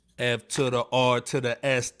F to the R to the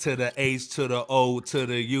S to the H to the O to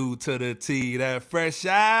the U to the T. That fresh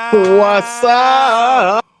What's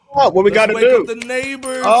out. up? What we Let's got to wake up do? the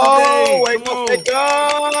neighbors Oh, today. wake Come up, on. wake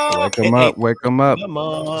up. Wake them up. Wake them up. Come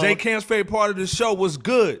on. J Camp's favorite part of the show was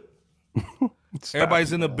good. Stop.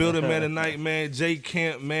 Everybody's in the building, man, tonight, man. J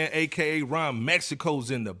Camp, man, a.k.a. Ron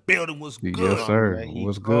Mexico's in the building. What's good? Yes, sir. man, he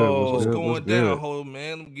What's cold. good? What's What's good? going What's down, good? hold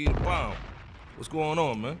man? Let me get a bomb. What's going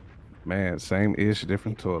on, man? Man, same ish,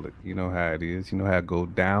 different toilet. You know how it is. You know how it go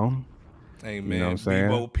down. Hey, man. You know what I'm saying?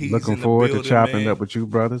 Bebo P's Looking in the forward building, to chopping man. up with you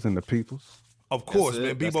brothers and the peoples. Of course, That's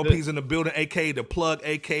man. it, that's Bebo it. P's in the building, a.k.a. The Plug,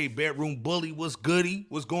 a.k.a. Bedroom Bully. What's goody?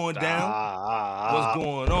 What's going down? What's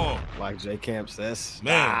going on? Like J Camp says.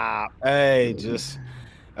 Man. Stop. Hey, just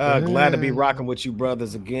glad to be rocking with you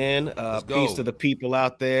brothers again. Let's Peace go. to the people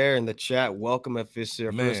out there in the chat. Welcome if it's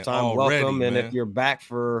your Man, first time. already, Welcome. And man. if you're back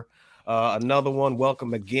for another one,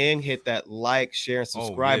 welcome again. Hit that like, share, and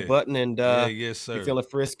subscribe yeah. button. And Yeah, yes, if sir. you're feeling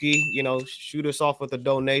frisky, shoot us off with a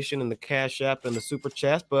donation in the Cash App and the Super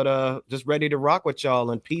Chat. But just ready to rock with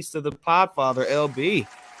y'all. And peace to the Podfather, LB.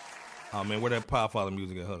 Oh, man, where that Podfather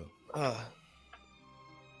music at? Hold on. Uh,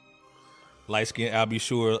 Light skin, I'll be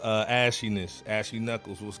sure. Ashiness, Ashy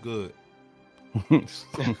Knuckles. What's good?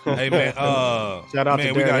 Hey, man. Shout out man,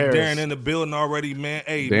 to we Darren got Harris. Darren in the building already, man.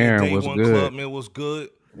 Hey, Darren, man, Day what's One good? Club, man, what's good?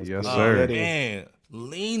 Yes, good, sir. Daddy? Man,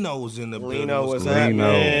 Lino's in the building. Lino, what's good? happening?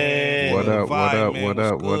 Man, What the up? What vibe, up? man, What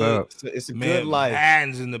what's up? What good? up? It's a Man, good life.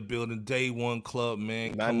 Van's in the building. Day One Club,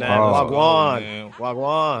 man. Come Nah, on, let's go, Wagwan. man.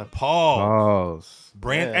 Wagwan. Paul. Pause.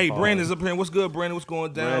 Brand, Man, hey, Paul. Brandon's up here. What's good, Brandon? What's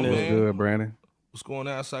going down, Brandon. What's man? good, Brandon? What's going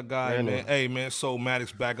on, outside guy, Brandon. man? Hey, man, Soul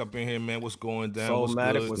Maddox back up in here, man. What's going down? What's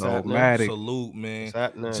Soulmatic, good? what's So happening? Matic. Salute, man. What's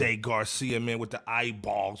happening? Jay Garcia, man, with the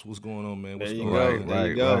eyeballs. What's going on, man? What's There you going go. on? There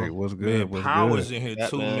you go. Right. What's Man, good? What's Power's good? in here That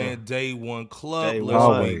too, man. man. Day One Club. Day Let's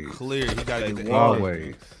one. be clear. He got to get the Day A. one.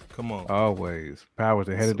 Always. Come on. Always. Power's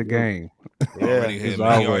ahead of the Salute. game. Already Yeah. here, It's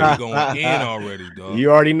man. He already always. going in already, dog.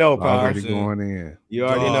 You already know, Power. Already Powers. going in. You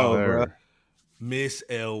already Dog. know, Sir. bro. Miss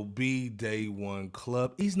LB Day One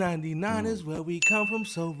Club. East 99 is where we come from,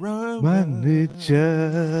 so run. My run.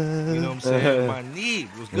 ninja. You know what I'm saying? My need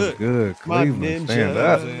was What's good. good? My Cleveland, ninja. stand You know what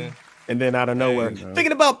I'm up. saying? And then out of nowhere, Hey,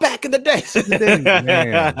 thinking about back in the day.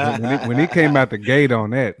 Man, when he came out the gate on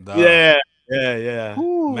that, Dog. Yeah.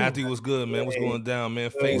 whew, Matthew was good, man. What's going down,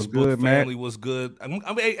 man? What's Facebook good, Matt? family was good. I mean,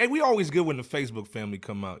 hey, we always good when the Facebook family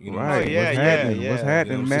come out. You know, what I'm right? saying? yeah, What's yeah, happening? yeah. What's You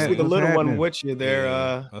happening, know, Matt? see See the What's little happening? one with you there.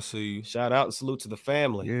 Yeah, I see you. Shout out and salute to the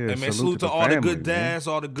family. Yeah, Hey, man, salute to the all the family, good man. dads,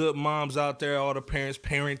 all the good moms out there, all the parents,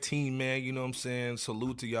 parenting, man. You know what I'm saying?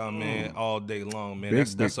 Salute to y'all, man, all day long, man. Big,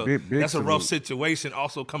 That's big a rough salute. situation.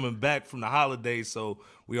 Also coming back from the holidays, so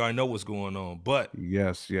we already know what's going on. But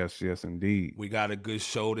Yes, indeed. we got a good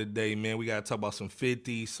show today, man. We got to talk about some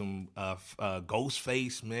 50, some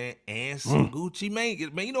Ghostface, man, and some Gucci, man.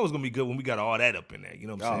 Man, you know it's going to be good when we got all that up in there. You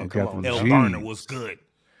know what I'm Oh, saying? come Got on. them El G's. Burner was good.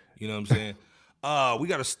 You know what I'm saying? We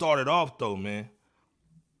got to start it off, though, man.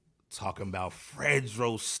 Talking about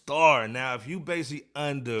Fredro Starr. Now, if you basically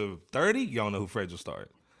under 30, y'all know who Fredro Starr is.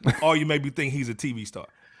 Or you maybe think he's a TV star.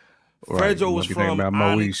 Right, Fredro you was might be thinking from about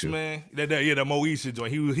Onyx, Moesha. man. The Moesha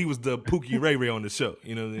joint. He was the Pookie Ray Ray on the show.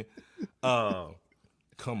 You know what I mean?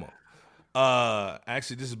 Come on.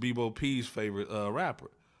 Actually, this is Bebo P's favorite rapper.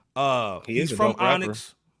 He He's is a from dope rapper.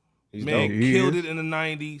 Onyx. He's Man, dope. He killed is. it in the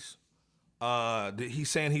 90s. He's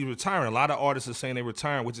saying he's retiring. A lot of artists are saying they're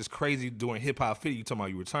retiring, which is crazy during Hip Hop 50. You talking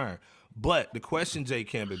about you retiring. But the question, J.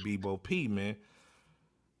 Camp and Bebo P, man,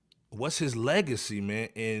 what's his legacy, man?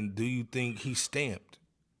 And do you think he's stamped?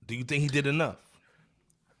 Do you think he did enough?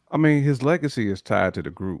 I mean, his legacy is tied to the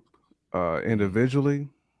group. Individually,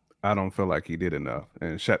 I don't feel like he did enough.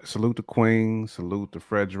 And salute to Queen, salute to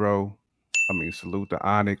Fredro. I mean, salute to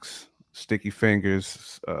Onyx, Sticky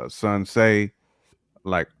Fingers, Sun Say,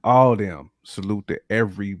 like all them. Salute to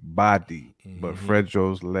everybody. But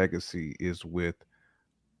Fredro's legacy is with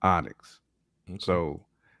Onyx. So,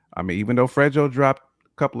 I mean, even though Fredro dropped a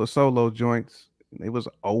couple of solo joints, it was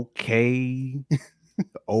okay,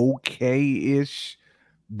 okay-ish.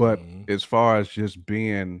 But as far as just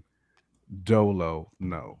being Dolo,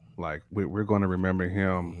 no. Like we're going to remember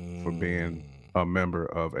him for being a member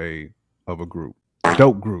of a group,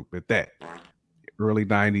 dope group at that. Early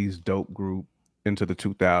 '90s dope group into the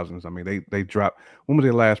 2000s. I mean, they dropped. When was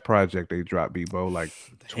their last project they dropped? Bebo, like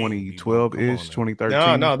 2012 ish,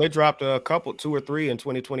 2013. No, they dropped a couple, 2 or 3 in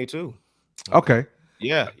 2022. Okay,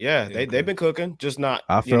 Yeah. They've been cooking, just not.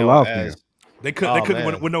 I fell off then. They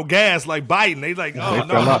couldn't with no gas like biting. They like, oh They no,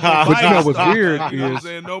 fell no out. more But you know bites. what's weird You know what I'm is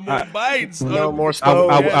saying? No more bites. No more I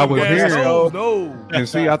stoves. was gas hearing- stoves, no. And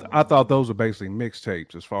see, I thought those were basically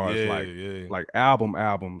mixtapes as far as Yeah. like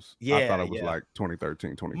albums. I Yeah, thought it was yeah. like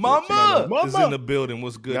 2013, 2014. Mama Mama. is in the building.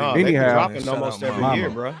 What's good? No, in they be here, Anyhow, dropping man? Shout almost out every Mama. year,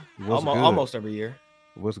 bro. What's good? Almost every year.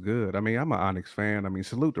 What's good? I mean, I'm an Onyx fan. I mean,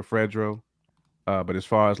 salute to Fredro. But as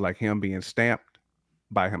far as like him being stamped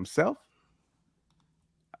by himself,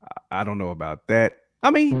 I don't know about that. I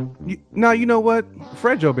mean, you know what?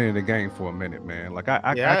 Fredro been in the game for a minute, man. Like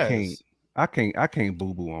I can't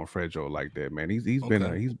boo boo on Fredro like that, man. He's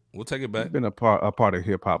been We'll take it he's back. been a part of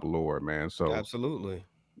hip hop lore, man. So Absolutely.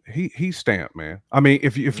 he's stamped, man. I mean,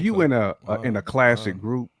 if you Okay. in a classic Wow.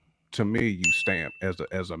 group, to me, you stamp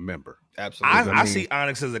as a member. Absolutely. I mean- see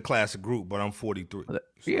Onyx as a classic group, but I'm 43.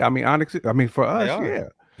 Yeah, I mean Onyx. I mean for us, are. yeah.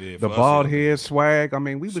 Yeah, The for us, bald yeah. head swag. I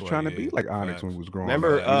mean, we was Swag, trying to yeah. be like Onyx Facts. when we was growing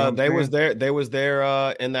Remember, up. You know what I'm they was saying? there. They was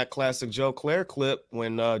there in that classic Joe Claire clip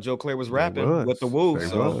when Joe Claire was They rapping with the Woo. They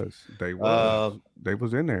So, They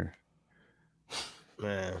was in there.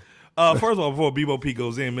 man, First of all, before Bebo P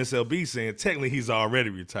goes in, Miss LB saying technically he's already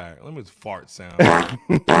retired. Let me just fart sound.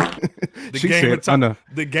 The She game said retired.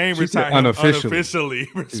 The game she said retired him unofficially.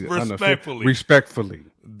 respectfully. Respectfully.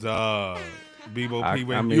 Duh. Bebo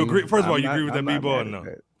P. I mean, you agree? First of all, I'm you not- agree with I'm that, not Bebo, or mad no? at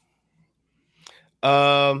that.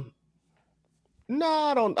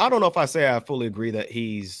 no, I don't know if I say I fully agree that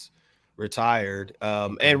he's retired.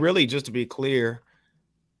 And really, just to be clear,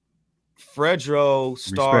 Fredro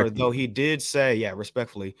Starr, Respectfully. though he did say, yeah,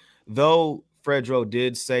 respectfully, though Fredro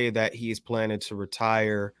did say that he's planning to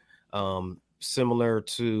retire, similar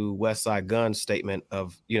to West Side Gun's statement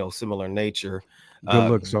of similar nature. Good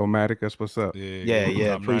look, Somatic. That's what's up. Yeah,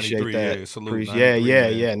 Top appreciate 93, that. Yeah, salute.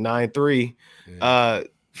 Yeah, 93, man. 9-3. Yeah.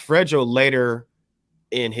 Fredro later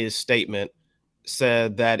in his statement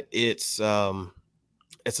said that it's a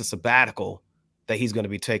sabbatical that he's going to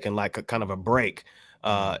be taking, like a kind of a break,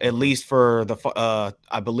 at least for the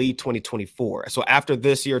I believe 2024. So after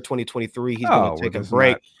this year, 2023, he's going to take a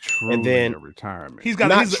break. And then a retirement. He's got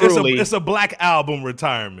Not truly. it's a black album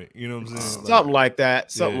retirement. You know what I'm saying? Something like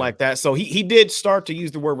that. Yeah. Like that. So he did start to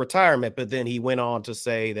use the word retirement, but then he went on to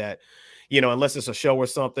say that, unless it's a show or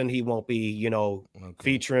something, he won't be,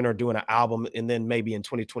 featuring or doing an album. And then maybe in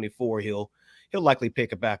 2024, he'll likely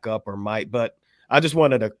pick it back up or might. But I just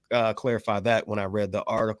wanted to clarify that when I read the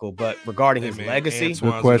article. But regarding his man, legacy, Antoine's Good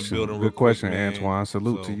in the question. building real Good quick, question, man. Antoine.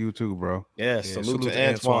 Salute So, to you too, bro. yeah, salute to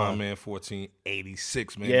Antoine. man.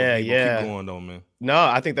 1486, man. Yeah, Keep yeah. going though, man. No,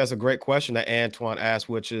 I think that's a great question that Antoine asked,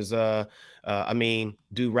 which is, I mean,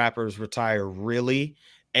 do rappers retire really?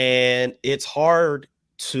 And it's hard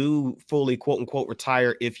to fully quote unquote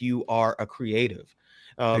retire if you are a creative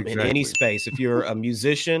in any Exactly. space. If you're a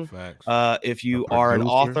musician, Facts. if you A are an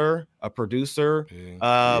producer. author, a producer,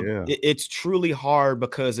 Yeah. Yeah. it's truly hard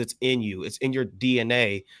because it's in you. It's in your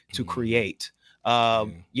DNA to Mhm. create. Yeah.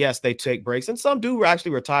 Yes, they take breaks, and some do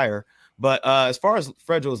actually retire. But as far as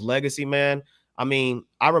Fredro's legacy, man, I mean,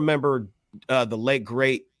 I remember the late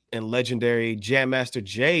great and legendary Jam Master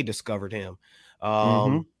Jay discovered him.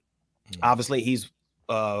 Mhm. Obviously,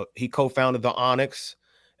 he co-founded the Onyx.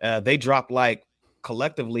 They dropped like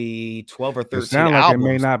collectively 12 or 13 It sounds like albums. it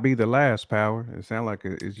may not be the last Power. It sounds like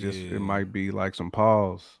it's just Yeah. it might be like some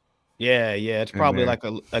pause. Yeah, it's in probably there.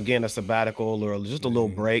 like a sabbatical or just a little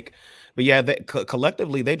Yeah. break. But yeah,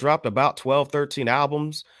 collectively they dropped about 12, 13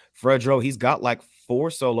 albums. Fredro, he's got like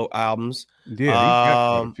 4 solo albums. Yeah, he got quite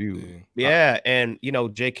a Um, few. Yeah. Yeah,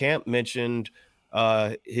 and Jay Camp mentioned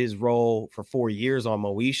his role for 4 years on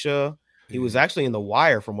Moesha. He was Yeah. actually in The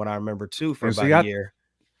Wire, from what I remember, too, for And about see, a year.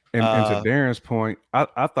 And Uh, to Darren's point,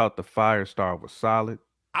 I thought the Firestar was solid,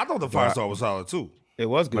 I thought the But- Firestar was solid too. It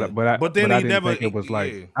was good. but then I he didn't never- think it was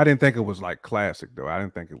like yeah. I didn't think it was like classic though. I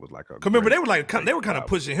didn't think it was like a. 'Cause remember, great- they were kind of album.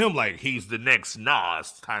 pushing him like he's the next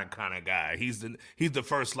Nas kind of guy. He's the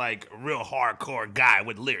first like real hardcore guy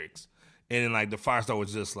with lyrics, and then like the Firestar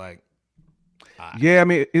was just like, Yeah, I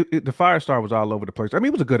mean, the Firestar was all over the place. I mean,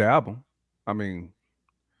 it was a good album. I mean,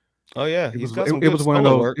 Oh yeah, it he's was got some it good was one of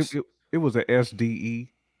solo those. works. It was a SDE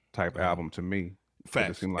type Yeah. album to me.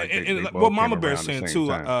 facts. seemed like and, they and both what came Mama around Bear's the saying same too,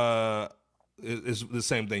 time. is the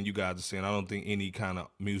same thing you guys are saying. I don't think any kind of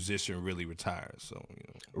musician really retires. So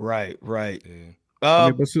Right. yeah.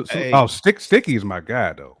 I mean, but Hey. Sticky is my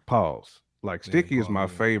guy though. Pause. Like Yeah, Sticky is Paul, my yeah.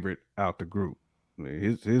 favorite out the group. I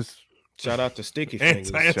mean, his Shout out to Sticky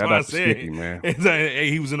Fingers. That's shout what I out to said. Sticky, man.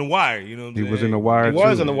 He was in the Wire. You know, what I'm He was saying? in The Wire, He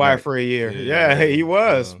was too. in the Wire Right. for a year. Yeah, Yeah, he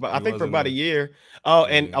was. But I he think was for in about there. a year. Oh,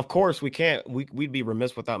 and Yeah. of course we'd be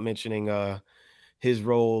remiss without mentioning his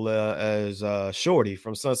role as Shorty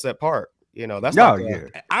from Sunset Park. You know, that's Oh like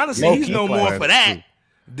yeah. Honestly, Low he's key no more class for that too.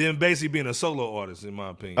 than basically being a solo artist, in my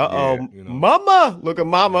opinion. uh-oh, You know? mama. Look at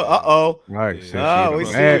mama. Yeah. Uh-oh. Right. Yeah. Said she had Oh, a we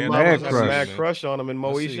Crush. see it. mad Mama's got a crush. mad man. crush on him and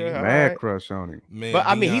I see. Moesha. All Mad right. crush on him. Man, But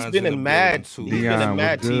I mean, he's Dion's been in the in mad. building, too. He's been Dion in was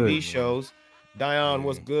mad TV good. shows. Dion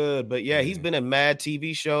was Yeah. good, but yeah, he's Yeah. been in mad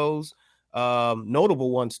TV shows.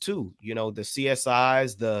 Notable ones too. You know, the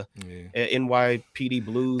CSIs, the Yeah. NYPD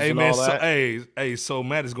Blues, Hey and man, all so that. so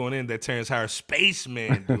Matt is going in that Terrence Howard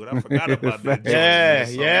Spaceman, dude. I forgot about that. Yeah,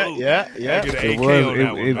 joint, yeah, man. yeah, So, yeah. I get an It AK was. on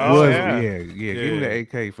that one. It man. Oh, was. yeah. Yeah. Give me the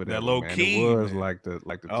AK for that. That one, low man. key, It was man. like the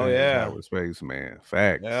Oh, Terrence yeah. Howard Space Man.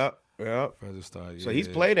 Facts. Yeah, yeah. Predator Star, So he's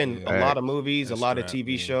yeah, played in yeah. a lot of Facts. movies, That's a lot of strap,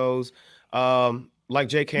 TV man. shows. Like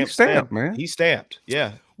Jay Camp He's stamped, said, man. he's stamped.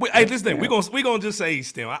 Yeah. Wait, hey, this thing we gonna just say he's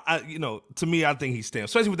stamped. You know, to me, I think he's stamped,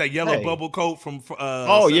 especially with that yellow Hey. bubble coat from.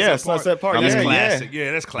 Oh yeah, Sunset Park. Sunset Park. That's Yeah, classic. yeah.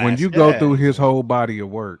 Yeah, that's classic. When you go Yeah. through his whole body of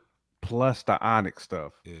work, plus the Onyx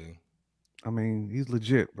stuff, yeah, I mean, he's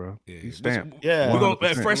legit, bro. yeah. He's stamped. Yeah. We're gonna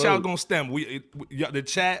 100%. Fresh Out gonna stamp. The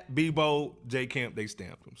chat, Bebo, J Camp, they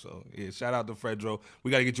stamped him. So yeah, shout out to Fredro. We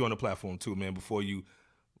gotta get you on the platform too, man, before you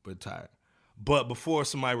retire. But before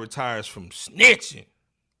somebody retires from snitching,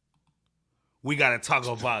 we gotta talk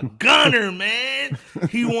about Gunner, man.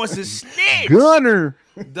 He wants to snitch. Gunner.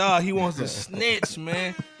 Dog, he wants to snitch,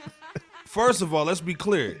 man. First of all, let's be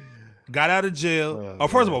clear. Got out of jail.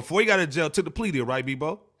 First of all, before he got out of jail, took the plea deal, right,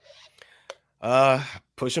 Bebo?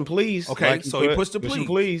 Push him, please. Okay, Like you so he put, pushed the push him, plea.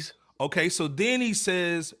 please. Okay, so then he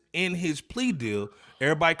says in his plea deal,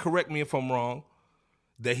 everybody correct me if I'm wrong,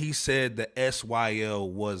 that he said the SYL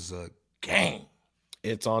was a gang.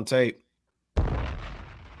 It's on tape.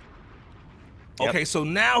 Okay, so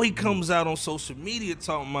now he comes out on social media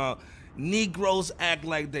talking about Negroes act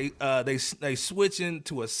like they switching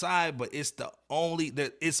to a side, but it's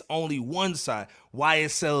only one side.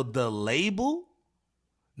 YSL the label?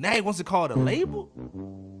 Now he wants to call it a label?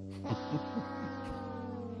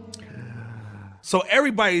 So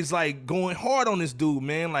everybody's like going hard on this dude,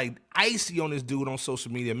 man, like icy on this dude on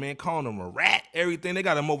social media, man, calling him a rat, everything. They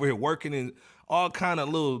got him over here working in all kind of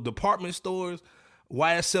little department stores.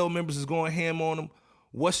 YSL members is going ham on him.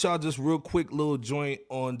 What's y'all just real quick little joint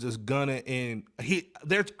on just Gunna, and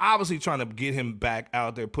they're obviously trying to get him back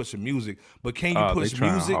out there pushing music, but can you They push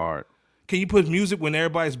trying music? hard. Can you push music when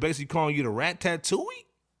everybody's basically calling you the rat tattooey?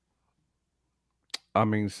 I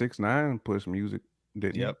mean, 6ix9ine pushed music,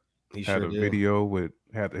 didn't Yep. He he? Had sure a did. video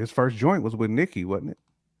had his first joint was with Nicki, wasn't it?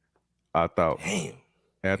 I thought Damn.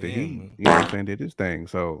 after Yeah, he, man. you know what I'm saying, did his thing.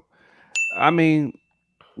 So, I mean,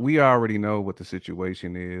 we already know what the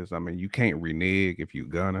situation is. I mean, you can't renege if you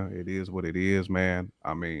gonna. It is what it is, man.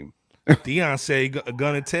 I mean, Dion say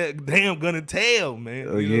gonna tell, damn gonna tell, man. You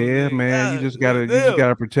know what yeah, I'm saying? man. You God just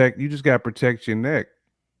gotta protect your neck.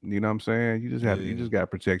 You know what I'm saying? You just gotta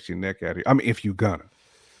protect your neck out here. I mean, if you gonna,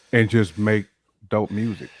 and just make dope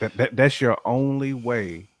music. That's your only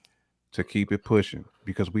way to keep it pushing,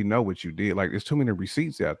 because we know what you did. Like, there's too many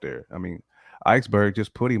receipts out there. I mean, Iceberg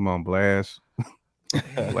just put him on blast.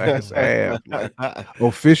 Blast ab, like,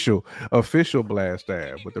 official blast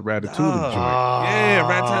ab with the Ratatouille joint. Yeah,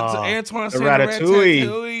 Ratatouille. Antoine The said Ratatouille.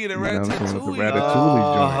 The You know what I'm saying? With the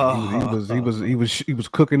Ratatouille. Ratatouille joint. He was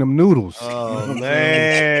cooking them noodles. Oh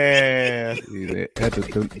man. Yeah, had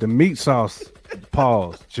the meat sauce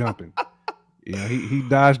pause jumping. You know, he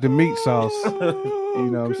dodged the meat sauce. You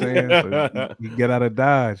know what I'm saying? So he got out of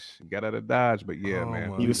dodge. But yeah,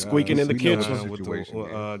 man. He was squeaking in the we know what kitchen. the situation is.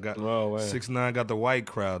 Oh, man. 6ix9ine got the white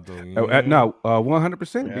crowd though. You Oh, know? no,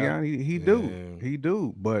 100%, Yeah. Dion. He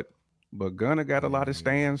do. But Gunna got a lot of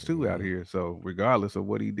stands too out here. So regardless of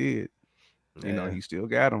what he did, you know, he still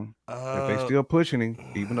got them. If they still pushing him,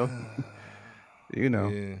 even though, you know.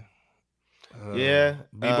 Yeah. Yeah.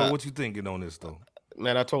 Bebo, what you thinking on this though?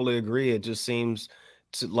 Man, I totally agree. It just seems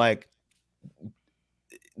to like,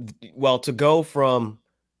 well, to go from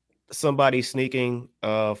somebody sneaking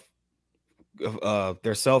their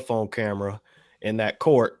cell phone camera in that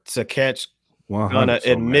court to catch 100, Gunna so,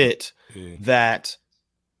 man. admit Yeah. that,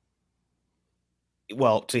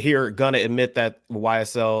 well, to hear Gunna admit that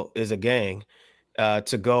YSL is a gang,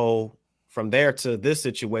 to go from there to this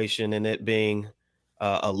situation and it being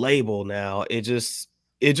a label now, it just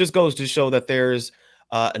goes to show that there's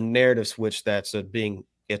a narrative switch that's being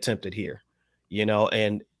attempted here, you know,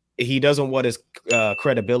 and he doesn't want his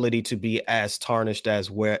credibility to be as tarnished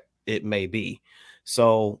as where it may be.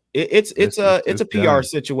 So it's a PR done.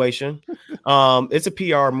 situation. It's a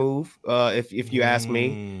PR move, if you ask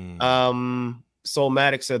me.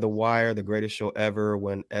 Soulmatic said The Wire, the greatest show ever.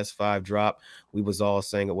 When S5 dropped, we was all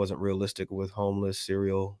saying it wasn't realistic with homeless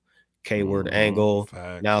serial K-word angle.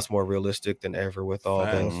 Facts. Now it's more realistic than ever with all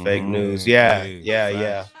the Facts. fake news. Yeah,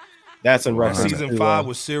 Yeah. facts. That's in And reference season to 5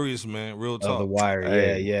 was serious, man. Real of The talk. Wire.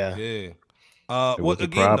 Hey. Yeah. Yeah. It Well, was a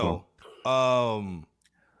again problem. though,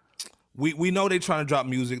 we know they trying to drop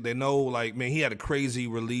music. They know, like, man, he had a crazy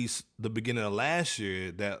release the beginning of last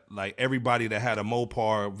year that, like, everybody that had a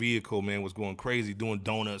Mopar vehicle, man, was going crazy, doing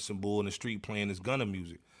donuts and bull in the street, playing his Gunna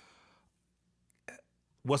music.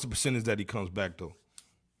 What's the percentage that he comes back though?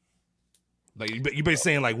 Like, you been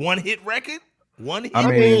saying like one hit record, one hit. I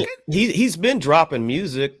I mean, mean, he's been dropping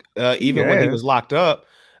music even when he has. was locked up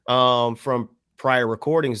from prior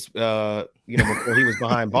recordings. Before he was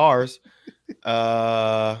behind bars.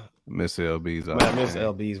 Miss LB's Man, out. Miss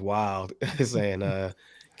LB's wild. Saying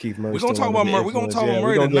Keith Murray. We're gonna still talk about under the Murray. We're gonna influence. talk about Yeah,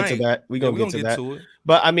 Murray we're gonna get to tonight. that. We're Yeah, gonna we get gonna to get that. to it.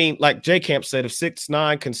 But I mean, like J Camp said, if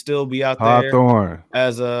 6ix9ine can still be out there Hawthorne,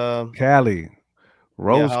 as a Cali, out there,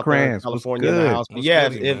 Rosecrans, was California in the good. house. But What's yeah,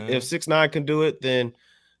 goody, if man? 6ix9ine can do it, then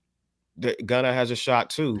Gunna has a shot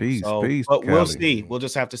too. Peace, So, peace, but we'll Cali. see. We'll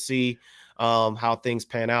just have to see how things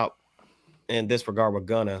pan out in this regard with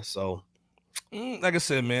Gunna. So Like I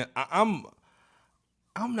said, man, I'm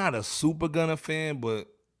not a super Gunna fan, but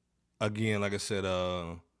again, like I said,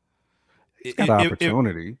 He's got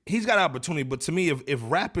opportunity. he's got opportunity. But to me, if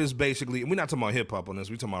rap is basically, we're not talking about hip hop on this,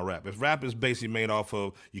 we're talking about rap. If rap is basically made off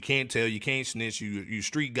of you can't tell, you can't snitch, you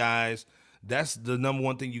street guys, that's the number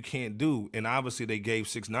one thing you can't do. And obviously they gave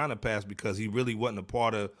 6ix9ine a pass because he really wasn't a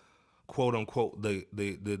part of quote unquote the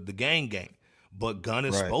gang. But Gunna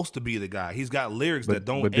is Right. supposed to be the guy. He's got lyrics that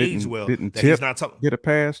don't but age well. Didn't that Tip he's not talking. get a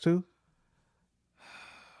pass too?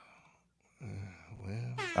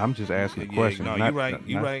 I'm just asking a Yeah, question. no, not- you're right. not-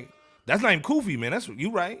 You're right. That's not even Koofy, man. That's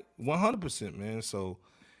you right. 100%, man. So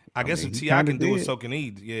I guess mean, if he T.I. kinda can do it, did. so can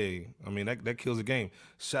he. Yeah. I mean, that kills the game.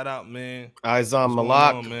 Shout out, man. Izan What's going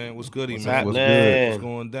Malak. on, man? What's goody, What's man? happening? What's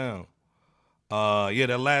going down? Yeah,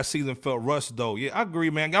 that last season felt rushed though. Yeah, I agree,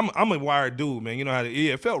 man. I'm a wired dude, man. You know how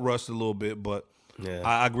it felt rushed a little bit, but Yeah.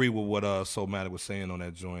 I agree with what Soulmatic was saying on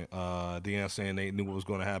that joint. Deanna saying they knew what was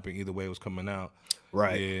going to happen either way it was coming out.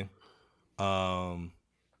 Right. Yeah.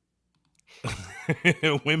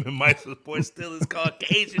 Women might support still his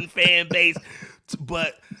Caucasian fan base,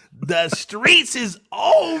 but the streets is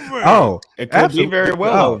over. Oh, It could be very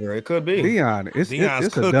well Oh, over. It could be. Dion, it's Dion's a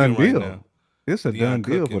cooking done right deal. now. It's a Dion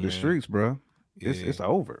done deal cooking, for the man. streets, bro. Yeah. It's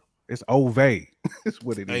over. It's Ove. It's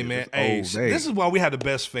what it is. Hey man, It's Ove. this is why we have the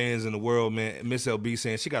best fans in the world, man. Miss LB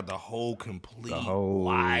saying she got the whole complete whole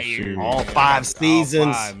wire. series. All 5 seasons.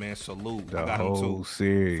 All 5, man. Salute. I the got him whole too.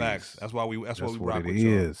 series. Facts. That's why we rock what it with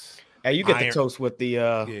y'all. is. Hey, you get the Iron- toast with the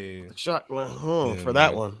Yeah. shot Yeah, for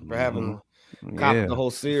that man. one, for having Yeah. copped the whole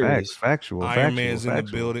series. Factual. Iron Man's in the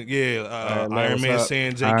factual. building. Yeah, Iron Man, Iron what's Man up?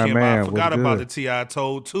 saying J. Iron Camp. I Man, forgot what's about good? the T.I.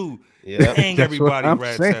 told too. Yeah. Dang, That's what everybody I'm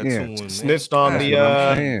rat saying. tattooing. man. Snitched on That's the what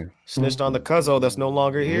I'm saying. snitched on the cuzzo that's no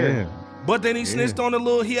longer here. Yeah. But then he snitched on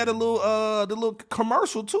he had a little the little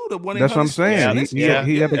commercial too. The one That's what I'm saying. He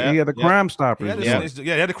had the Crime Stoppers. He joint.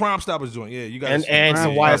 had the Crime Stoppers joint. Yeah, you got And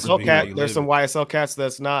some Crime YSL Stoppers, cat. you There's some live YSL cats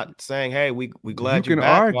that's not saying, "Hey, we glad You you're can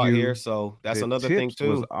back out argue here." So that's that another thing Tips too.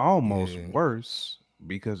 was almost Yeah. worse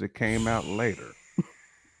because it came out later.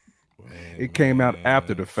 Man, It came out man.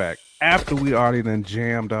 after the fact, after we already done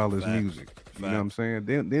jammed all his Facts. music. You know what I'm saying?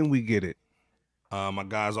 Then we get it. My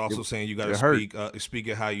guy's also saying you got it to hurt. speak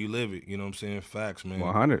it how you live it. You know what I'm saying? Facts, man.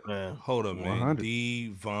 100. Man. Hold up, man. 100.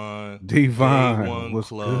 Devon. Devon A1 was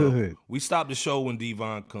Club. good. We stop the show when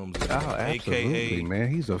Devon comes in. Oh, absolutely, AKA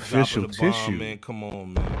man. He's dropping official the bomb, tissue. man. Come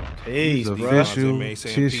on, man. Peace, He's bro. official Man,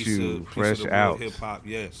 saying piece tissue, of fresh the real out. hip hop,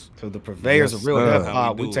 yes. To the purveyors Yes, of real sir. hip How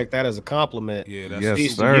hop, we we do. take that as a compliment. Yeah, that's Yes,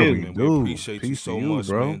 Peace to sir. you. We man. do. We appreciate you Peace to so you, much,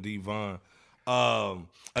 bro. man, Devon.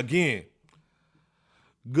 Again,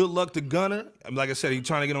 good luck to Gunna. Like I said, he's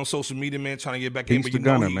trying to get on social media, man, trying to get back in. Peace But to you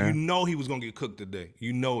know, Gunna, you man. know he was gonna get cooked today.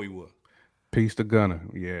 You know he would. Peace to Gunna.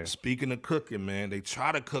 Yeah. Speaking of cooking, man, they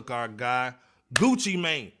try to cook our guy Gucci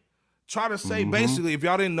Mane. Try to say basically, if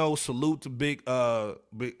y'all didn't know, salute to Big Scar,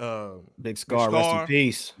 rest in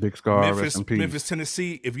peace. Big Scar, rest in peace. Memphis,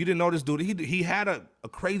 Tennessee. If you didn't know this dude, he had a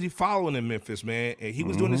crazy following in Memphis, man, and he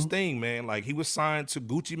was doing his thing, man. Like he was signed to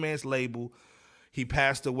Gucci Mane's label. He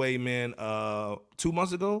passed away, man, 2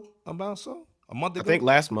 months ago. A month ago. I think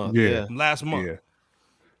last month. Yeah. Yeah. Last month. Yeah.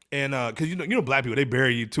 And because you know black people, they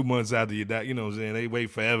bury you 2 months after you die. You know what I'm saying? They wait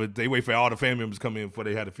forever. They wait for all the family members to come in before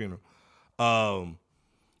they had a funeral.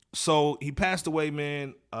 So he passed away,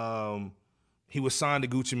 man. He was signed to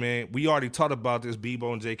Gucci Mane. We already talked about this,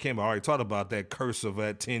 Bebo and J. Kim. I already talked about that curse of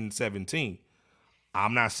at 10-17.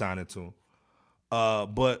 I'm not signing to him.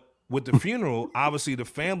 But with the funeral, obviously the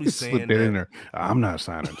family saying Slip that in that there. I'm not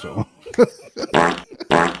signing to him.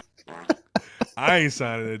 I ain't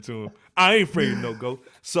signing it to him. I ain't afraid of no go.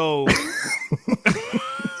 So,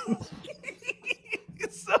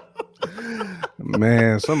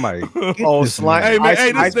 Man, somebody. Oh, this slime. hey man,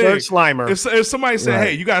 hey, this Iceberg thing. Slimer. If somebody said, Right.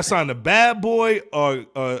 "Hey, you gotta sign the Bad Boy or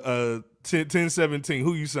 1017,"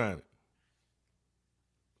 who you signing?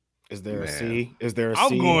 Is there a Man. C? Is there a I'm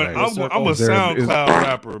C? going. in the I'm circle? a Is there a- is- SoundCloud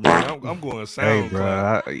rapper, man. I'm going Hey, SoundCloud.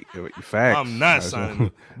 bro. Facts. I'm not That's signing a-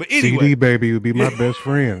 it. But CD anyway, baby would be my best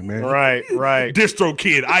friend, man. Right, right. Distro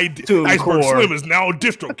Kid. To the Iceberg core. Slim is now a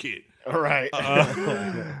Distro Kid. All right.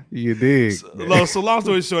 You dig? So long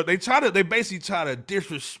story short, they basically try to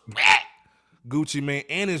disrespect Gucci Mane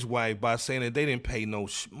and his wife by saying that they didn't pay no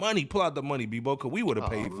money. Pull out the money, Bebo, because we would have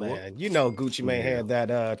paid for it. Man, you know Gucci Mane had that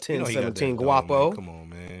You know he got that 1017 dough, guapo. man. Come on,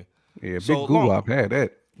 man. Yeah, big So Guwap had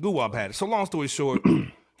that. Guwap had it. So long story short,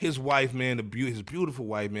 his wife, man, his beautiful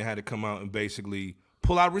wife, man, had to come out and basically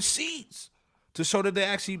pull out receipts to show that they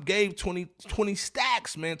actually gave 20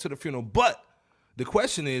 stacks, man, to the funeral. But the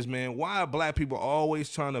question is, man, why are black people always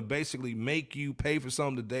trying to basically make you pay for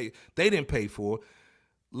something that they didn't pay for?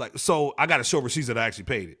 Like, so I got to show receipts that I actually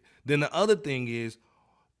paid it. Then the other thing is,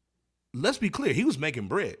 let's be clear, he was making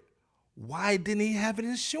bread. Why didn't he have an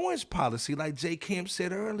insurance policy like Jay Camp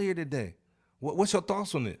said earlier today? What's your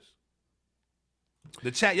thoughts on this?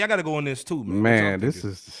 The chat, y'all got to go on this too, man. Man, this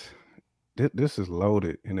is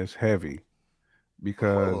loaded and it's heavy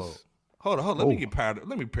because Hold on. Let me get powered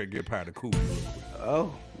of cool.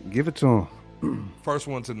 Oh, give it to him. First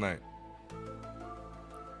one tonight.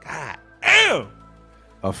 God damn.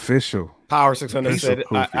 Official. Power 600 Piece said, of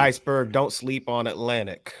Kofi. Iceberg, don't sleep on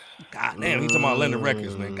Atlantic. God damn. He's talking about Atlantic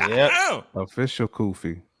Records, man. God Yep. damn. Official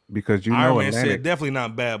Kofi. Because you Iron know Man Atlantic. said definitely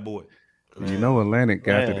not Bad Boy. You know Atlantic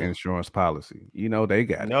got Man. that insurance policy. You know they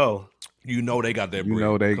got it. No. You know they got that bread. You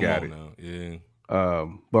know they Come got on it. Now. Yeah.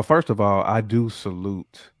 But first of all, I do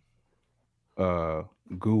salute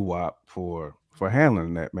Guwap for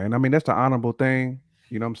handling that, man. I mean, that's the honorable thing.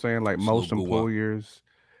 You know what I'm saying? Like most Salute Guwap. employers,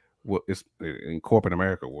 it's in corporate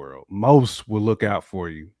America world, most will look out for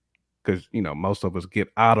you because you know most of us get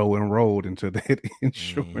auto enrolled into that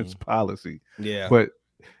insurance policy. Yeah. But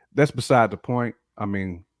that's beside the point. I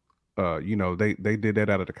mean, you know, they did that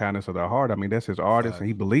out of the kindness of their heart. I mean, that's his artist, and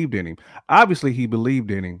he believed in him. Obviously, he believed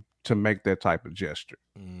in him to make that type of gesture.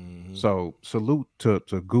 Mhm. So salute to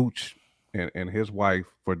Gooch and his wife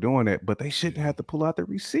for doing that, but they shouldn't have to pull out the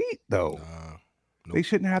receipt though. Nope. They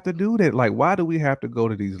shouldn't have to do that. Like, why do we have to go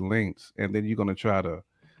to these links and then you're gonna try to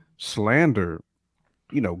slander,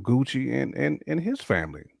 you know, Gucci and his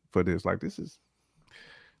family for this? Like, it's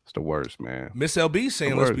the worst, man. Miss LB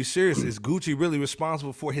saying, The let's worst. be serious. Is Gucci really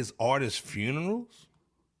responsible for his artists' funerals?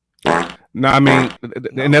 No, I mean,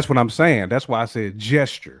 and that's what I'm saying. That's why I said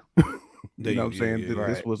gesture. There You know you- what I'm saying? yeah, This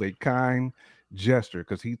right. was a kind gesture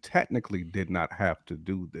because he technically did not have to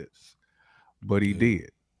do this, but he Yeah.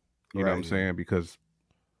 did. You know what I'm Right. saying? Because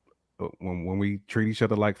when we treat each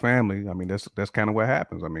other like family, I mean, that's kind of what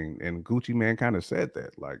happens. I mean, and Gucci Man kind of said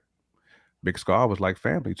that. Like, Big Scar was like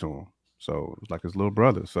family to him. So it was like his little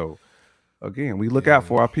brother. So again, we look out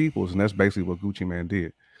for our peoples, and that's basically what Gucci Man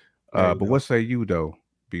did. There you But go. what say you though,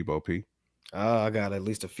 Bebo P? I got at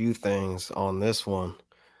least a few things on this one.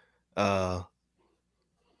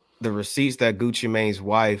 The receipts that Gucci Mane's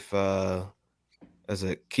wife, is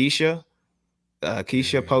it Keisha?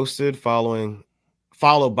 Keisha Yeah. posted followed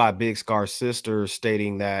by Big Scar's sister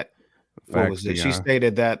stating that what was it? She Dion.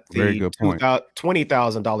 stated that Very the good point.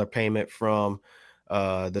 $20,000 payment from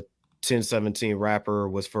the 1017 rapper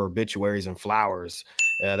was for obituaries and flowers.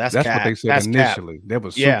 That's That's cap. what they said That's cap. initially. That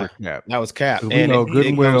was Yeah. super cap. That was cap. 'Cause we know good it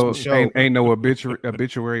and goes well to show- ain't no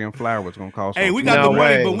obituary and flower was gonna cost. Hey, no we $2. got No the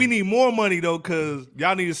money, way. but we need more money though, because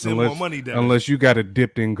y'all need to send more money down. Unless you got it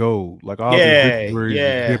dipped in gold, like all Yeah, the obituaries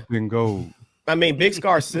yeah. is dipped in gold. I mean, Big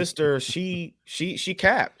Scar's sister, she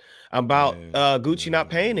capped about Gucci not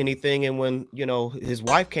paying anything, and when you know his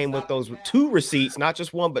wife came with those 2 receipts, not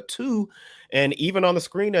just 1 but 2, and even on the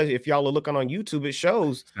screen, if y'all are looking on YouTube, it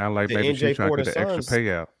shows. Sound like The maybe she's trying to NJ get the extra Sons.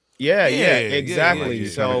 payout. Yeah, exactly.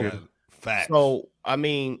 yeah. Facts. So I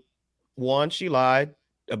mean, 1, she lied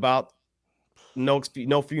about no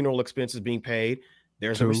funeral expenses being paid.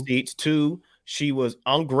 There's the 2. receipts. 2, she was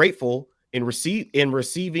ungrateful in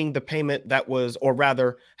receiving the payment that was, or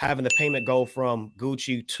rather having the payment go from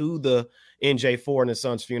Gucci to the NJ4 and his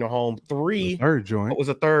son's funeral home. The 3, third joint. what was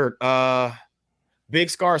the 3rd? Big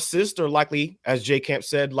Scar's sister likely, as J Camp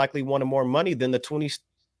said, likely wanted more money than the 20.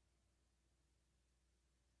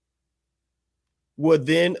 Would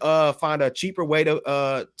then find a cheaper way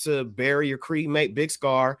to bury or cremate Big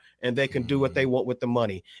Scar, and they can do what they want with the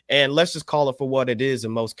money. And let's just call it for what it is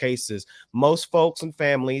in most cases. Most folks and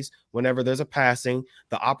families whenever there's a passing,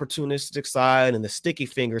 the opportunistic side and the sticky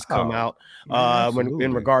fingers come Oh, out man, when in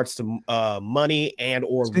absolutely. regards to money and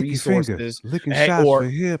or Sticky fingers, resources. licking Hey, shots for or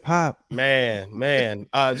hip hop. man,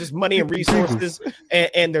 just money and Sticky fingers. resources,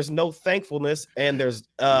 and there's no thankfulness, and there's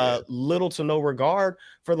little to no regard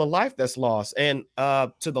for the life that's lost. And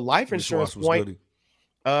to the life Miss insurance Ross was point, goody.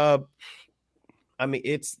 I mean,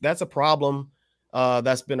 that's a problem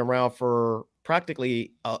that's been around for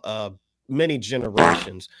practically many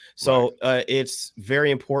generations. So it's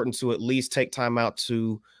very important to at least take time out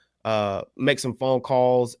to make some phone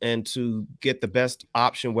calls and to get the best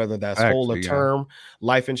option, whether that's whole or Actually, yeah. term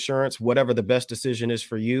life insurance, whatever the best decision is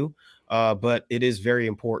for you. But it is very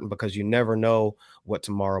important because you never know what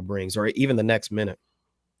tomorrow brings or even the next minute.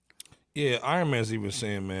 Yeah, Iron Man's even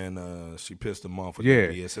saying, man, she pissed him off with Yeah.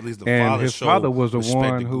 that BS. At least the And father his showed father was the respect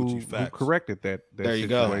one to who Gucci. Facts. corrected that There you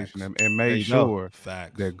go. situation and There made you go. sure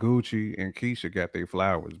Facts. that Gucci and Keisha got their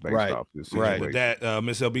flowers based Right, off this right. situation. But that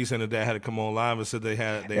Miss LB said that dad had to come on live and said they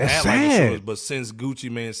had That's life sad. insurance, but since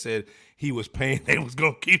Gucci Man said he was paying, they was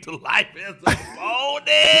gonna keep the life insurance on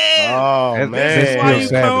it. Oh That's- man, This is why still you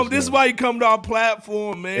savage, come. This is though. why you come to our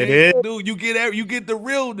platform, man. It is. Dude. You get the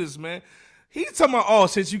realness, man. He's talking about, oh,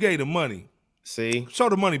 since you gave the money, see, show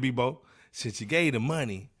the money, Bebo. Since you gave the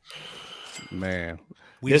money, Man.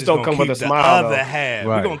 we This just don't gonna come with keep a the smile, other though. half.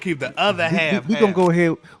 Right. We're gonna keep the other half. We gonna go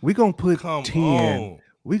ahead. We gonna put Come 10. on.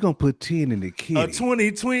 We gonna put 10 in the kitty. A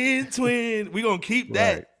 20 twin. We gonna keep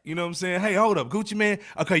that. Right. You know what I'm saying? Hey, hold up, Gucci Man.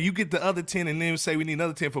 Okay, you get the other 10 and then say we need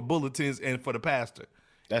another 10 for bulletins and for the pastor.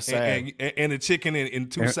 that's sad. And the chicken in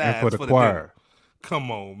two And sides for the dinner. choir.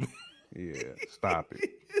 Come on, man. Yeah, stop it.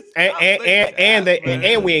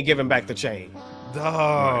 And we ain't giving back the chain.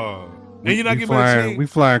 Dog. And you're not we giving us flying, change. we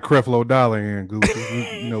flying Creflo Dollar in,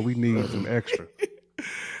 Gucci. We need some extra.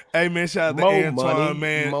 Hey man, shout out to More Antoine, money,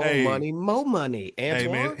 man. more Hey. money, more money. Hey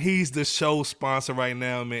Antoine, man, he's the show sponsor right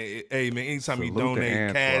now, man. Hey man, anytime you Salute to donate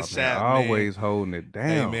Antoine, cash man. out, man. Always holding it down.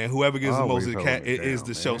 Hey man, whoever gives the most Always of the cat holding it is down,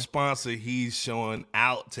 the show man. sponsor. He's showing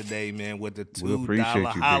out today, man, with the We $2 appreciate you,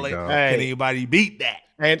 big holiday. dog. Hey. Can anybody beat that?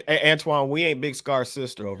 and Antoine, we ain't Big Scar's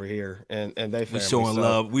sister over here, and they We family, showing so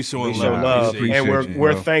love. We showing We love. show love, Appreciate and you, we're man.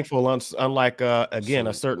 we're bro. thankful. Unlike again,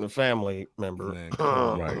 a certain family member, Man, come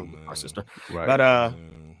on, Right. man. our sister. Right. But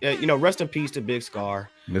rest in peace to Big Scar.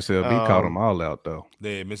 Miss LB caught them all out though.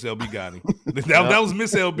 Yeah, Miss LB got him. that was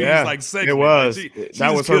Miss LB's Yeah, like segment. it was. Man. That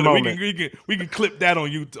just was her killed it. moment. We can clip that on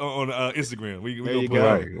Instagram. We There gonna you put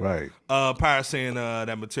go. it Right. on. Pyre saying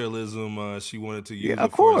that materialism she wanted to use Yeah, it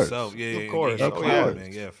of for course. herself. Yeah, Of course. yeah, Of yeah, course.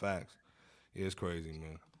 man. Yeah, facts. Yeah, it's crazy,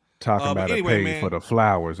 man. Talking But about anyway, a pay man. for the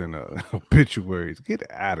flowers and the obituaries. Get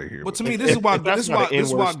out of here. But to with me, that. this is why if that's this is not why an this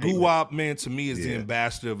is why N-word statement. Guwap, man, to me is the Yeah.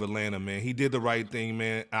 ambassador of Atlanta, man. He did the right thing,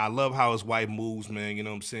 man. I love how his wife moves, man. You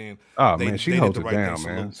know what I'm saying? Oh They- man, she they did holds the it right thing.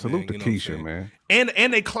 down, man. Salute to you know what I'm Keisha, saying? man.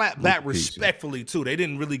 And they clap back Keisha. respectfully too. They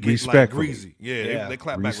didn't really get like Respectfully. greasy. Yeah, Yeah. they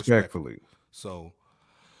clap back respectfully. Respectfully. So,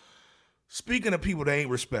 speaking of people that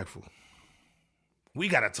ain't respectful, we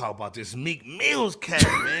gotta talk about this Meek Mills cat,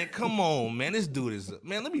 man. Come on, man. This dude is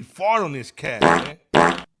man. Let me fart on this cat, man.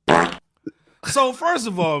 So first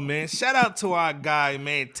of all, man, shout out to our guy,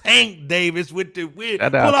 man, Tank Davis with the win.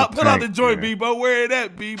 Shout Pull out out, to pull out the Tank, joint, man. Bebo. Where it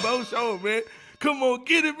at, Bebo? Show him, man. Come on,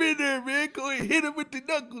 get him in there, man. Go ahead, hit him with the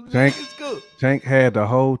knuckles. Man. Tank- Let's go. Tank had the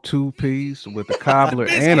whole 2-piece with the cobbler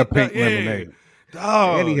and a pink Yeah. lemonade.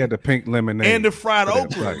 Dog. And he had the pink lemonade. And the fried for that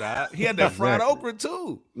okra, price. dog. He had that fried Exactly. okra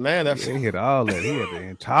too. Man, that's Yeah, he had all that. He had the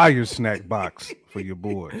entire snack box for your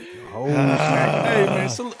boy. The whole snack Hey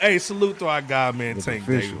box. man, salute to our guy, man, It's Tank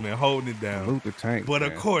official. Davis, man, holding it down. Salute the Tank. But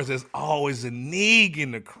man. of course, there's always a nig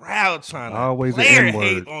in the crowd trying to Always an player N-word.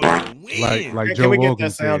 hate on the win. like Can Joe we get Rogan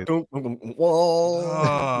that sound? said. Whoa.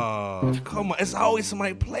 Oh, come on. It's always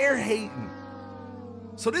somebody player hating.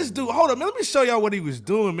 So this dude, hold on, man. Let me show y'all what he was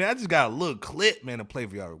doing, man. I just got a little clip, man, to play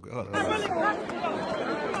for y'all real quick. Hold on.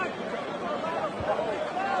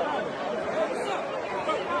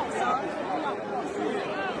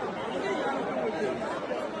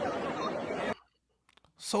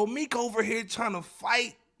 So Meek over here trying to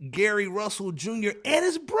fight Gary Russell Jr. and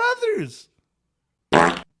his brothers.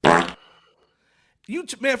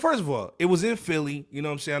 Man, first of all, it was in Philly. You know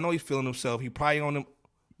what I'm saying? I know he's feeling himself. He probably on him.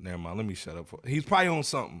 Never mind. Let me shut up. He's probably on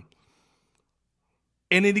something.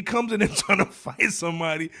 And then he comes in there trying to fight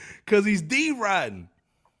somebody because he's D-riding.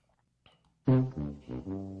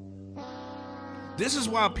 This is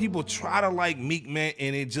why people try to like Meek, man,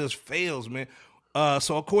 and it just fails, man.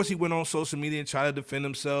 So of course he went on social media and tried to defend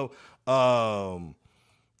himself.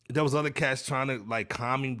 There was other cats trying to like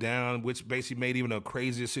calm him down, which basically made even a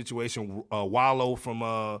crazier situation. Wallow from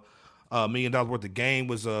 $1 Million Worth of Game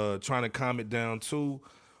was trying to calm it down too.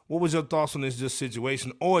 What was your thoughts on this just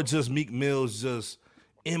situation, or just Meek Mill's just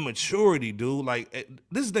immaturity, dude? Like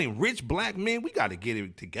this thing, rich black men, we got to get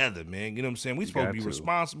it together, man. You know what I'm saying? We supposed to be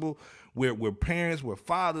responsible. We're parents, we're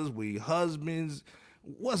fathers, we husbands.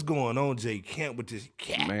 What's going on, Jay Camp, with this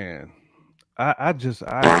cat? Man, I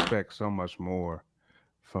expect so much more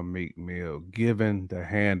from Meek Mill, given the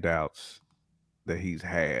handouts that he's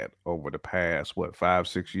had over the past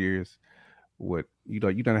 5-6 years. You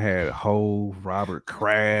done had Hove, Robert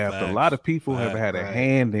Kraft. Facts. A lot of people have had a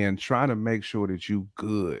hand in trying to make sure that you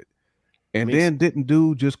good. And then didn't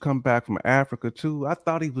dude just come back from Africa too? I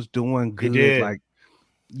thought he was doing good. Like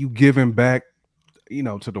you giving back,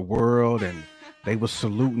 to the world, and they was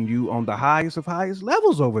saluting you on the highest of highest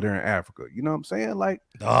levels over there in Africa. You know what I'm saying? Like,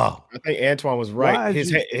 I think Antoine was right.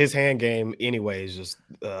 His hand game anyway is just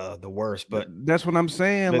the worst. But that's what I'm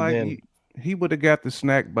saying. Like he would have got the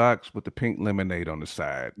snack box with the pink lemonade on the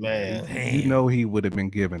side. Man, he would have been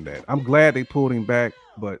given that. I'm glad they pulled him back,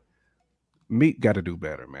 but Meek got to do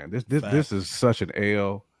better, man. This is such an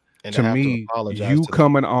L. And to me, you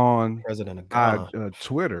coming on President of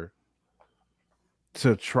Twitter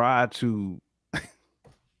to try to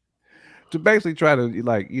basically try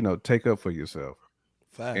to take up for yourself.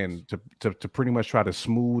 Facts. And to pretty much try to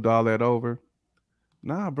smooth all that over.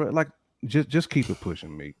 Nah, bro. Like just keep it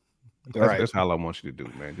pushing, Meek. That's all I want you to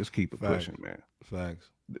do, man. Just keep it pushing, man. Facts.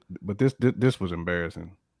 But this was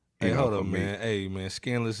embarrassing. Hey, hold up, man. Hey, man.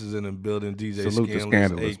 Scandalous is in the building. DJ Salute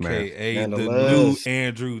Scandalous, to a.k.a. the new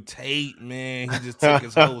Andrew Tate, man. He just took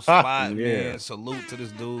his whole spot, man. Salute to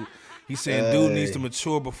this dude. He's saying dude needs to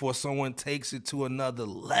mature before someone takes it to another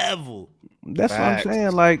level. That's what I'm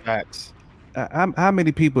saying. Like, how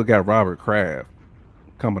many people got Robert Kraft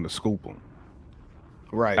coming to scoop him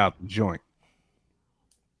out the joint?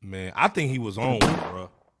 Man, I think he was on, bro.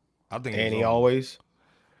 I think he always.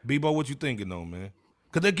 Bebo, what you thinking though, man?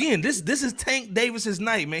 Because again, this is Tank Davis's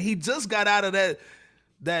night, man. He just got out of that.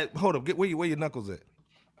 Hold up, where your knuckles at?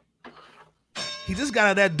 He just got out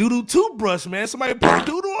of that doo-doo toothbrush, man. Somebody put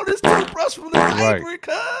doo-doo on his toothbrush from the library,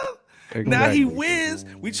 cuz. Exactly. Now he wins.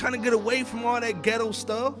 We trying to get away from all that ghetto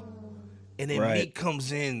stuff. And then Meek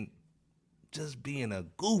comes in just being a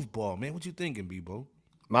goofball, man. What you thinking, Bebo?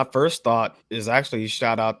 My first thought is actually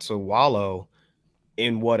shout out to Wallow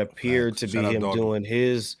in what appeared to be him doing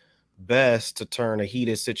his best to turn a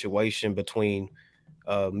heated situation between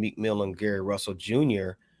Meek Mill and Gary Russell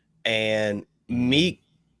Jr. And Meek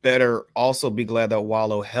better also be glad that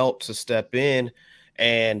Wallow helped to step in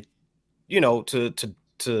and to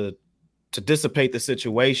dissipate the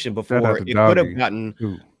situation before it could have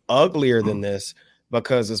gotten uglier than this,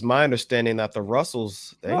 because it's my understanding that the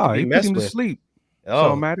Russells they ain't messing with sleep.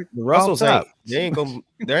 The Russells ain't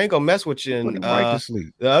gonna mess with you. And right to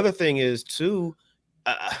sleep. The other thing is too,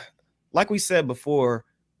 like we said before,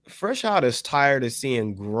 Fresh Out is tired of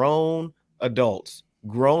seeing grown adults,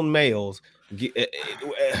 grown males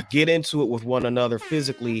get into it with one another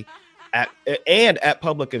physically at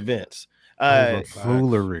public events.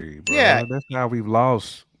 Foolery, bro. Yeah, that's how we've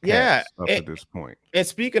lost. Up to this point. And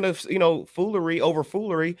speaking of foolery over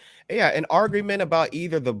foolery, an argument about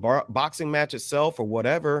either the boxing match itself or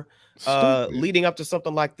whatever leading up to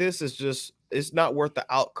something like this is just, it's not worth the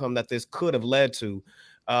outcome that this could have led to.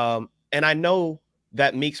 And I know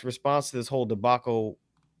that Meek's response to this whole debacle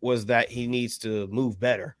was that he needs to move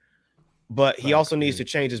better, but he also needs to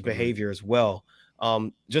change his behavior as well.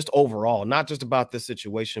 Just overall, not just about this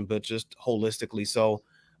situation, but just holistically. So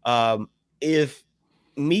if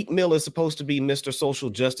Meek Mill is supposed to be Mr. Social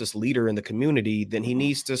Justice leader in the community, then he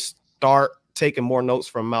needs to start taking more notes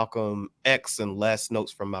from Malcolm X and less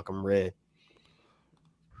notes from Malcolm Red.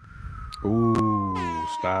 Ooh,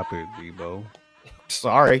 stop it, Bebo.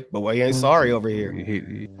 Sorry, but we ain't sorry over here.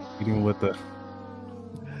 Hit him with the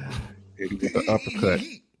uppercut.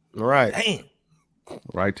 Right. Damn.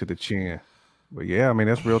 Right to the chin. But yeah, I mean,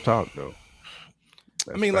 that's real talk, though.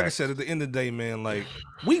 That's like I said, at the end of the day, man, like,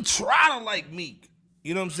 we try to like Meek.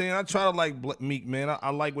 You know what I'm saying? I try to like Meek, man. I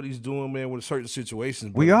like what he's doing, man, with certain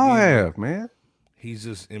situations. We all have, man. He's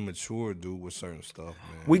just immature, dude, with certain stuff,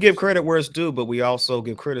 man. We give credit where it's due, but we also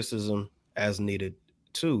give criticism as needed,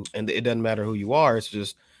 too. And it doesn't matter who you are. It's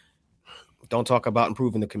just don't talk about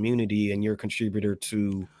improving the community and you're a contributor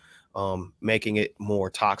to making it more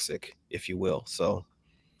toxic, if you will. So,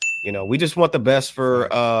 we just want the best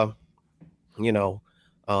for,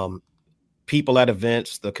 people at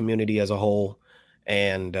events, the community as a whole.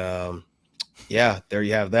 And there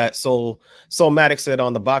you have that. Soulmatic said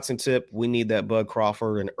on the boxing tip, we need that Bud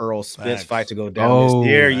Crawford and Earl Spence fight to go down this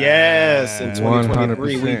year. Yes, in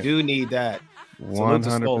 2023, 100%. We do need that. Salute to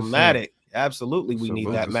Soulmatic. Absolutely, we need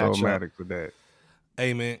that matchup. For that.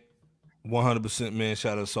 Hey, man. 100%, man.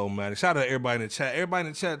 Shout out to Soulmatic. Shout out to everybody in the chat. Everybody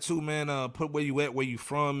in the chat too, man. Put where you at, where you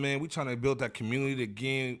from, man. We trying to build that community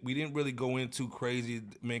again. We didn't really go in too crazy,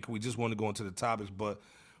 man, because we just want to go into the topics. But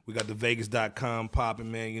we got the Vegas.com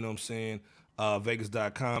popping, man. You know what I'm saying?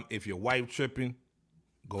 Vegas.com. If your wife tripping,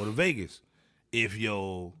 go to Vegas. If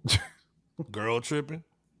your girl tripping,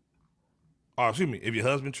 or excuse me, if your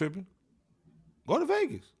husband tripping, go to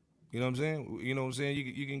Vegas. You know what I'm saying? You know what I'm saying?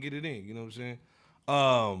 You can get it in. You know what I'm saying?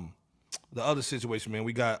 The other situation, man,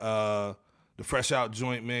 we got the Fresh Out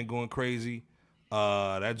joint, man, going crazy.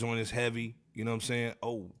 That joint is heavy. You know what I'm saying?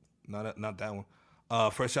 Oh, not that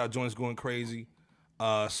one. Fresh Out joint is going crazy.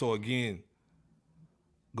 So again,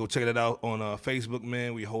 go check that out on Facebook,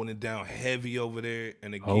 man. We holding it down heavy over there.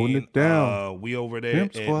 And again, Holding it down. We over there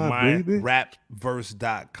Pimp at Squad, baby.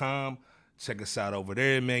 myrapverse.com. Check us out over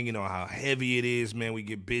there, man. You know how heavy it is, man. We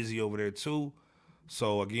get busy over there too.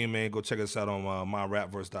 So again, man, go check us out on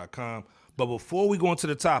myrapverse.com. But before we go into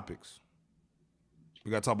the topics,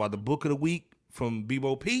 we got to talk about the book of the week from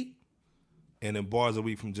Bebo P and then bars of the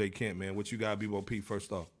week from Jay Kemp, man. What you got, Bebo P,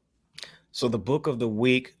 first off? So the book of the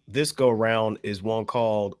week this go round is one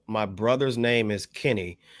called My Brother's Name is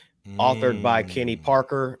Kenny, authored by Kenny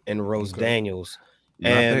Parker and Rose Daniels.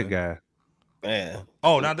 Not that guy. Man.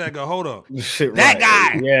 Oh, not that guy. Hold up. Shit, That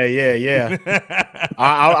guy. Yeah.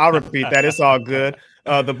 I'll repeat that. It's all good.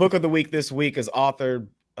 The book of the week this week is authored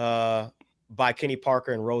by Kenny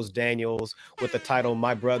Parker and Rose Daniels with the title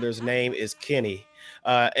My Brother's Name is Kenny.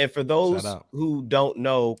 And for those who don't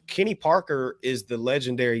know, Kenny Parker is the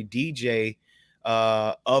legendary DJ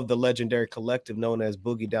of the legendary collective known as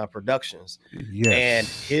Boogie Down Productions. Yes. And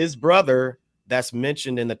his brother that's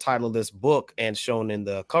mentioned in the title of this book and shown in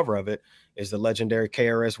the cover of it is the legendary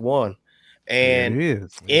KRS-One. And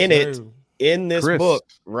in this book,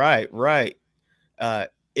 right.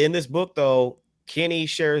 In this book, though, Kenny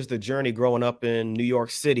shares the journey growing up in New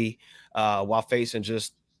York City while facing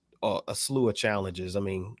just a slew of challenges. I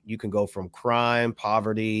mean, you can go from crime,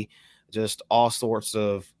 poverty, just all sorts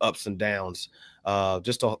of ups and downs.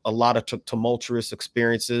 Just a lot of tumultuous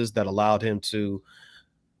experiences that allowed him to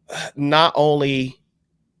not only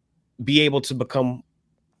be able to become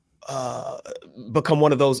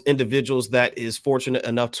one of those individuals that is fortunate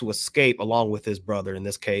enough to escape along with his brother in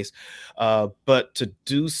this case, but to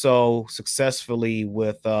do so successfully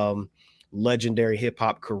with legendary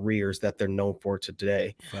hip-hop careers that they're known for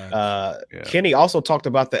today. Kenny also talked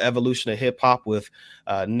about the evolution of hip-hop with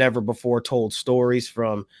never before told stories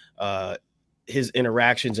from his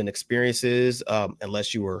interactions and experiences,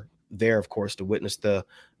 unless you were there, of course, to witness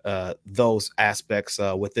those aspects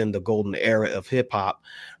within the golden era of hip-hop,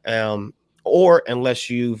 or unless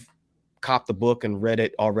you've copped the book and read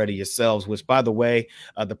it already yourselves, which, by the way,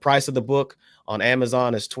 the price of the book on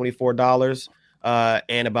Amazon is $24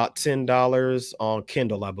 and about $10 on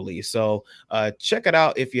Kindle, I believe. So check it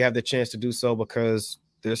out if you have the chance to do so, because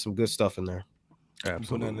there's some good stuff in there.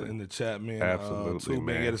 Absolutely. Put it in the chat, man. Absolutely,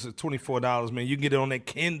 man. Yeah, this is $24, man. You can get it on that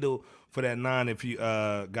Kindle for that $9 if you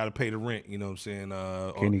got to pay the rent. You know what I'm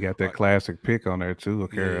saying? Kenny got that classic pick on there too.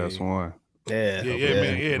 KRS-One. Yeah,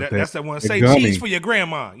 man. Yeah, that's that one. Say gummy. Cheese for your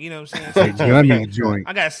grandma. You know what I'm saying? Say gummy joint.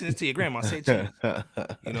 I gotta send this to your grandma. Say cheese. You know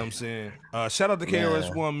what I'm saying? Shout out to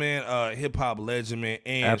KRS-One, man. Hip hop legend, man.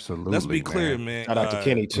 And absolutely, let's be clear, man. Shout out to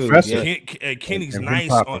Kenny too. Kenny's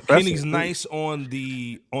nice on nice on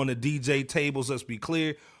the DJ tables. Let's be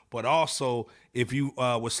clear. But also, if you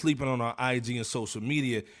was sleeping on our IG and social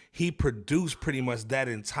media, he produced pretty much that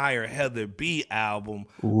entire Heather B album.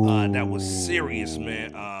 That was serious,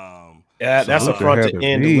 man. Yeah, that's a front to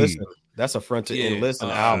end listen. That's a front to end listen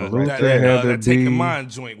album. That Taking Mine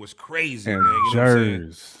joint was crazy, man. You know what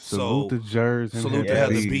I'm saying? Salute to Jers. Salute to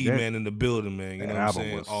Heather B, man, in the building, man. You know what I'm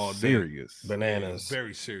saying? All serious. Bananas.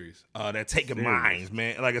 Very serious. That Taking Minds,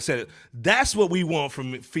 man. Like I said, that's what we want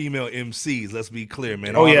from female MCs. Let's be clear,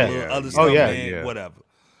 man. Other stuff, man, whatever.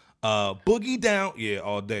 Boogie Down,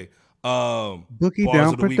 all day. Boogie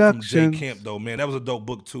Down Productions. Jay Kemp, though, man, that was a dope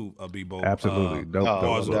book too, Bebo. Absolutely, dope.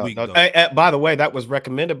 Bars of the week, though. Hey, by the way, that was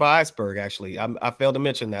recommended by Iceberg. Actually, I failed to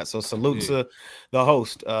mention that. So salute to the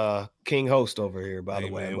host, King Host over here. By the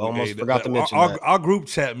way, I almost forgot to mention that. Our group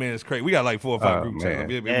chat, man, is crazy. We got like 4 or 5 group chats.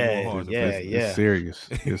 It's serious.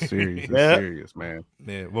 It's serious. It's serious, man.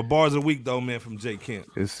 Yeah, but bars of the week, though, man, from Jay Kemp.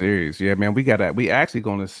 It's serious. Yeah, man. We actually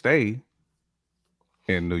gonna stay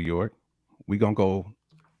in New York. We gonna go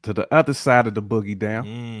to the other side of the Boogie Down.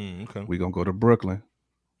 Okay. We're going to go to Brooklyn.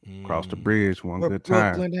 Cross the bridge one good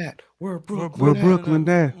time. Where Brooklyn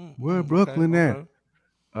at? Where Brooklyn at?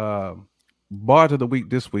 Bar of the week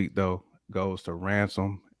this week, though, goes to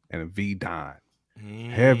Ransom and V Don.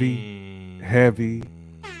 Heavy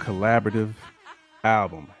collaborative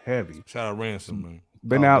album. Heavy. Shout out Ransom, man.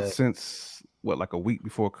 Been Oh, out bet. since what, like a week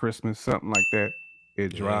before Christmas, something like that.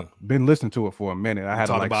 It Yeah. dropped. Been listening to it for a minute. I had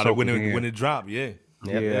to Talk like about it soak when it it in. when it dropped. Yeah.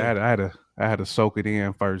 Yep. I had to soak it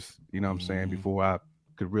in first, you know what I'm saying, before I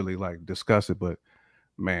could really like discuss it. But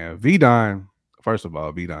man, V-Don, first of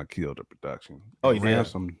all, V-Don killed the production. Oh, And he did.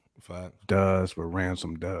 Ransom Facts. does what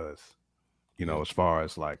Ransom does, you know, as far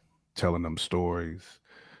as like telling them stories,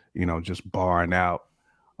 you know, just barring out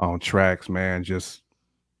on tracks, man. Just,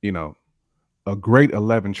 you know, a great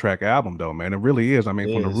 11-track album though, man. It really is. I mean,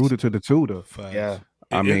 It from the is. Rooted to the Tudor. Facts. Yeah.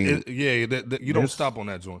 I mean, you don't this- stop on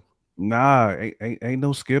that joint. Nah, ain't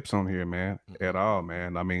no skips on here, man, at all,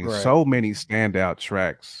 man. I mean, Right. so many standout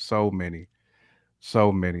tracks, so many,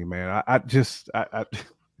 man. I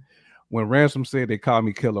when Ransom said they called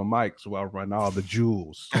me Killer Mike, so I run all the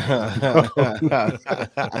jewels.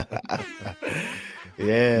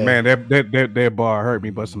 Yeah. Man, that bar hurt me.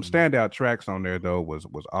 But some standout tracks on there though was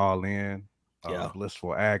All In, Yeah.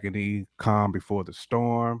 Blissful Agony, Calm Before the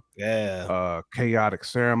Storm, Yeah. Chaotic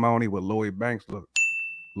Ceremony with Lloyd Banks. Look,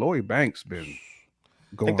 Lloyd Banks been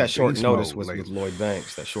I going think that short beast notice mode was lately. with Lloyd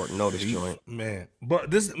Banks. That short notice joint. Man, but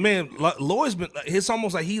this man, Lloyd's been. It's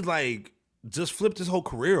almost like he like just flipped his whole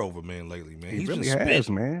career over, man. Lately, man. He He's really just has,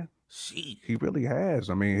 spitting. man. Sheesh. He really has.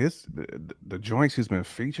 I mean, the joints he's been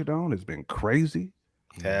featured on has been crazy.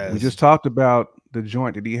 We Has. just talked about the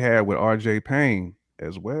joint that he had with RJ Payne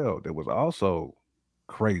as well. That was also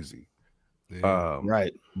crazy. Yeah.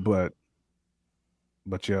 Right. But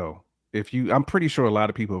yo, I'm pretty sure a lot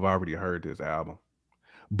of people have already heard this album.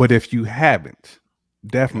 But if you haven't,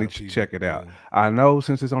 definitely Gotta peep check it, it out. yeah. I know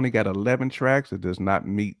since it's only got 11 tracks, it does not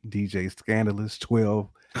meet DJ Scandalous 12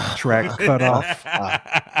 track cutoff.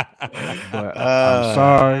 But I'm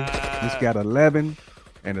sorry, it's got 11,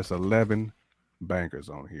 and it's 11 bangers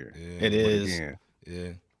on here. Yeah. It But is. again, Yeah.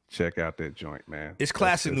 check out that joint, man. It's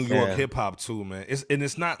classic New just- York yeah. hip hop too, man.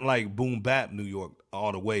 It's not like boom bap New York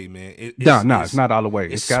all the way, man. No, it's not all the way.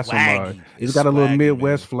 it's It's got some. swaggy. It's It's got a little swaggy,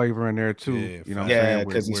 Midwest man. flavor in there too. Yeah, You know, what I'm Yeah, saying?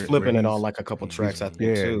 because he's Where flipping it he's- on like a couple tracks, I think,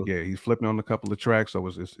 Yeah, too. yeah, he's flipping on a couple of tracks, so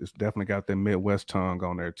it's definitely got that Midwest tongue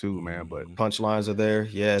on there too, man. But Punchlines are there.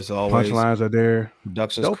 Yeah, as always. punchlines are there.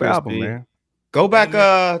 Production's Dope crispy. album, man. Go back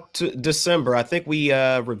man. to December. I think we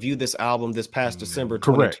reviewed this album this past December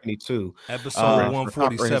Correct. 2022. Episode For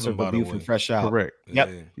 147, comprehensive by the review way. from Fresh Out. Correct. Yep.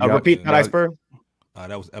 Yeah. Yup, Repeat that, yup. Iceberg.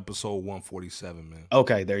 That was episode 147, man.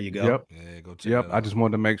 Okay, there you go. Yep. Yeah, go check Yep. it out. I just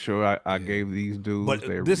wanted to make sure I gave these dudes But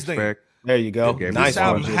their this thing- respect. There you go. Okay, Nice This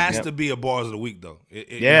album one. has Yep. to be a bars of the week, though.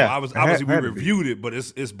 Yeah. I was It had- obviously we had to be. reviewed it, but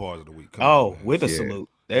it's bars of the week. Come Oh, on, man. with a Yeah. salute.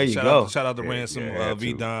 There you shout go. Out to Yeah, Ransom, yeah, had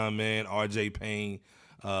V to. Don, man, RJ Payne,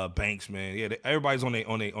 Banks, man. Yeah, everybody's on their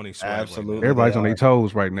swag. Absolutely. Right Everybody's they on are. their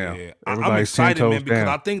toes right now. now. Yeah, I'm Everybody's 10 excited, man, toes because down.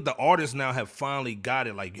 I think the artists now have finally got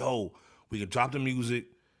it. Like, yo, we can drop the music,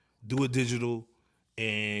 do it digital,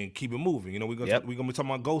 and keep it moving. You know, we're gonna Yep. be talking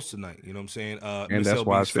about Ghost tonight. You know what I'm saying? And Miss that's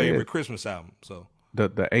why I LB's favorite said- Christmas album. So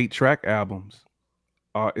The 8-track albums,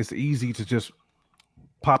 it's easy to just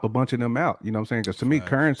pop a bunch of them out. You know what I'm saying? Because to me, Facts.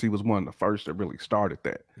 Currency was one of the first that really started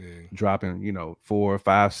that. yeah, Dropping, 4,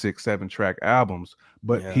 5, 6, 7-track albums,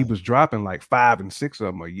 but he Yeah. was dropping like 5 and 6 of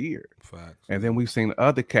them a year. facts. And then we've seen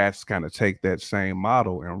other cats kind of take that same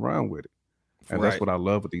model and run with it. And that's Right. what I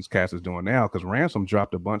love what these cats is doing now. Because Ransom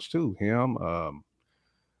dropped a bunch too. Him,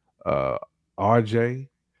 RJ.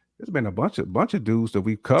 There's been a bunch of dudes that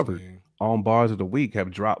we've covered Yeah. on Bars of the Week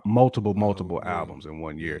have dropped multiple yeah. albums in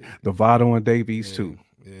one year. The Vado and Davies too.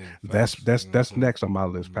 Yeah, That's facts. that's Mhm. next on my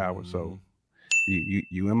list, Power. So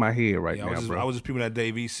you in my head right Yeah, now, I bro. was just peeping that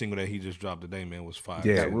Dave East single that he just dropped today, man, was fire.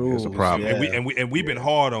 Yeah, That it's a rules, problem. yeah. And we've been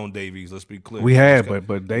hard on Davies. Let's be clear. We He's have, got-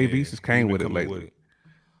 but Dave East has came he's with been it coming lately.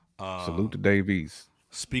 it. Salute to Dave East.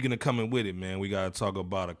 Speaking of coming with it, man, we gotta talk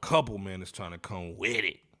about a couple, man, that's trying to come with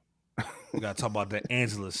it. We gotta talk about that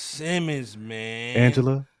Angela Simmons, man.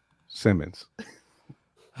 Angela Simmons.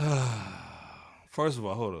 First of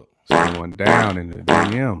all, hold up. Someone down in the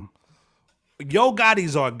DM. Yo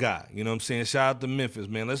Gotti's our guy. You know what I'm saying? Shout out to Memphis,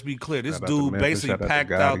 man. Let's be clear. This Shout out to dude Memphis, basically shout out to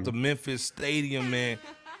packed out Gotti. the Memphis Stadium, man,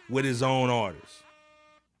 with his own artists.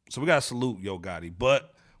 So we gotta salute Yo Gotti.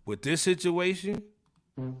 But with this situation,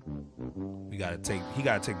 he gotta take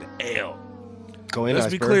the L. Go in, Let's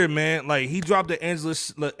be Iceberg. clear, man. Like he dropped the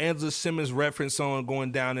Angela Simmons reference song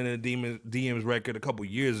 "Going Down in the DMs" record a couple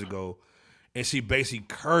years ago, and she basically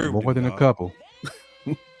curved More it, than a dog. couple.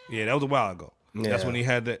 Yeah, that was a while ago. That's Yeah. when he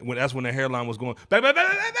had that. That's when the hairline was going back. But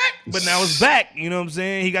now it's back. You know what I'm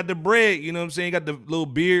saying? He got the bread. You know what I'm saying? He got the little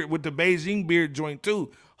beard with the Beijing beard joint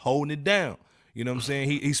too, holding it down. You know what I'm saying?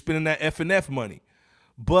 He's spending that F&F money,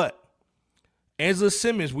 but Angela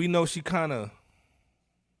Simmons, we know she kind of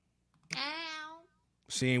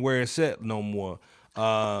she ain't where it's at no more.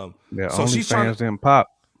 Yeah, So she's trying OnlyFans didn't pop.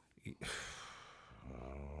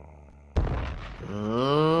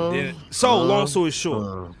 So long story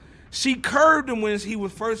short, she curved him when he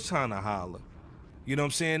was first trying to holler. You know what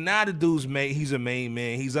I'm saying? Now the dude's he's a main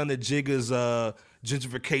man. He's under Jigga's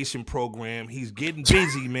gentrification program. He's getting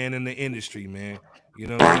busy, man, in the industry, man. You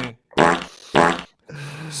know what I'm saying?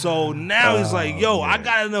 So now he's like, yo, I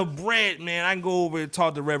got enough bread, man. I can go over and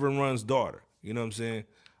talk to Reverend Run's daughter. You know what I'm saying?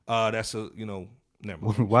 That's a, never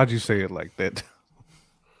mind. Why'd you say it like that?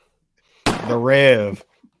 The Rev.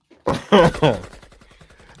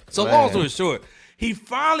 So long story short, he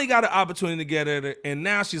finally got an opportunity to get at her, and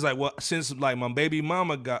now she's like, well, since like my baby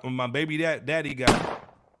daddy got,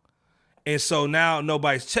 and so now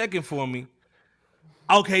nobody's checking for me.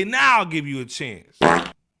 Okay, now I'll give you a chance.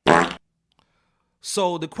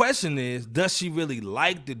 So the question is, does she really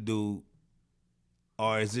like the dude,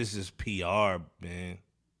 or is this just PR, man?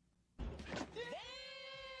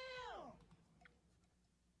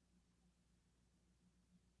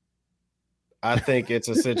 I think it's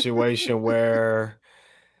a situation where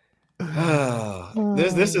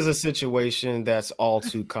this is a situation that's all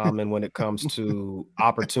too common when it comes to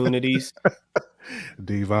opportunities.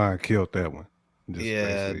 Devon killed that one.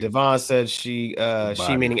 Yeah, Devon said she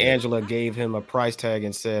meaning Angela gave him a price tag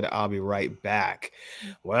and said, "I'll be right back."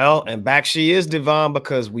 Well, and back she is, Devon,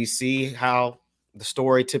 because we see how the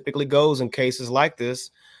story typically goes in cases like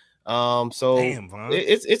this. So Damn, Von.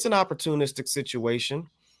 it's an opportunistic situation.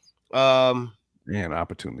 Man,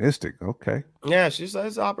 opportunistic. Okay. Yeah, she's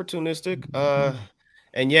it's opportunistic.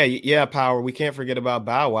 And yeah, Power. We can't forget about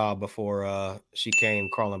Bow Wow before she came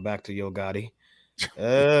crawling back to Yo Gotti.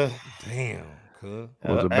 Damn.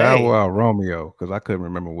 Was it Bow Wow or Romeo? Because I couldn't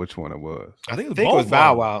remember which one it was. I think it was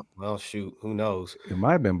Bow Wow. Well, shoot, who knows? It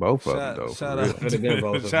might have been both of them, though. Shout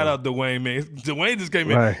out Dwayne, man. Dwayne just came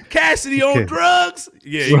in. Right. Cassidy on drugs?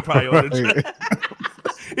 Yeah, he probably on drugs.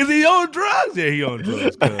 Is he on drugs? Yeah, he on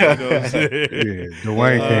drugs. You know what I'm saying? Yeah,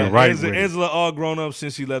 Dwayne came right with it. Angela all grown up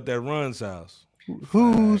since she left that Run's house.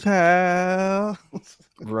 Whose house?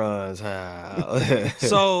 Run's house.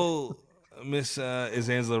 So, Miss is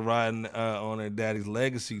Angela riding on her daddy's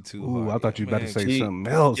legacy too? Ooh, I thought you were about to say She-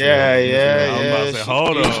 something else. Yeah. I was about to say,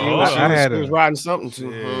 hold on. She was riding something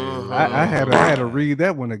too. I had to read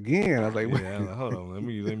that one again. I was like, Yeah, I'm like, hold on. Let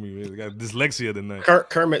me got dyslexia tonight.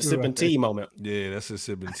 Kermit sipping tea moment. Yeah, that's a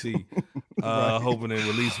sipping tea. Hoping the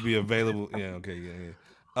release be available. Yeah, okay, yeah.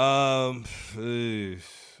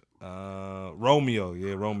 Romeo,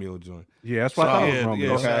 Romeo joint. yeah, that's what I thought it was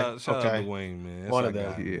Romeo. Shout out to Wayne, man. That's One our of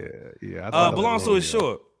them. guy. Yeah. But long story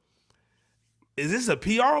short, is this a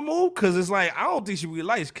PR move? Because it's like, I don't think she really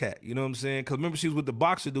likes Cat. You know what I'm saying? Because remember, she was with the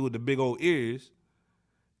boxer dude with the big old ears.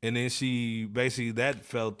 And then she basically, that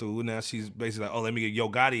fell through. Now she's basically like, oh, let me get Yo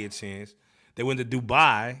Gotti a chance. They went to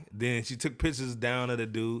Dubai. Then she took pictures down of the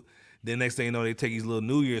dude. Then next thing you know, they take these little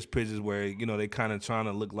New Year's pictures where, they kind of trying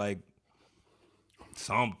to look like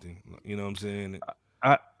something. You know what I'm saying?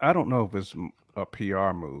 I don't know if it's a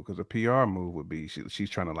PR move, because a PR move would be she's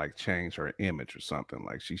trying to like change her image or something,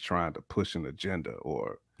 like she's trying to push an agenda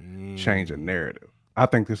or change a narrative. I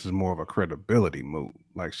think this is more of a credibility move,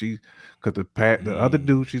 like because the other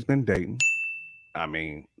dude she's been dating, I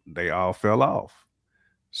mean, they all fell off.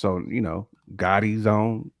 So Gotti's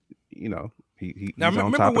on, he's Now on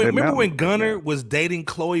remember top of that when mountain. Gunner was dating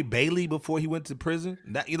Chloe Bailey before he went to prison?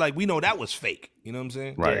 That we know that was fake. You know what I'm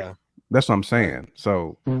saying? Right. Yeah. That's what I'm saying.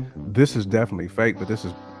 So this is definitely fake, but this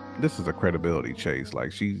is a credibility chase.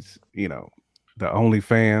 Like she's, the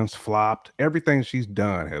OnlyFans flopped. Everything she's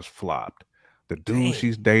done has flopped. The dude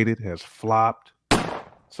she's dated has flopped.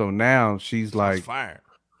 So now she's like, fire.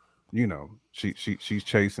 She's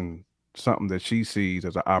chasing something that she sees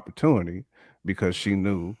as an opportunity because she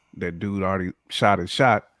knew that dude already shot his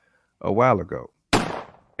shot a while ago.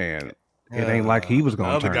 And it ain't like he was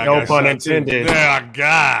gonna turn. No pun intended. Yeah,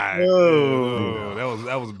 God. Ooh.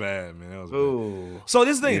 That was bad, man. That was bad. Ooh. So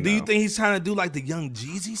this thing, do you think he's trying to do like the Young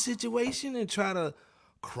Jeezy situation and try to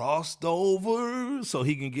cross over so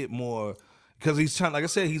he can get more? Because he's trying, like I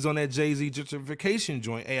said, he's on that Jay-Z gentrification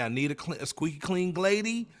joint. Hey, I need a squeaky clean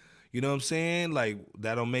lady. You know what I'm saying? Like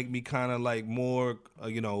that'll make me kind of like more,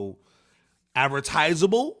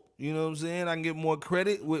 advertisable. You know what I'm saying? I can get more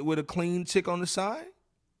credit with a clean chick on the side.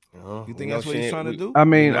 You think that's what he's trying to do? I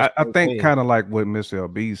mean, I think kind of like what Miss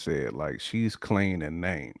LB said, like she's clean in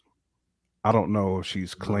name. I don't know if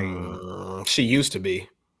she's clean. She used to be.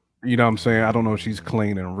 You know what I'm saying? I don't know if she's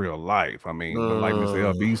clean in real life. I mean, like Miss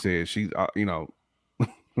LB said, she's,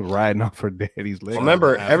 riding off her daddy's leg.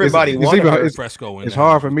 Remember, It's- everybody it's wanted even- her. it's- Fresco in It's the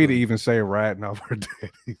hard house for was me to good. even say riding off her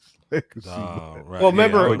daddy's legacy. Right, Well,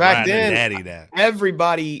 remember, I was back riding then, daddy that.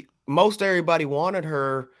 Most everybody wanted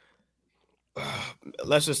her.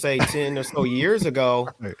 Let's just say 10 or so years ago.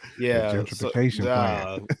 Yeah,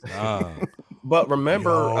 gentrification but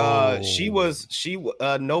remember,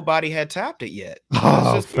 Yo. nobody had tapped it yet.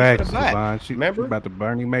 Oh, Let's just keep it facts, back. Devon. She Remember? about to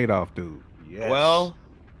Bernie Madoff, dude. Yes. Well,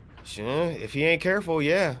 if he ain't careful,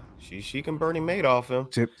 yeah, she can Bernie Madoff him.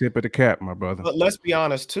 tip of the cap, my brother. But let's be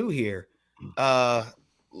honest too here.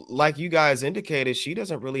 Like you guys indicated, she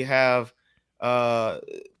doesn't really have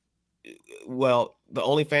well, the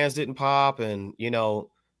OnlyFans didn't pop, and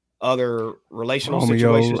other relational Romeo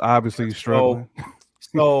situations. obviously struggling.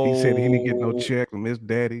 So He said he didn't get no check from his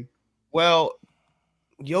daddy. Well,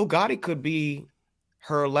 Yo Gotti could be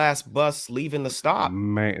her last bus leaving the stop.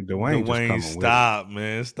 Man, Dwayne just coming stop,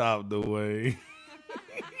 man. Stop, Dwayne. with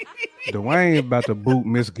it. Dwayne about to boot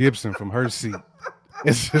Miss Gibson from her seat.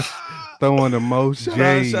 It's just throwing the most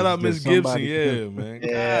J's Shout out that Miss Gibson, somebody yeah, could. man.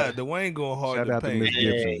 Yeah. God, Dwayne going hard Shout to out to paint. Miss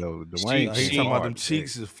Gibson though. Dwayne, He she- talking about hard them to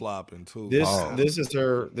cheeks paint. is flopping too. This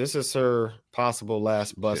is her possible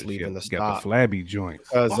last bus She leaving the got the stop. flabby joints.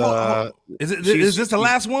 Because Is this the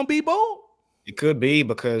last one, Bebo? it could be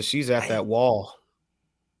because she's at that wall.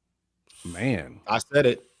 Man, I said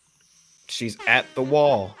it. She's at the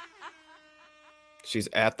wall. She's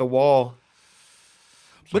at the wall.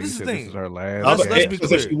 But you this is the said thing. This is her last. Let's chance. be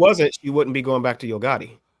Because if clear. she wasn't, she wouldn't be going back to Yo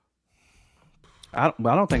Gotti. I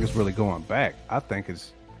don't think it's really going back. I think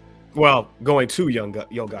it's. Well, going to Yo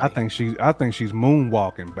Gotti. I think she's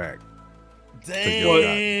moonwalking back.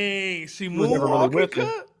 Dang, she was never really moonwalking, with him.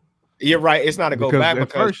 cut? You're right. It's not a go back at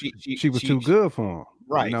because first she was too good for him.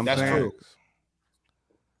 Right, You know what that's I'm saying? true.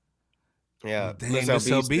 Yeah. Dang, Miss Miss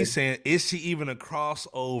LB LB said- saying, is she even a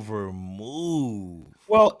crossover move?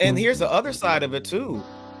 Well, and here's the other side of it too.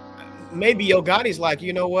 Maybe Yo Gotti's like,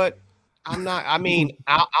 you know what? I'm not. I mean,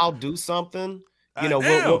 I'll do something. We'll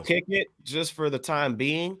Damn. kick it just for the time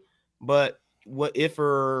being. But what if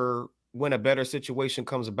or when a better situation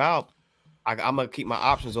comes about, I'm gonna keep my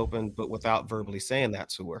options open, but without verbally saying that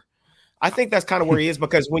to her. I think that's kind of where he is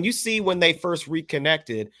because when they first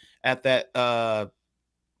reconnected at that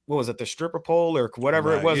what was it, the stripper pole or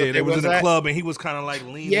whatever it Right, was? Yeah, that they was in the at? club and he was kind of like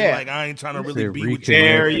leaning, Yeah. like I ain't trying to They really said be with reconnect you.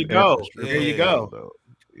 There you at go. the strip There you club, go. though.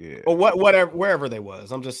 Yeah. Or wherever they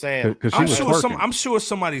was. I'm just saying. Because she I'm was sure twerking. I'm sure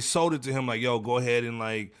somebody sold it to him like, yo, go ahead and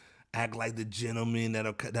like act like the gentleman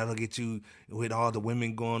that'll get you with all the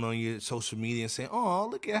women going on your social media and saying, oh,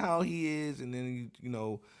 look at how he is, and then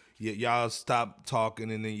y'all stop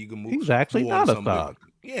talking and then you can move. He's actually move on not to a something thug.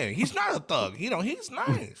 different. Yeah, he's not a thug. He's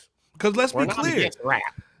nice. Because let's We're be not clear, against rap.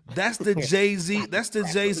 that's the Jay-Z. That's the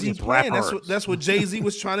Jay-Z It's plan. rappers. That's what Jay-Z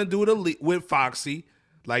was trying to do with Foxy.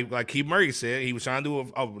 Like Keith Murray said, he was trying to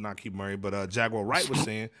do not Keith Murray, but Jaguar Wright was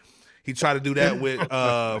saying he tried to do that with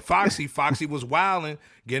Foxy. Foxy was wilding,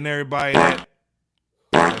 getting everybody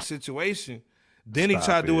that situation. Then he Stop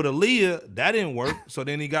tried to do it. it with Aaliyah. That didn't work. So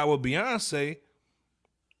then he got with Beyonce.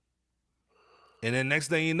 And then next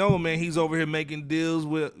thing you know, man, he's over here making deals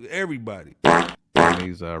with everybody. And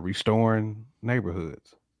he's restoring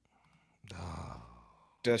neighborhoods.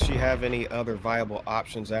 Does she have any other viable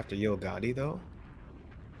options after Yo Gotti though?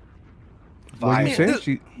 Well, you Viable.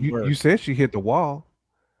 said you said she hit the wall.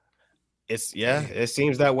 It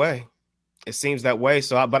seems that way. It seems that way.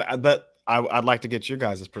 So, I'd like to get your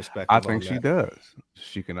guys' perspective. I think on she that. does.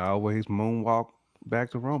 She can always moonwalk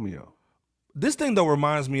back to Romeo. This thing though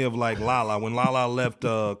reminds me of like Lala when Lala left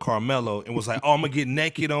Carmelo and was like, "Oh, I'm gonna get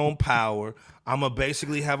naked on Power. I'm gonna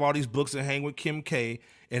basically have all these books and hang with Kim K."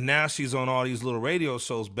 And now she's on all these little radio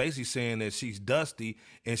shows, basically saying that she's dusty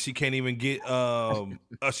and she can't even get.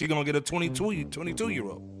 She gonna get a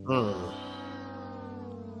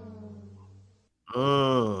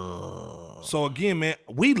 22-year-old. So again, man,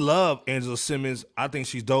 we love Angela Simmons. I think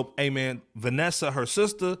she's dope. Hey, man, Vanessa, her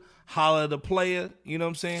sister, holla the player. You know what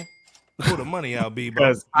I'm saying? Pull the money out, B.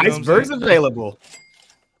 Because You know what I'm Iceberg's saying? available,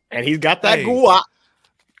 and he's got that Hey. guap.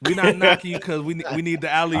 We not knocking you because we need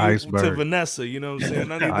the alley to Iceberg. Vanessa. You know what I'm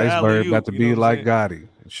saying? I need the Iceberg alley-oop, about to you be know what like I'm Gotti,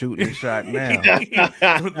 shooting the shot now.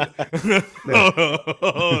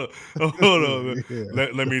 Hold on.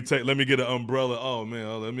 Man. Let me get an umbrella. Oh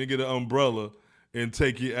man, let me get an umbrella and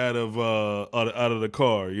take you out of the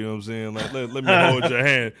car. You know what I'm saying? Like let me hold your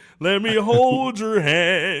hand. Let me hold your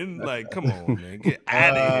hand. Like, come on, man. Get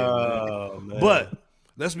out of here, man. Oh, man. But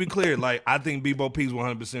let's be clear. Like, I think Bebo P's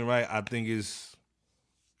 100% right. I think it's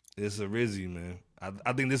a Rizzy, man.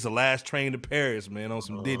 I think this is the last train to Paris, man, on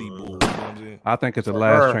some Diddy bull. You know what I'm saying? I think it's the For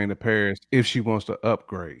last her. train to Paris if she wants to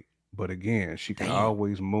upgrade. but again, she can Damn.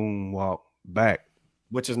 always moonwalk back,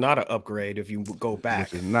 which is not an upgrade if you go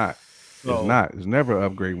back. which is not. So- It's not. It's never an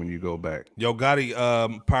upgrade when you go back. Yo Gotti,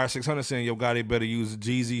 Power 600 saying Yo Gotti better use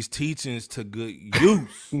Jeezy's teachings to good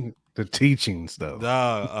use. The teaching stuff.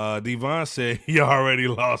 Devon said he already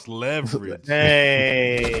lost leverage.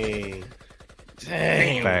 Dang.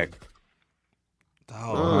 Damn. Fact.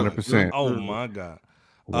 Dog. 100%. Oh my God.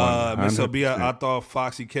 Mr. B, I 100%. thought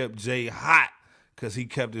Foxy kept Jay hot because he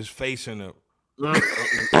kept his face in the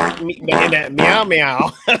Meow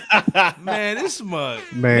meow. man. This mug,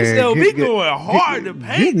 Man, Mr. LB going hard to Getting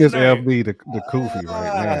paint this tonight. LB the Koofy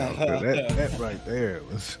right now. 'Cause that right there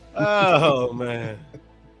was. Oh man.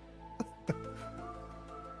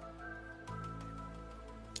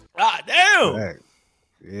 Ah, damn. Fact.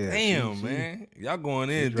 Yeah, Damn, she- man. Y'all going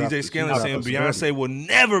she in. dropped DJ it. Scanlon She saying dropped Beyonce it. will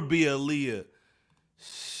never be Aaliyah.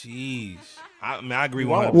 Sheesh. I agree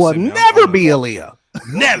 100%. Will man. never be Aaliyah.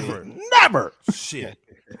 Never. Never. Shit.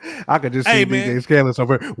 I could just Hey, see man. DJ Scanlon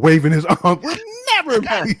over waving his arm. Will never be.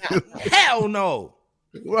 Hell no.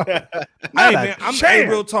 What? Hey Not a man, I'm chance.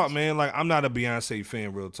 real talk, man. Like I'm not a Beyonce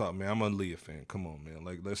fan, real talk, man. I'm a Aaliyah fan. Come on, man.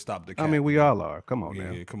 Like let's stop the cap. I mean, we all are. Come on, yeah,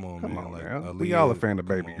 man. yeah, come on, Come man. on, Like, man. We Aaliyah, all a fan of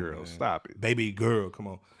come Baby on, Girl. man. Stop it. Baby Girl, come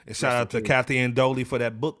on. And shout out to in peace. Kathy and Dolly for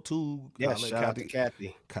that book too. Yeah, Holla at shout out to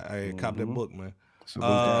Kathy. Hey, cop that Mhm. book, man. Salute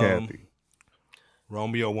to Kathy.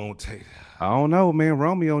 Romeo won't take. I don't know, man.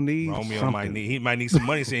 Romeo needs Romeo something. he might need some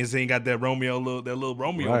money since he ain't got that little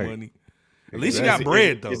Romeo Right. money. At least he Exactly. got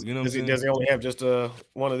bread though. You know what I'm does he, saying? does he only have just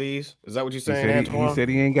one of these? Is that what you're He saying, said he Antoine? said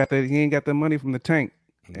he ain't got that. He ain't got the money from the tank.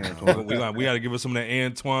 Antoine. we got to give us some of that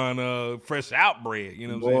Antoine fresh out bread. You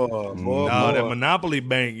know what I'm saying? Boy, No, that boy. Monopoly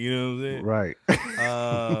Bank. You know what I'm saying? Right.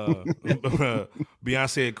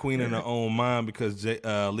 Beyonce a queen in her own mind because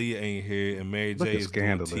Leah ain't here and Mary Look J at is doing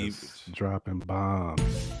TV. Scandalous dropping bombs.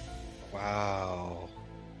 Wow.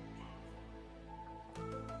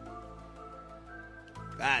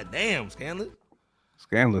 God damn, Scandalous.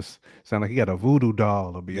 Scandalous sound like he got a voodoo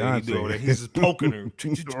doll of Yeah, he do over there. Beyonce. He's just poking her.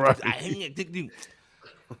 Right.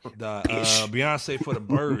 Beyonce for the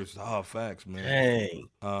birds. Oh, facts, man. Dang.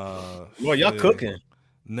 Boy, Boy, y'all cooking.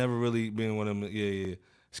 Never really been one of them. Yeah.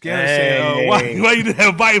 Scandalous saying, Dang. why you do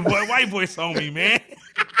that white voice on me, man? He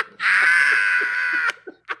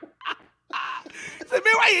said,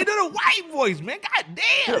 man, why you do the white voice, man? God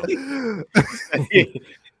damn.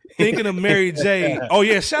 Thinking of Mary J. Oh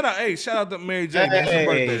yeah, shout out to Mary J. Man. It's her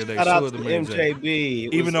birthday today. Shout out Shout to to Mary J.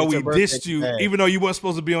 MJB. Even though It's we her birthday dissed you, today. even though you weren't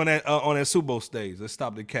supposed to be on that Super Bowl stage. Let's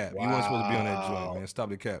stop the cap. You weren't supposed to be on that joint, Wow. man. Stop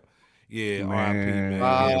the cap. Yeah, Man. RIP, man.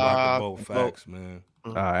 Yeah, rock the boat. Boat. Facts, man.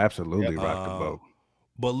 Absolutely rock the boat.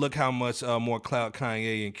 But look how much more clout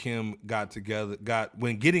Kanye and Kim got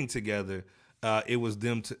when getting together. It was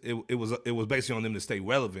them to it was basically on them to stay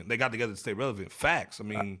relevant. They got together to stay relevant. Facts. I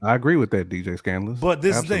mean, I agree with that, DJ Scandalous. but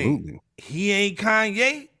this Absolutely. thing, he ain't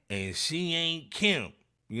Kanye and she ain't Kim.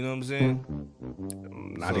 You know what I'm saying?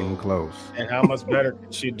 Not even close. And how much better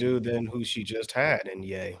could she do than who she just had? And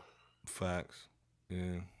yay, Facts.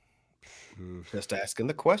 Yeah. just asking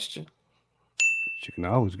the question. She can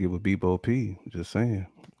always give a Bebo P. Just saying.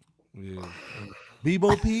 Yeah.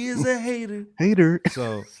 Bebo P is a hater. Hater.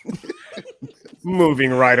 So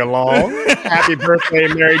Moving right along. Happy birthday,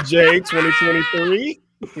 Mary J. 2023.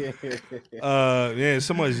 yeah,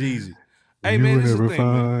 so much easy. Hey You man, were this is the never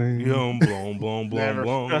thing, man. fine. Yum, blom, blom, blom, Never.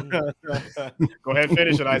 blom. Go ahead,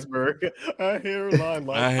 finish it, Iceberg. A hairline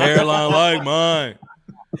like A hairline like mine.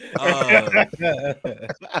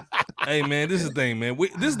 Hey man, this is the thing, man.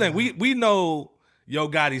 We know Yo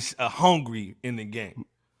Gotti's hungry in the game,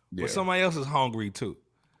 Yeah. but somebody else is hungry too.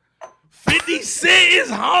 50 Cent is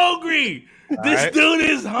hungry. This right. dude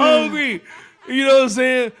is hungry. You know what I'm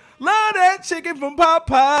saying? Love that chicken from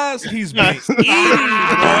Popeyes. He's been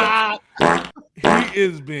eating, bro. He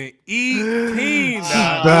has been eating. Dog. You know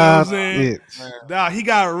what I'm Stop saying? it. Dog, he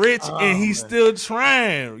got rich and he's man. still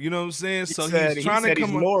trying. You know what I'm saying? He So said, he's trying to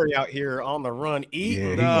come up. Nori out here on the run eating.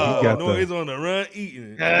 Yeah, No, he got no, the- he's on the run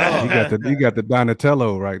eating. You got the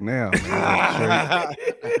Donatello right now. Man.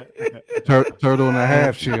 Turtle and a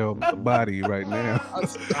half shell body right now.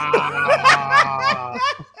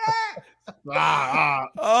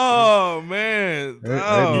 Oh man,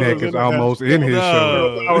 That neck is almost in his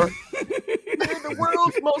shoulder. No. We're the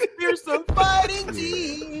world's most fearsome fighting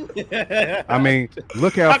team. I mean,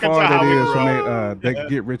 look how I can far tell that how we is from roll. that they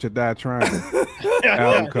get rich or die trying.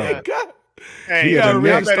 Album cover. Hey, He Yeah, got the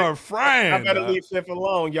ready neck- to start I frying. better dog. leave Fifth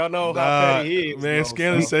alone. Y'all know how Dog, petty he is. man,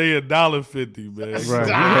 Scanlon say $1.50, man. Right.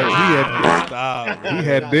 Stop, He man.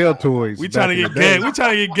 had Deltoids. We back trying to in get the day. guests. We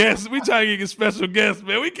trying to get guests. We trying to get special guests,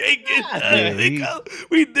 man. We can't get Yeah, because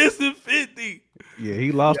we dissing 50. Yeah,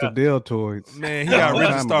 he lost the deltoids. Man, he got Long Rich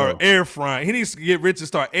to time start ago. air frying. He needs to get Rich to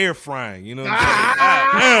start air frying. You know what I'm saying?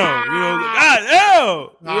 God damn. You know, God damn.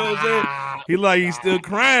 You know what I'm saying? He like he's still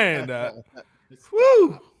crying.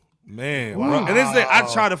 Woo. Man, bro. And this is I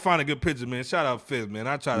try to find a good picture, man. Shout out Fizz, man.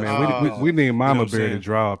 I try to Man, find a we picture. need Mama what I'm Bear to saying?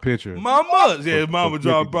 draw a picture. Mama, yeah, For Mama 50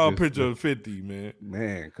 draw to a just- picture of 50, man.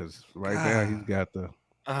 Man, because right now he's got the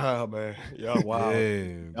Oh man, y'all wow.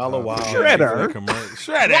 Yeah, Y'all are wild. Shredder.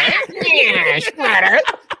 Shredder.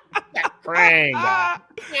 Prang. Y'all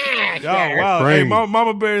wow. Hey, Crazy.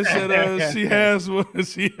 Mama Bear said she has one.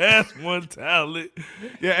 She has one talent.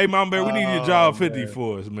 Yeah, hey, Mama Bear, we need you to draw 50 man.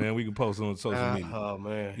 for us, man. We can post it on social media. Oh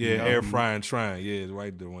man. Yeah, air frying trying. Yeah, it's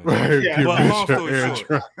right there. One. Yeah. But long story Air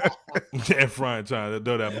short, air frying trying to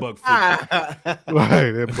do that buck 50.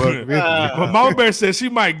 Right, that buck 50. But Mama Bear said she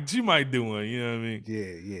might do one. You know what I mean?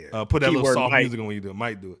 yeah. Put that little Keyword soft might. music on when you do it.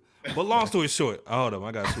 Might do it. But long story short, hold up,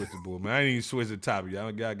 I gotta switch the board, man. I didn't even switch the topic.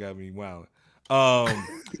 Y'all got me wilding.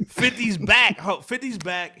 50's back. 50's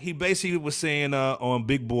back. He basically was saying on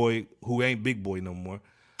Big Boy, who ain't Big Boy no more.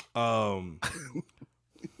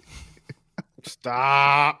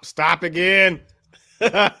 Stop again.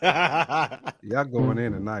 Y'all going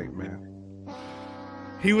in tonight, man.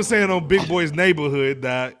 He was saying on Big Boy's Neighborhood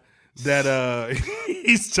that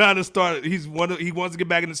he's trying to start. He wants to get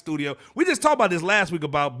back in the studio. We just talked about this last week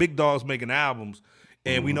about big dogs making albums,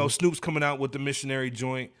 and we know Snoop's coming out with the Missionary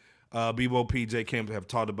joint. Bebo PJ Camp have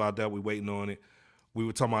talked about that. We waiting on it. We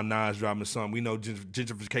were talking about Nas dropping something. We know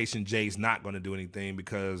Gentrification Jay's not going to do anything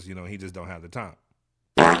because he just don't have the time.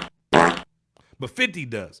 But 50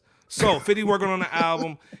 does. So 50 working on the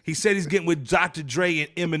album. He said he's getting with Dr. Dre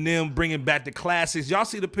and Eminem, bringing back the classics. Y'all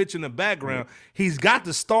see the picture in the background. He's got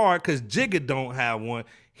the star because Jigga don't have one.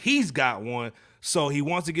 He's got one. So he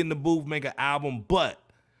wants to get in the booth, make an album. But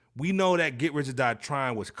we know that Get Rich or Die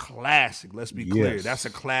Trying was classic. Let's be clear. Yes. That's a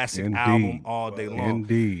classic Indeed. album all day long.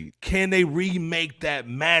 Indeed. Can they remake that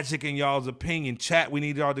magic in y'all's opinion? Chat, we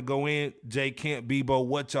need y'all to go in. Jay Kent, Bebo,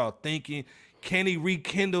 what y'all thinking? Can he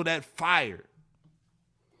rekindle that fire?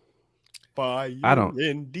 Fire I don't-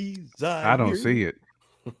 and desire. I don't see it.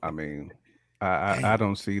 I mean, I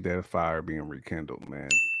don't see that fire being rekindled, man.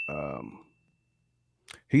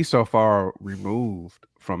 He's so far removed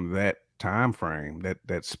from that time frame,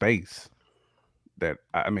 that space, that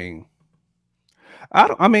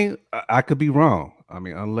I could be wrong. I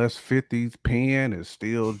mean, unless 50's pen is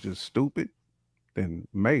still just stupid, then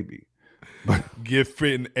maybe. Get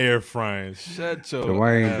fit in air frying. Shut your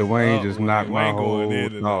Dwayne ass just up, knocked Wayne. my Wayne going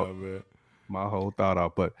in whole and thought. out, man. My whole thought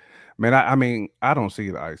out. But man, I mean, I don't see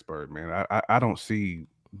the iceberg, man. I don't see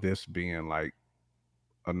this being like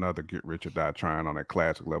another Get Rich or Die Trying on that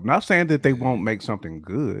classic level. Not saying that they won't make something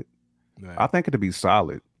good. Right. I think it'll be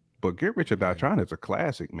solid. But Get Rich or Die Right. Trying is a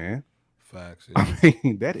classic, man. Facts. Yeah. I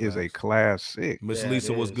mean, that is a Facts. classic. Miss Yeah,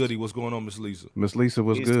 Lisa it was is. goody. What's going on, Miss Lisa? Miss Lisa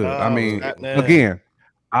was He's good. I tough. mean, Batman. again,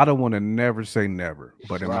 I don't want to never say never,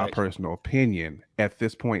 but in my Right. personal opinion, at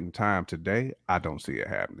this point in time today, I don't see it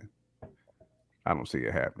happening. I don't see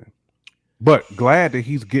it happening. But glad that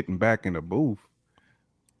he's getting back in the booth,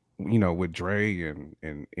 with Dre and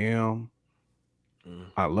M.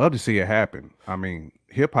 I love to see it happen. I mean,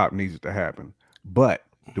 hip hop needs it to happen. But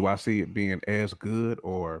do I see it being as good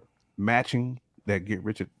or matching that Get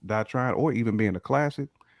Rich or Die Trying, or even being a classic?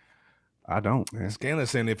 I don't, man. Scanlon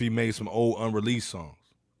saying if he made some old unreleased songs,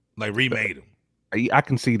 like remade them. I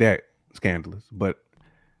can see that scandalous, but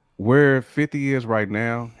where 50 is right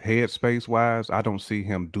now, headspace wise, I don't see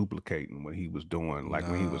him duplicating what he was doing, like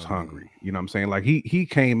when he was Nah. hungry. You know what I'm saying? Like he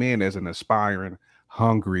came in as an aspiring,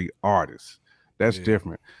 hungry artist. That's Yeah.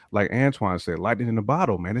 different. Like Antoine said, lightning in the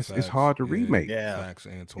bottle, man. It's Facts. hard to Yeah. remake. Yeah. Facts,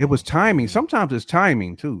 Antoine. It was timing. Yeah. Sometimes it's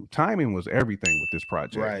timing too. Timing was everything with this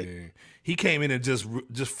project. Right. Yeah. He came in and just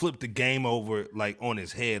flipped the game over like on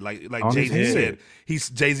his head. Like On his Jay-Z head.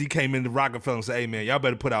 said, Jay-Z came into Rockefeller and said, "Hey man, y'all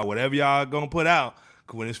better put out whatever y'all gonna put out.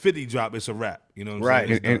 Cause when it's 50 drop, it's a wrap." You know what I'm Right.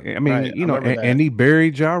 saying? It's And done. I mean, Right. I remember that. and he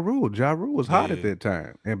buried Ja Rule. Ja Rule was hot Yeah. at that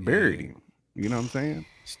time and buried Yeah. him. You know what I'm saying?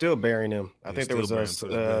 Still burying him. I Yeah, think there was still burying him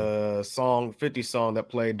to a this song, 50 song that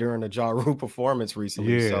played during the Ja Rule performance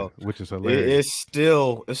recently. Yeah, So which is it- hilarious.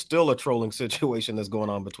 it's still a trolling situation that's going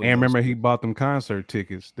on between. And those remember, two. he bought them concert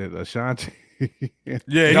tickets that Ashanti. Yeah,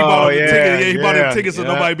 he Oh, bought him the yeah, ticket. Yeah, he bought him yeah, tickets so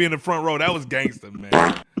yeah. nobody be in the front row. That was gangster,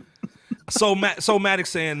 man. So Maddox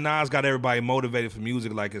saying Nas got everybody motivated for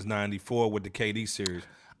music like it's '94 with the KD series.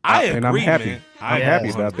 I and I'm agree, happy. man. I'm happy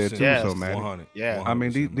about that too. Yes. So, man, 100. Yeah. I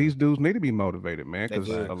mean, 100%, man. these dudes need to be motivated, man, They because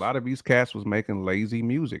do. a lot of these cats was making lazy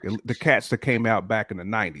music. The cats that came out back in the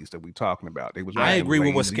 '90s that we talking about, they was. I making agree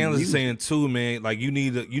with what lazy Scanlon's music. saying too, man. Like you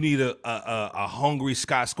need a hungry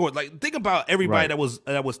Scott Score. Like think about everybody Right.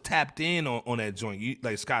 that was tapped in on that joint. You,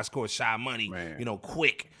 like Scott Score, Shy Money, Man.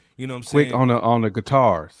 Quick. You know what I'm saying? Quick on the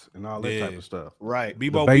guitars and all that type Yeah. of stuff. Right.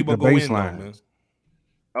 Bebo the go bass in though, lines. man.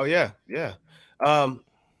 Oh yeah, yeah.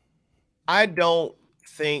 I don't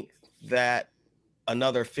think that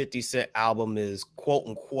another 50 Cent album is quote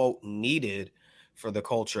unquote needed for the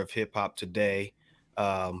culture of hip hop today.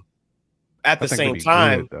 At I the think same it'd be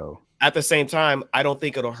time, good, though. I don't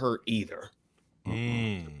think it'll hurt either.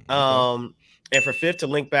 Okay. And for Fifth to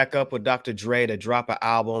link back up with Dr. Dre to drop an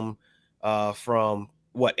album from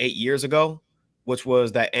 8 years ago, which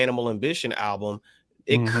was that Animal Ambition album,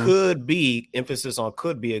 it Mhm. could be, emphasis on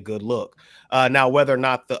could be, a good look. Now, whether or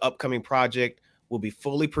not the upcoming project will be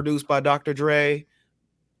fully produced by Dr. Dre,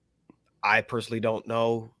 I personally don't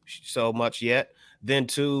know so much yet. Then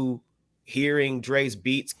too, hearing Dre's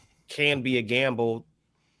beats can be a gamble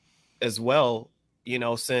as well,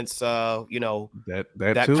 since that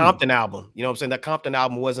that too. Compton album, I'm saying, that Compton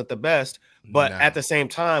album wasn't the best, but Nah. at the same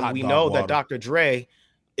time, Hot we dog know water. that Dr. Dre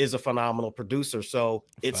is a phenomenal producer, so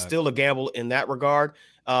it's Fact. still a gamble in that regard.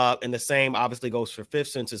 And the same obviously goes for Fifth,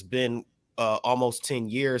 since it's been almost 10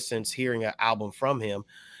 years since hearing an album from him,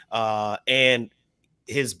 and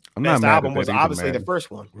his I'm not best mad at album that was either, obviously man. the first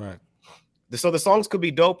one. Right. So the songs could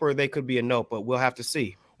be dope or they could be a nope, but we'll have to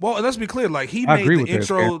see. Well, and let's be clear. Like he I made agree the with that,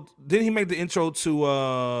 intro. Didn't he make the intro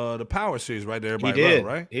to the Power series? Right there, He everybody did.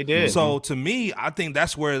 love, right? He did. So to me, I think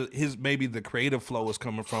that's where his maybe the creative flow is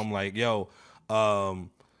coming from. Like,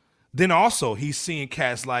 then also he's seeing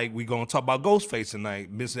cats like we gonna talk about Ghostface tonight,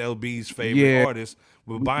 Miss LB's favorite Yeah. artist,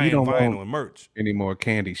 with We buying don't vinyl want- and merch. Any more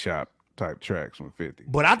candy shop type tracks from 50?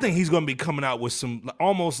 But I think he's gonna be coming out with some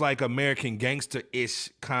almost like American Gangster-ish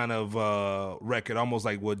kind of record, almost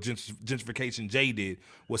like what Gentrification J did.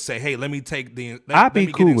 Was say, hey, let me take I'd be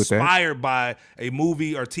me cool get with that. inspired by a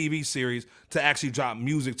movie or TV series to actually drop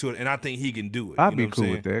music to it, and I think he can do it. I'd you know be what I'm cool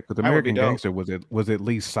saying? with that because That would be American dope. Gangster was at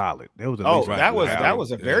least solid. That was at Oh, least a that good was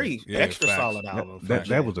album. a very Yeah, extra facts. solid album.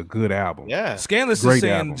 That was a good album. Yeah. Scanless is Great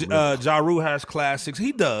saying album, really. Ja Rule has classics.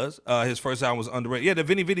 He does. His first album was underrated. Yeah, the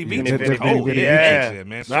Vinny Vinny Yeah, Beach was Vinny cold. Vinny Yeah, Beach.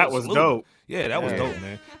 man. That was Salute. dope. Yeah, that was Yeah. dope,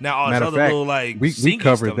 man. Now all this Matter other of fact, little like we singing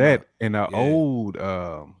covered stuff that now. in our Yeah. old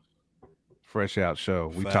Fresh Out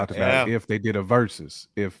show. We Fact. talked about Yeah. if they did a versus,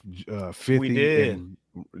 if 50 did. and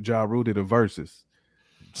Ja Rule did a versus.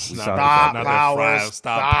 We Not talked that- about not that. that Flowers, five,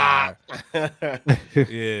 stop stop.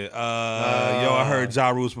 Yeah. Yo, I heard Ja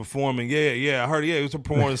Rule's performing. Yeah. I heard. Yeah, he was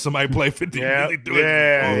performing. Somebody played 50. Yeah, Really do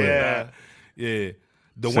yeah, it. yeah. Yeah.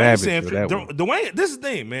 Dwayne Savage saying for that one. Dwayne. This is the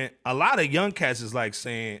thing, man. A lot of young cats is like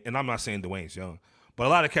saying, and I'm not saying Dwayne's young, but a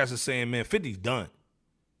lot of cats are saying, man, 50's done.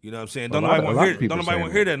 You know what I'm saying? Don't A lot nobody of want to people Don't nobody saying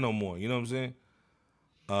want to hear that. that no more. You know what I'm saying?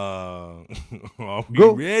 Are we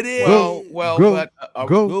Go. ready? Well, Go. but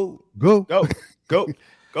Go, Go. go.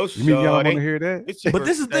 go, You mean y'all want shorty. to hear that? It's your But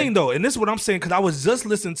this is the birthday. thing though, and this is what I'm saying, because I was just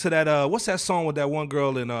listening to that what's that song with that one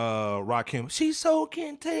girl in Rakim? She's so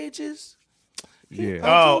contagious.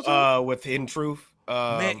 Yeah. With Hidden Truth.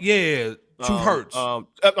 Man, yeah. Truth hurts.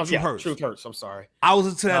 Truth Hurts. Truth hurts. I'm sorry. I was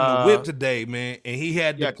into that in the whip today, man, and he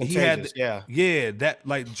had Contagious. Yeah. that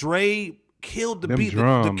like Dre killed the Them beat. The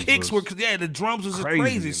drums kicks were was the drums was just crazy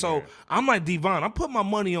crazy. in So there. I'm like Devon, I'm putting my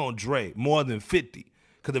money on Dre more than 50.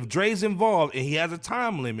 Because if Dre's involved and he has a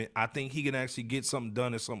time limit, I think he can actually get something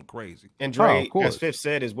done and something crazy. And Oh, Dre, of course. as Fifth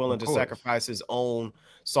said, is willing Of to course. sacrifice his own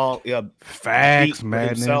song, beat Facts, for man.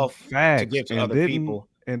 himself Facts. to give to And other didn't- people.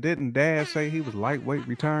 And didn't Dad say he was lightweight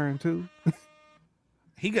return too?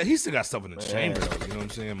 He still got stuff in the Man. chamber though. You know what I'm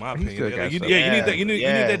saying? In my He still opinion. got You stuff. need that. You need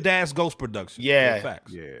Yeah. that Dash Ghost production. Yeah.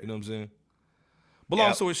 Facts. Yeah. You know what I'm saying? But long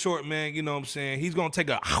Yep. story short, man, you know what I'm saying? He's gonna take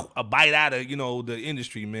a bite out of, the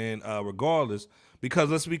industry, man, regardless.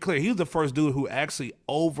 Because let's be clear, he was the first dude who actually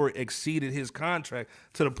over exceeded his contract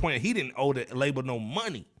to the point he didn't owe the label no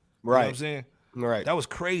money. You know what I'm Right. saying? Right. That was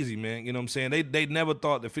crazy, man. You know what I'm saying? They never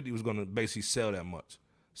thought that 50 was gonna basically sell that much.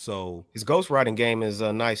 So His ghostwriting game is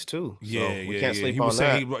nice too. So yeah, we yeah, can't yeah. sleep He on was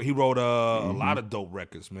that. saying he wrote a lot of dope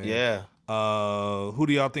records, man. Yeah. Who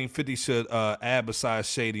do y'all think 50 should add besides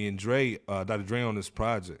Shady and Dre, Dr. Dre on this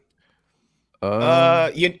project?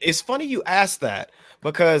 It's funny you asked that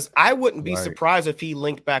because I wouldn't be Right. surprised if he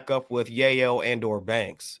linked back up with Yayo and or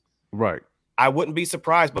Banks. right. I wouldn't be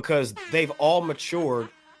surprised because they've all matured,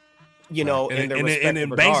 in their And respective then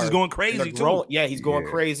Banks is regards. going And crazy they're too. growing- Yeah, he's going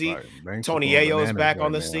Yeah, crazy. right. Banks Tony going Yayo is bananas back right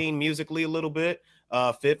on the now. scene musically a little bit.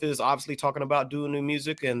 Fifth is obviously talking about doing new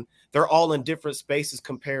music, and they're all in different spaces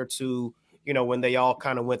compared to, you know, when they all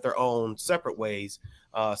kind of went their own separate ways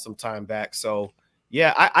some time back. So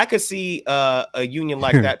yeah, I could see a union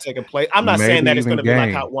like that taking place. I'm not saying Maybe that it's going even to be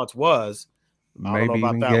like how Game. it once was. I don't know Maybe about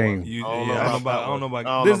even that one. Game. You, I don't know yeah, I don't know about that about. I don't know one.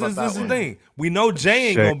 about. I don't This know is about this is that the one. thing. We know Jay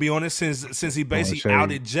ain't Shade. gonna be on it since he basically shade.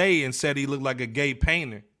 outed Jay and said he looked like a gay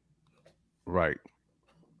painter. Right.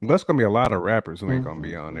 There's gonna be a lot of rappers who ain't gonna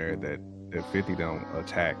be on there that 50 don't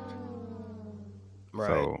attack. Right.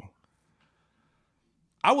 So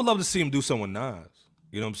I would love to see him do something with Nas.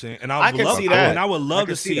 You know what I'm saying? And I would can love, see that. And I would I love can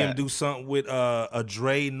to see see him that. do something with a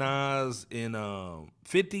Dre, Nas, and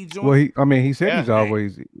 50 joint. well, he said Yeah. he's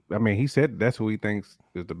always. I mean, he said that's who he thinks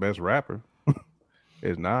is the best rapper.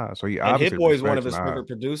 Is Nas. So he And obviously Hit Boy is one of respects his Nas. favorite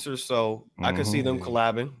producers, so I could see them Yeah.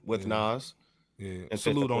 collabing with Yeah. Nas. Yeah, And Fifth,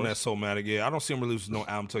 salute of on that course. Soulmatic. Yeah, I don't see him release no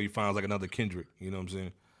album until he finds like another Kendrick. You know what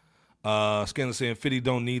I'm saying? Scanner saying 50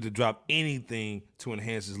 don't need to drop anything to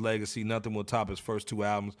enhance his legacy. Nothing will top his first two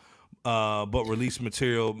albums. But release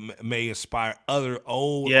material may inspire other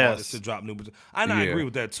old artists Yes. to drop new material. I agree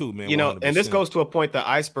with that too, man. You know, and this 100%. goes to a point that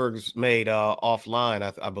Iceberg's made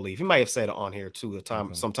offline, I believe. He might have said it on here too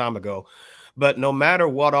some time ago. But no matter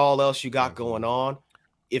what all else you got going on,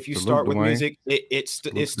 if you Salute start with Dwayne. music, it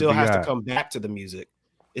Salute to still has to B.I. come back to the music.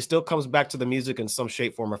 It still comes back to the music in some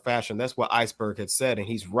shape, form, or fashion. That's what Iceberg had said, and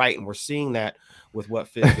he's right. And we're seeing that with what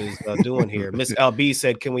Fifth is doing here. Miss LB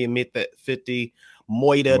said, "Can we admit that 50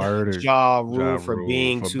 moited Murdered Ja Ja Rule for Rule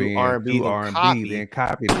being too R&B, too then R&B, then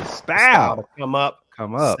copy the style to style. come up?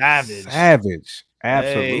 Come up. Savage. Savage.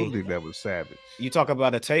 Absolutely, that was savage. You talk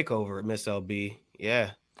about a takeover, Miss LB.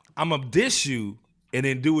 Yeah, I'm going to dish you and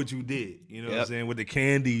then do what you did. You know what I'm Yep. saying? With the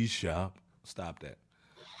candy shop. Stop that.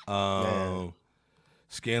 Man.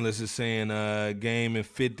 Scanless is saying Game and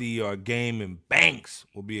 50 or Game and Banks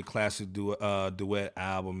will be a classic duet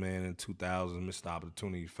album, man, in 2000. Missed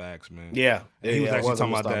opportunity, facts, man. yeah. And he was yeah, it actually was a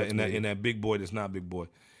talking missed about that opportunity. in that Big Boy that's not Big Boy.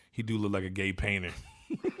 He do look like a gay painter.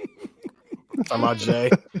 Talking about Jay.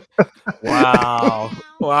 Wow.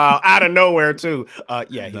 Out of nowhere too. Yeah.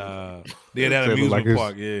 Yeah, that Said amusement like his-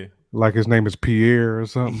 park, yeah. Like his name is Pierre or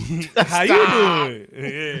something. How you doing?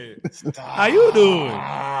 Yeah. How you doing?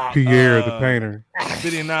 Pierre the painter.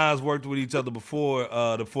 50 and Nas worked with each other before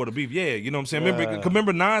the beef. Yeah, you know what I'm saying?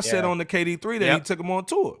 Remember Nas said yeah. on the KD3 that he Yep. took him on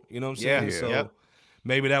tour. You know what I'm saying? Yeah, So yep.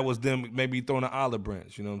 maybe that was them maybe throwing an olive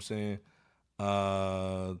branch, you know what I'm saying?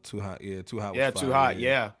 Too hot. Yeah, too hot. Yeah, was too fire, hot.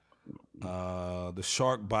 Yeah. The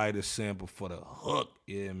shark biter sample for the hook.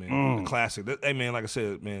 Yeah, man. The classic. Hey man, like I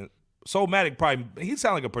said, man, Soulmatic probably he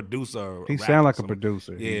sound like a producer. or He rapper sound or like a something.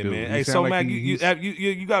 producer. He Yeah, do. man. He Hey, sound Soulmatic, like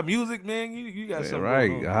you got music, man. You got yeah, something right.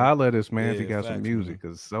 going on, man. Holla at us, man, if Yeah, you got some facts, music,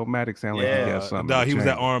 because Soulmatic sound like Yeah. he got something. Dog, to he was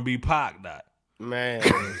that change. R&B Pac, dog. Man.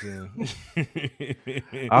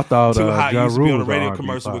 I thought Too hot. Ja He used to be Rule on the was radio R&B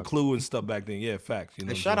commercial with Pac. Clue and stuff back then. Yeah, facts. You know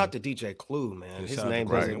Hey, what I'm shout out saying? to DJ Clue, man. Yeah, His shout out name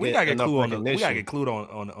to doesn't Clue. We get gotta get enough Clue on the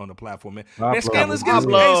recognition. on the platform, man. Pablo Man, Scanless, was get us,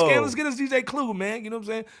 good. hey, Pablo. Scanless, get us DJ Clue, man. You know what I'm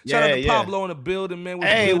saying? Shout out Yeah, to yeah. Pablo in the building, man.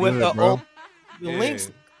 Hey, with Good, the bro. old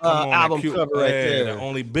Links Come on, that album cute- cover right yeah, there. The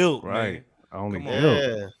only built, Right. man. Only Come on. built.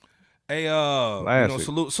 Yeah. Hey, you know,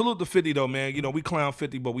 Classic. salute to 50 though, man. You know, we clown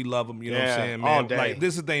 50, but we love him. You know what I'm Yeah, saying, all man? day. Like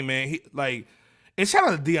this is the thing, man. He like, and shout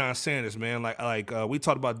out to Deion Sanders, man. Like we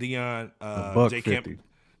talked about Deion. buck J Camp,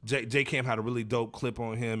 50. J Camp had a really dope clip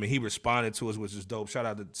on him, and he responded to us, which is dope. Shout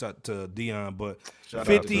out to Deion, but Shout out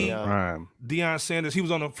to 50 Deion. Prime. Deion Sanders, he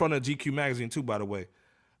was on the front of GQ magazine too, by the way.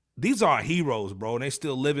 These are our heroes, bro, and they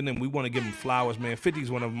still living, and we want to give him flowers, man.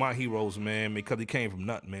 50's one of my heroes, man, because he came from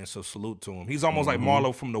nothing, man. So salute to him. He's almost like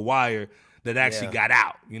Marlo from The Wire that actually Yeah. got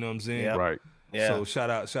out. You know what I'm saying? Yep. Right. Yeah. So shout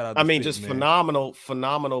out. To I mean, 50, just man.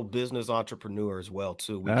 phenomenal business entrepreneur as well,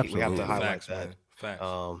 too. We have to Absolutely. highlight Facts, that. man.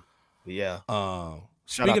 Facts. Yeah.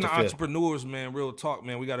 Speaking out of to Fifth. entrepreneurs, man, real talk,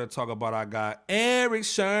 man, we got to talk about our guy Eric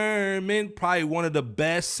Sherman. Probably one of the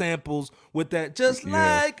best samples with that "Just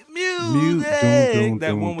Yeah. Like Music." Dun, dun, That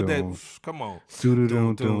dun, one with dun. that. Come on. Dun,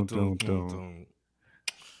 dun, dun, dun, dun.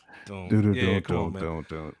 dun. Yeah, Yeah, come on, man.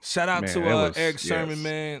 Dun. Shout out Man, to that was- Eric Sherman, yes.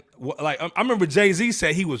 man. Like I remember Jay-Z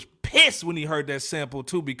said he was pissed when he heard that sample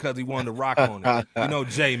too because he wanted to rock on it. You know,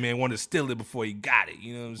 Jay, man, wanted to steal it before he got it.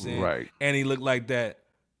 You know what I'm saying? Right. And he looked like that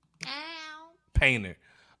painter.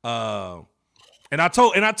 And I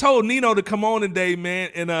told Nino to come on today, man,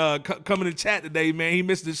 and come in the chat today, man. He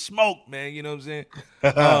missed the smoke, man. You know what I'm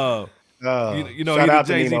saying? You know, shout he's a out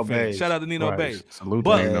to Jay-Z Nino fan. Beige. Shout out to Nino Right. Beige. Salute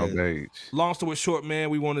But- to Nino Beige. Long story short, man,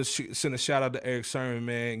 we want to send a shout out to Eric Sherman,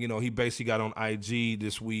 man. You know, he basically got on IG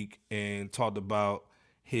this week and talked about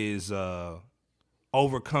his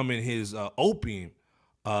overcoming his opium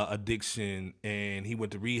addiction, and he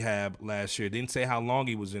went to rehab last year. Didn't say how long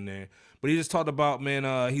he was in there, but he just talked about,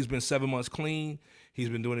 man, he's been 7 months clean. He's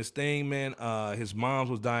been doing his thing, man. His mom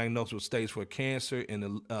was diagnosed with stage 4 cancer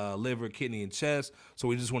in the liver, kidney, and chest. So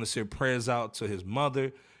we just want to send prayers out to his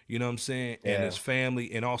mother, you know what I'm saying, and his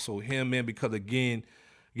family, and also him, man, because again,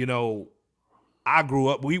 you know, I grew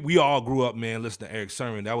up, we all grew up, man, listening to Eric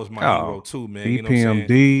Sermon. That was my hero too, man. You know what I'm saying?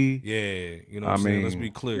 BPMD. Yeah, you know what I'm saying? Let's be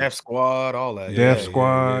clear. Def Squad, all that. Def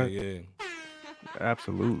Squad. Yeah.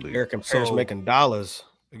 Absolutely. Eric and Paris making dollars.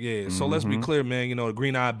 Yeah, so let's be clear, man. You know, the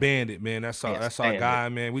Green Eye Bandit, man. That's our guy,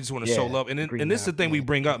 man. We just want to show love, and this is the thing we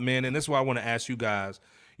bring up, man. And this is why I want to ask you guys,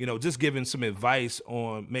 you know, just giving some advice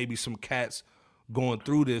on maybe some cats going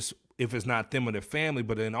through this, if it's not them or their family.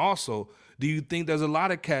 But then also, do you think there's a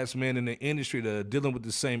lot of cats, man, in the industry that are dealing with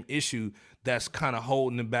the same issue that's kind of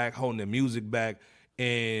holding them back, holding their music back?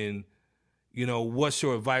 And, you know, what's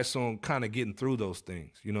your advice on kind of getting through those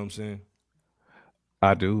things? You know what I'm saying?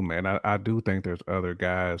 I do, man. I do think there's other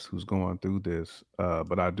guys who's going through this,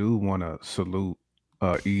 but I do want to salute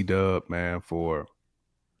E-Dub, man, for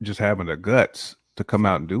just having the guts to come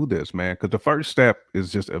out and do this, man. Because the first step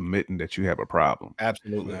is just admitting that you have a problem.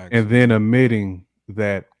 Absolutely. And then admitting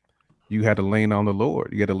that you had to lean on the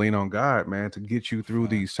Lord. You had to lean on God, man, to get you through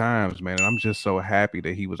these times, man. And I'm just so happy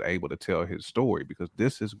that he was able to tell his story, because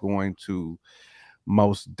this is going to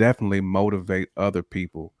most definitely motivate other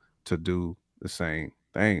people to do the same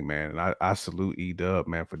thing, man. And I salute E-Dub,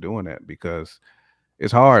 man, for doing that, because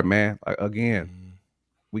it's hard, man. Like, again,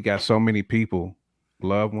 we got so many people,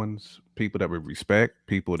 loved ones, people that we respect,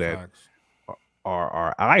 people that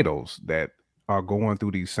are idols that are going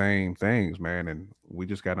through these same things, man. And we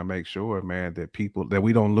just got to make sure, man, that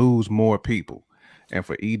we don't lose more people. And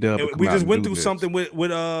for E-Dub, we just went through something with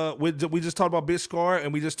we just talked about Big Scar,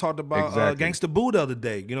 and we just talked about Gangsta Boo the other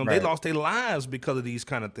day. You know, they lost their lives because of these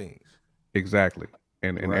kind of things. Exactly.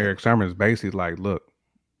 And Eric Sermon is basically like, look,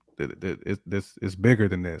 this is bigger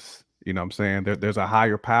than this. You know what I'm saying? There's a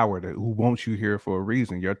higher power who wants you here for a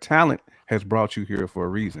reason. Your talent has brought you here for a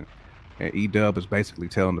reason. And E-Dub is basically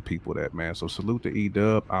telling the people that, man. So salute to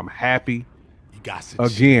E-Dub. I'm happy.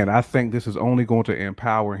 Again, I think this is only going to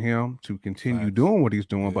empower him to continue doing what he's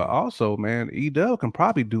doing. But also, man, E-Dub can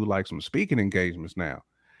probably do like some speaking engagements now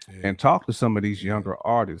and talk to some of these younger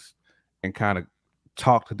artists and kind of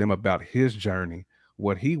talk to them about his journey,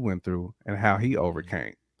 what he went through, and how he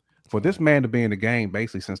overcame. For this man to be in the game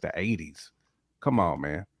basically since the 80s, come on,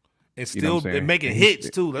 man. It's still making hits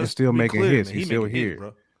too. It's still making hits. He's still here,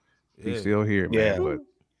 bro. He's still here, man. Yeah. But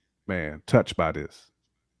man, touched by this.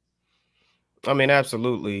 I mean,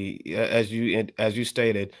 absolutely. As you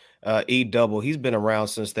stated, E-Double, he's been around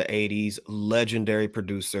since the 80s, legendary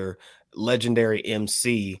producer, legendary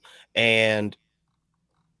MC, and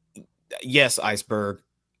yes, Iceberg,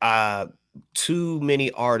 too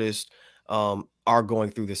many artists are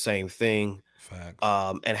going through the same thing.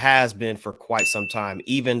 And has been for quite some time,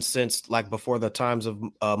 even since like before the times of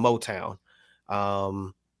Motown.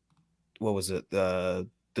 What was it? The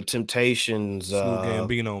Temptations,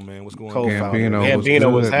 Gambino, man, what's going on?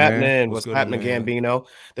 Gambino was happening. Man? What's happening, Gambino?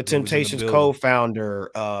 The Temptations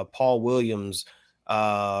co-founder, Paul Williams,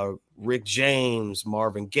 Rick James,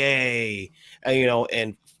 Marvin Gaye, and, you know,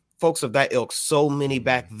 and folks of that ilk. So many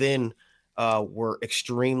back then were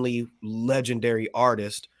extremely legendary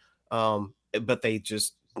artists, but they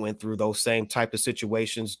just went through those same type of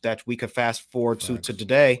situations that we could fast forward to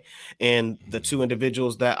today. And the two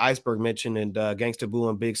individuals that Iceberg mentioned, and Gangsta Boo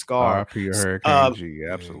and Big Scar, RP Hurricane G,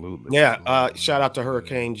 absolutely. Shout out to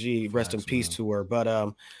Hurricane G, rest in peace to her. But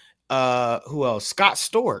who else? Scott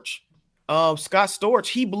Storch. Scott Storch,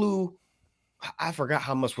 he blew, I forgot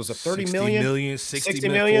how much was it, 30 million? 60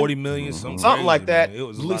 million, 40 million, something like that. Man. It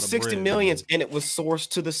was blew 60 million, and it was sourced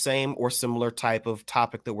to the same or similar type of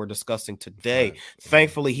topic that we're discussing today.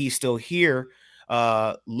 Thankfully, he's still here,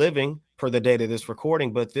 living per the date of this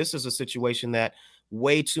recording. But this is a situation that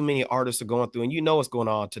way too many artists are going through, and you know what's going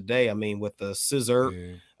on today. I mean, with the scissor,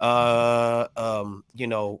 you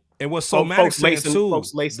know. And what's so mad too,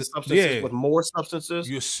 folks lacing substances with more substances.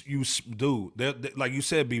 You do, like you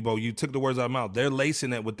said, Bebo. You took the words out of my mouth. They're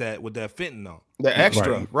lacing that with that fentanyl, the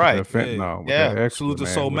extra, right? The fentanyl, that extra, salute to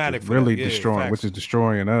Soulmatic for really that. destroying, which is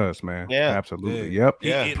destroying us, man. Yeah, absolutely. Yep.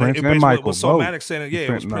 Prince and Michael. What Soulmatic saying,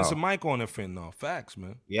 it was Prince and Michael on the fentanyl. Facts,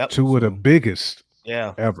 man. Yep. Two of the biggest,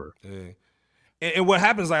 ever. Yeah. And what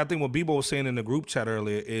happens, like I think what Bebo was saying in the group chat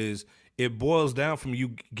earlier, is it boils down from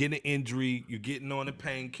you getting an injury, you getting on a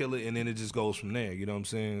painkiller, and then it just goes from there. You know what I'm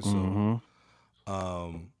saying? So,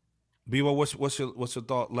 Bebo, what's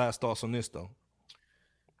your last thoughts on this though?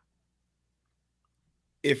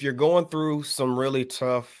 if you're going through some really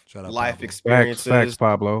tough Shout out life Pablo. experiences, Facts,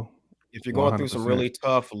 Pablo. if you're going through some 100%. really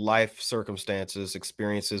tough life circumstances,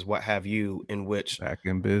 experiences, what have you, in which Back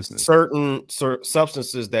in business. certain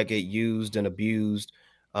substances that get used and abused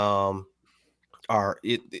are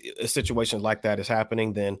a situation like that is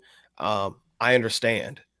happening, then I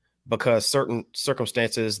understand, because certain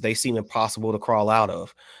circumstances, they seem impossible to crawl out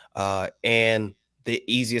of, and the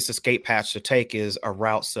easiest escape hatch to take is a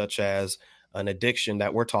route such as an addiction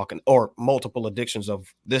that we're talking, or multiple addictions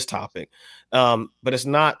of this topic. But it's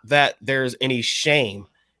not that there's any shame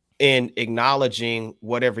in acknowledging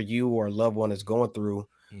whatever you or a loved one is going through.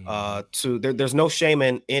 There's no shame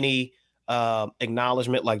in any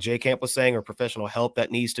acknowledgement, like J Camp was saying, or professional help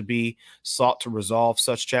that needs to be sought to resolve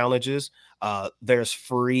such challenges. There's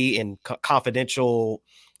free and confidential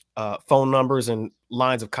phone numbers and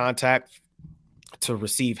lines of contact to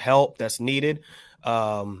receive help that's needed.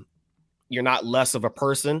 You're not less of a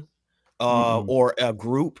person or a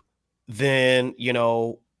group than,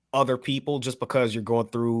 other people just because you're going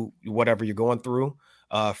through whatever you're going through.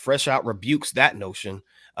 Fresh Out rebukes that notion,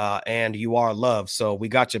 and you are loved. So we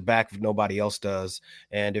got your back if nobody else does.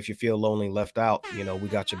 And if you feel lonely and left out, we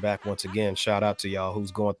got your back once again. Shout out to y'all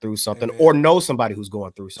who's going through something, or know somebody who's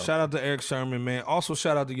going through something. Shout out to Eric Sherman, man. Also,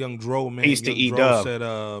 shout out to Young Dro, man. Peace to Young E-Dub. Dro said,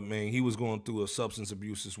 man, he was going through a substance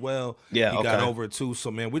abuse as well. Yeah, he got over it too.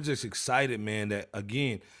 So, man, we're just excited, man, that,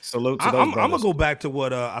 again, salute to those I'm brothers. going to go back to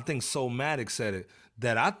what I think Soulmatic said it,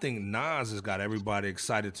 that I think Nas has got everybody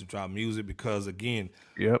excited to drop music because, again,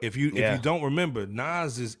 if you don't remember,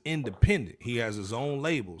 Nas is independent. He has his own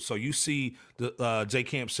label. So you see, the J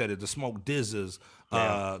Camp said it, the Smoke Dizzers,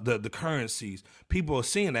 the Currencies. People are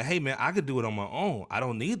seeing that, hey, man, I could do it on my own. I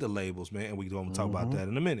don't need the labels, man. And we're going to talk about that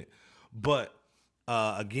in a minute. But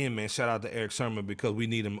again, man, shout out to Eric Sherman because we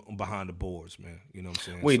need him behind the boards, man. You know what I'm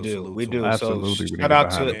saying? We do. Absolutely. So shout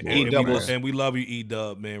out to E-Doubles. And we love you,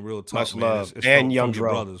 E-Dub, man. Real talk, Much man. love. It's And from Young your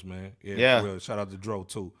Dro. brothers, man. Yeah. Real. Shout out to Dro,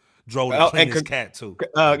 too. Dro, the cleanest cat, too.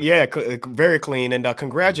 Very clean. And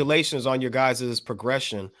congratulations on your guys'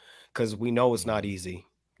 progression, because we know it's not easy.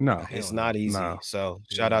 No, it's not easy. No. So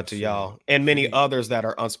shout out to y'all and many others that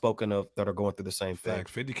are unspoken of that are going through the same thing.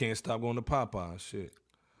 Facts. 50 can't stop going to Popeye. Shit.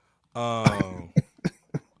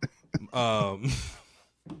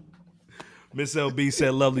 Miss LB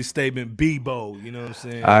said, lovely statement, Bebo. You know what I'm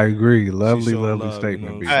saying? I agree. Lovely love,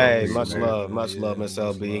 statement. you know, Hey, so much man. love, Miss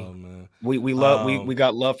LB. Love, man. We love we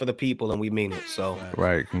got love for the people and we mean it. So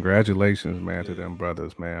right. Congratulations, man, to them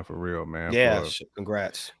brothers, man, for real, man. Yeah,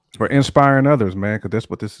 congrats. For inspiring others, man, because that's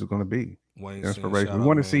what this is going to be. Wayne Inspiration. saying, We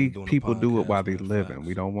want to shout out, see man, doing the people do it podcast, while they're man. living. Facts.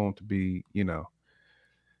 We don't want to be,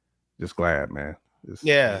 just glad, man. It's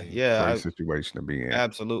Yeah, a great situation to be in.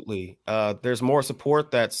 Absolutely. There's more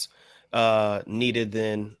support that's needed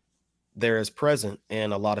than there is present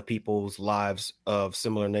in a lot of people's lives of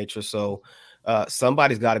similar nature. So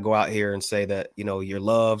somebody's got to go out here and say that, you're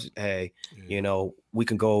loved. Hey, we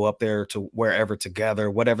can go up there to wherever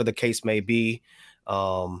together, whatever the case may be.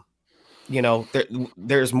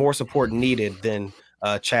 There's more support needed than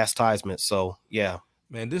chastisement. So yeah.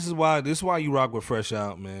 Man, this is why you rock with Fresh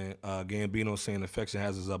Out, man. Gambino saying affection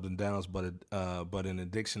has its ups and downs, but an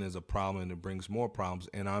addiction is a problem and it brings more problems.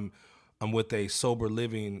 And I'm with a sober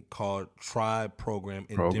living called Tribe program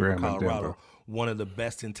in Denver, Colorado. One of the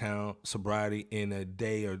best in town, sobriety in a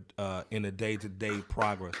day or in a day-to-day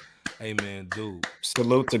progress. Hey man, dude.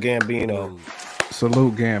 Salute to Gambino. Dude.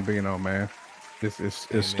 Salute Gambino, man.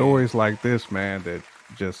 It's stories like this, man, that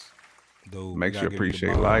just makes you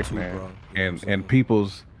appreciate life, too, man, bro. And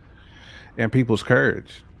people's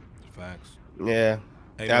courage. Facts. Yeah,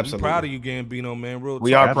 hey, absolutely. I'm proud of you, Gambino, man. Real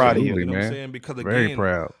we talk. are proud of you, you know man. what I'm saying? Because again, very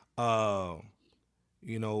proud.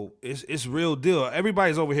 It's real deal.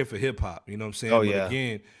 Everybody's over here for hip hop. You know what I'm saying? Oh, but yeah.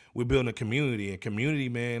 Again, we're building a community, and community,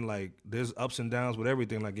 man, like there's ups and downs with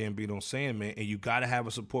everything, like Gambino saying, man, and you got to have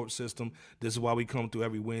a support system. This is why we come through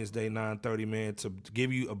every Wednesday, 9:30, man, to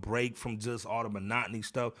give you a break from just all the monotony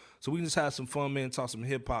stuff. So we can just have some fun, man, talk some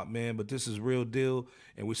hip hop, man, but this is real deal,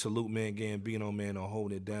 and we salute, man, Gambino, man, on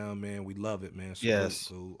holding it down, man. We love it, man. Salute,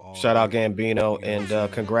 yes. all shout out right. Gambino, You know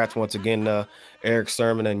and congrats once again, Eric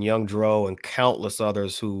Sermon and Young Dro and countless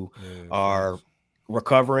others who are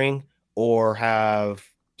recovering or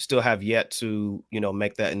still have yet to,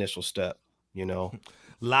 make that initial step,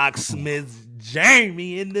 Locksmith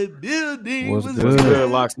Jamie in the building. What's What's good? Good,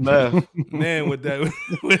 Locksmith. Man, with that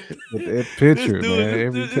With that picture, this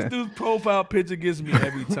dude, man. this dude's profile picture gets me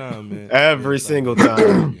every time, man. Every single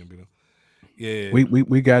time. Yeah.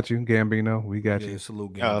 We got you, Gambino. We got Yeah, you.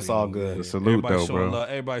 salute Gambino. Oh, it's all good. Man. Salute Everybody though, showing bro. love.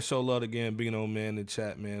 Everybody show love to Gambino, man, in the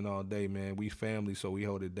chat, man, all day, man. We family, so we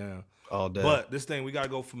hold it down. All day. But this thing, we gotta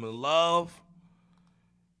go from the love,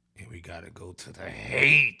 and we gotta go to the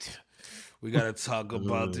hate. We gotta talk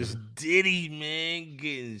about this Diddy, man,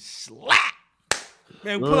 getting slapped.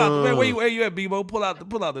 Man, pull out, man. Where you at, Bebo? Pull out the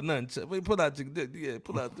nunchuck.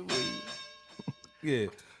 Pull out the yeah.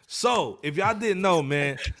 So if y'all didn't know,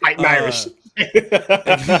 man, Fighting Irish.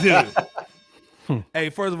 Hey,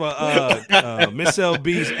 first of all, Miss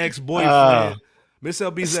LB's ex-boyfriend,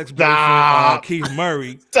 Keith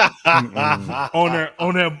Murray, on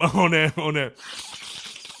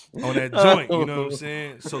that joint, you know what I'm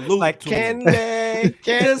saying? Salute like to candy,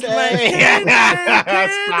 Just like candy.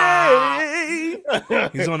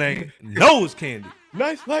 He's on that nose candy.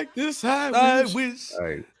 Nice like this. I wish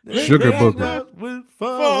Hey, Sugar Booger. would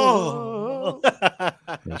fall.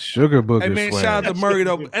 Sugar Booger. Hey man, swag. shout out to Murray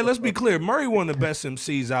though. Hey, let's be clear. Murray one of the best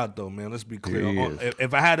MCs out though, man. Let's be clear. He is.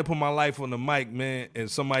 If I had to put my life on the mic, man, and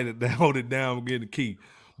somebody that hold it down would get the key.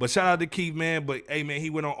 But shout out to Keith, man. But hey, man, he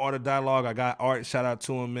went on Art of Dialogue. I got Art. Shout out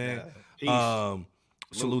to him, man.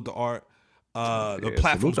 Salute to Art. The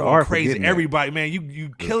platform's salute to going Art for crazy. getting that. Everybody, man,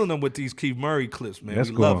 you killing them with these Keith Murray clips, man. That's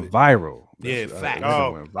we love going it. viral. Yeah, That's, fact. that's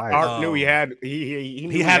Oh, going viral. Art knew he had he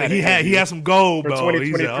He had some gold, for bro.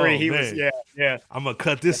 2023. He was, was yeah. I'm gonna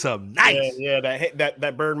cut this up nice. Yeah,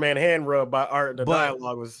 that Birdman hand rub by Art. The But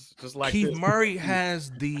dialogue was just like Keith this. Murray has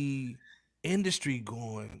the industry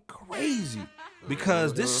going crazy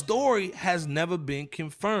because this story has never been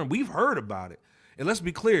confirmed. We've heard about it. And let's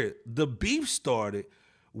be clear, the beef started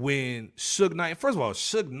when Suge Knight, first of all,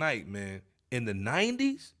 Suge Knight, man, in the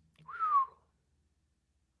 90s,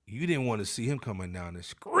 you didn't want to see him coming down the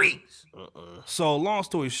streets. So long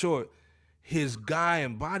story short, his guy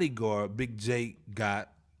and bodyguard, Big J, got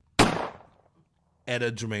at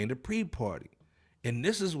a Jermaine Dupri party. And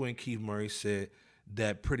this is when Keith Murray said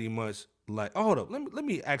that pretty much like, oh, hold up, let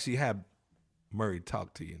me actually have Murray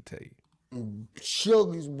talk to you and tell you.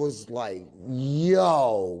 Sugar was like,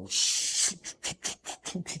 yo,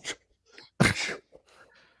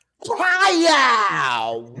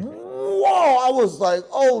 wow, whoa. I was like,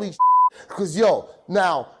 holy, because yo,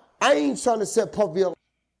 now I ain't trying to set Puffy up.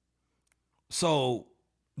 So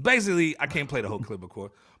basically, I can't play the whole clip, of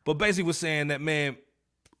course, but basically was saying that, man,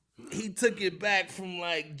 he took it back from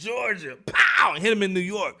like Georgia, pow, and hit him in New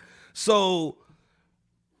York. So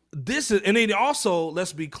this is, and then also,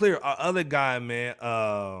 let's be clear, our other guy, man,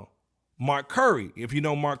 Mark Curry. If you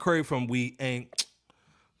know Mark Curry from We Ain't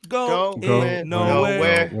Going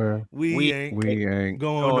Nowhere. We ain't We ain't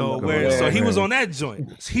going nowhere. nowhere. So he was on that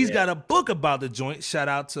joint. He's got a book about the joint. Shout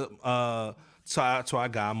out to our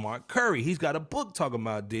guy Mark Curry. He's got a book talking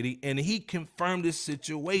about Diddy, and he confirmed this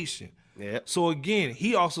situation. Yeah. So again,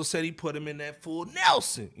 he also said he put him in that full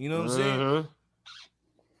Nelson. You know what I'm saying?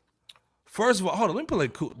 First of all, hold on. Let me play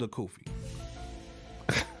the Kofi.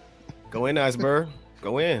 Go in, Iceberg.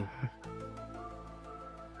 Go in.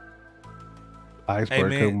 Iceberg Hey,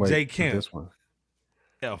 man, couldn't wait Jay for Kemp. this one.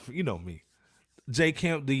 Yeah, you know me. J.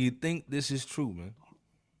 Kemp, do you think this is true, man?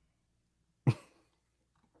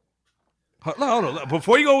 Hold on.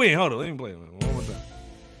 Before you go in, hold on. Let me play it one more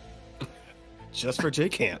time. Just for J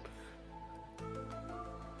Camp.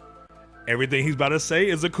 Everything he's about to say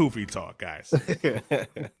is a Kofi talk, guys.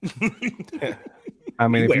 I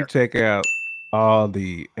mean, if Beware. you take out all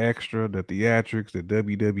the extra, the theatrics, the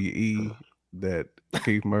WWE that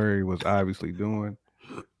Keith Murray was obviously doing,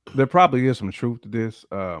 there probably is some truth to this.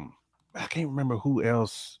 I can't remember who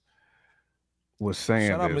else was saying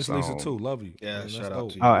Shout out this Miss Lisa on- too. Love you. Yeah, man. shout That's out dope.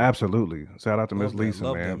 to you. Oh, absolutely. Shout out to Miss Love that, Lisa,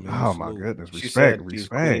 love that, man. man. Oh my Salute. goodness. She Respect, said she's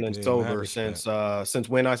respect. clean and Yeah, sober mad respect. since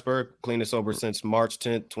when, Iceberg? Clean and sober since March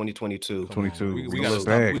 10th, 2022. Come on. 22. We gotta stop.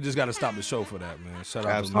 Respect. We just gotta stop the show for that, man. Shout out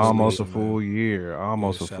to Miss Absolutely. Almost a Lisa, man. full year.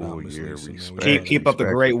 Almost Yeah, a shout out full Miss year. Lisa, man. We Respect. Keep up the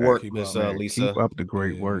respect great for that. work, Keep Miss up, man. Lisa. Keep up the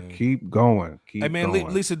great Yeah, work. man. Keep going. Keep Hey man,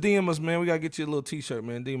 going. Lisa, DM us, man. We gotta get you a little T-shirt,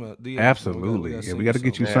 man. DM us, Absolutely. Yeah, we got to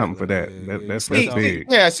get you something for that. That's See, big.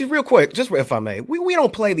 yeah, see, real quick, just if I may, we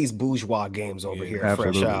don't play these bourgeois games over Yeah, here.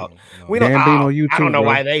 absolutely. Fresh out. No. We don't. Gambino, you I too, don't know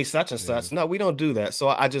bro. why they such and such. No, we don't do that. So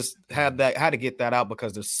I just had to get that out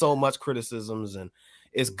because there's so much criticisms, and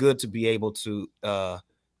it's good to be able to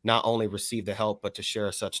not only receive the help but to share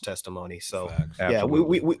such testimony. So Facts. yeah,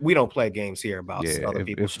 Absolutely. we don't play games here about Yeah, other if-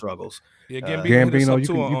 people's if- struggles. Yeah, Gambino, Gambino, hit us Gambino, up you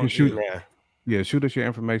too can- on- you can on- shoot- yeah. Yeah, shoot us your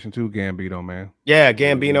information too, Gambino, man. Yeah,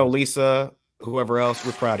 Gambino, Lisa, whoever else,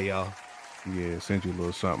 we're proud of y'all. Yeah, send you a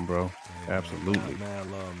little something, bro. Yeah, Absolutely. Mad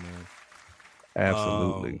love, man.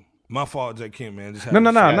 Absolutely. My fault, J. Kim, man. Just had No, to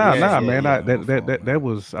no, shout no, out. no, yeah, no, man. yeah, I, my fault, that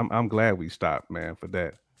was. I'm glad we stopped, man, for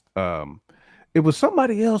that. It was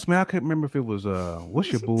somebody else, man. I can't remember if it was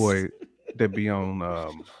what's your boy that be on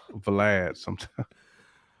Vlad sometimes.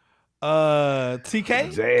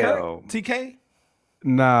 TK? Damn. TK?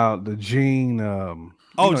 Nah, the Gene.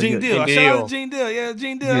 Oh, Gene Deal. Gene Shout out Deal. to Gene Deal. Yeah,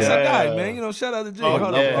 Gene Deal. That's our guy, man. You know, shout out to Gene. Oh,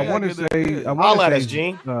 Hold yeah. on. I want to say. I Holla want at to us, say.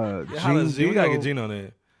 Gene. Yeah, holla at Gene Gene. We gotta get Deal. Gene on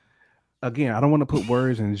there. Again, I don't want to put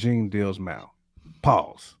words in Gene Deal's mouth.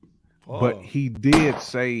 Pause. But Oh. he did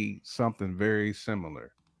say something very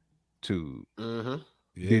similar to Mm-hmm.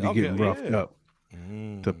 Yeah, Diddy okay, getting roughed yeah. up,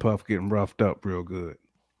 Mm. to Puff getting roughed up real good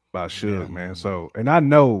by Suge, Yeah. man. So, and I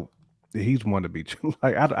know that he's one to be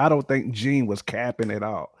like, I don't think Gene was capping at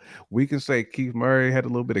all. We can say Keith Murray had a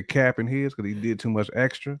little bit of cap in his because he did too much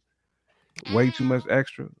extra, way too much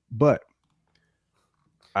extra. But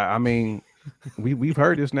I mean, we've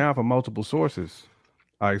heard this now from multiple sources,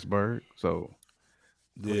 Iceberg. So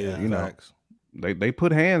Yeah, you know, facts. they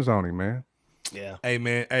put hands on him, man. Yeah. Hey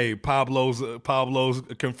man, hey Pablo's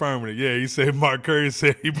confirming it. Yeah, he said Mark Curry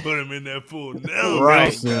said he put him in that full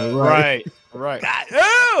Nelson. Right. Right. Right. God,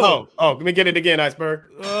 Oh, let me get it again, Iceberg.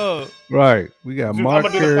 Right. We got Dude, Mark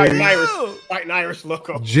I'm gonna do the fighting Curry, Irish, fighting Irish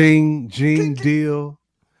loco. Gene Deal,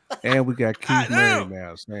 and we got Keith Murray damn.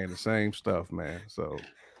 now saying the same stuff, man. So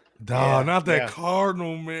Dog, Yeah, not that yeah.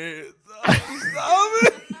 Cardinal, man. Stop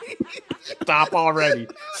it. Stop already.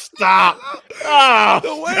 Stop. Oh,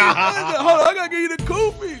 The way, stop. hold on, I gotta give you the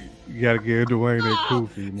Koofy. you gotta give Dwayne that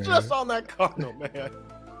Koofy, man. Just on that Cardinal, man.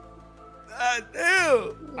 God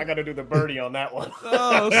damn. I gotta do the birdie on that one.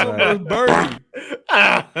 Oh, so much birdie.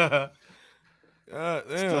 oh, God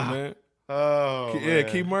damn, man. yeah, Yeah,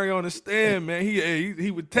 Keith Murray on the stand, man.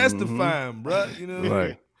 He was testifying, bro. You know,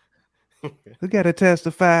 Right. Who gotta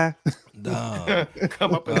testify? Dog.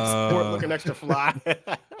 Come up in the sport looking extra fly.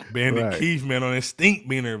 Bandit Right. Keith, man, on that stink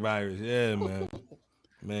beaner virus. Yeah, man.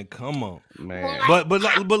 Man, come on. Man. But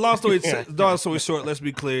long story short, let's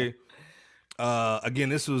be clear. Again,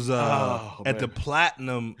 this was at the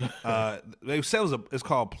Platinum. They said it's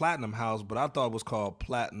called Platinum House, but I thought it was called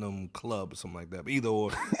Platinum Club or something like that. But either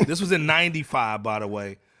or, this was in '95, by the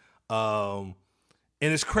way.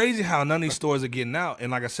 And it's crazy how none of these stories are getting out.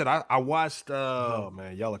 And like I said, I watched. Oh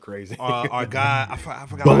man, y'all are crazy. Our guy, I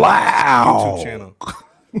forgot Wow. his YouTube channel.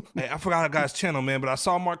 Hey, I forgot our guy's channel, man. But I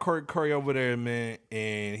saw Mark Curry over there, man,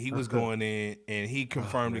 and he was going in and he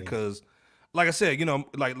confirmed it because, like I said, you know,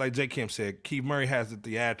 like J. Kim said, Keith Murray has the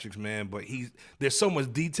theatrics, man. But there's so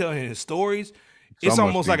much detail in his stories. It's much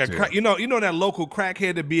almost like detail. you know that local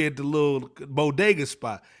crackhead to be at the little bodega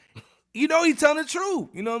spot. You know, he's telling the truth.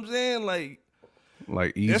 You know what I'm saying? Like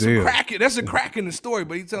that's Ezel. a crack in the story,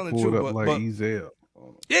 but he's telling the Pulled truth. up But, like Ezel.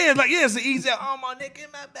 yeah, it's an easy. Oh my nigga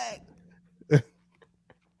in my back.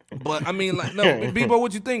 But I mean, like, no, Bebo,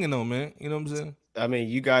 what you thinking though, man? You know what I'm saying? I mean,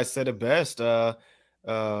 you guys said it best. There's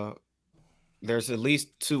at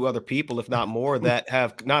least two other people, if not more, that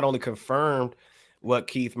have not only confirmed what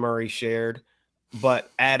Keith Murray shared,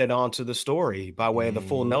 but added on to the story by way of the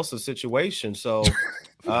full Nelson situation. So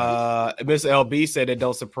Miss LB said it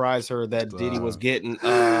don't surprise her that Diddy was getting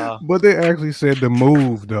But they actually said the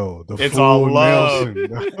move though. The It's full all love.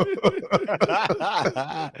 Nelson.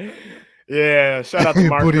 yeah, shout out to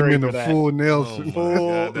Mark Put him Curry in for the that. full Oh, Nelson. my Full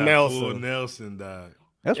God, that Nelson. Full Nelson, dog.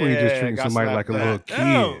 That's when you're just Yeah, treating got somebody slapped like a little back.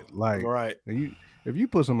 Damn. kid. Like Right. if you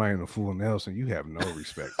put somebody in a full Nelson, you have no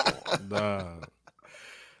respect for 'em. Dog.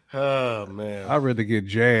 Oh man. I'd rather get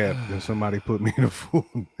jabbed than somebody put me in a full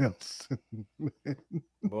Nelson.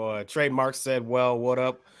 Boy, Trademark said, well, what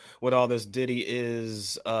up with all this Diddy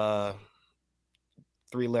is 3-letter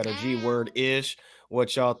G word ish.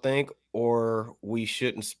 What y'all think? Or we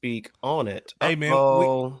shouldn't speak on it. Hey man,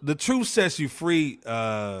 Uh-oh. the truth sets you free,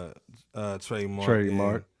 Trademark.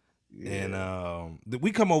 Trademark. And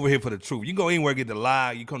we come over here for the truth. You can go anywhere, get the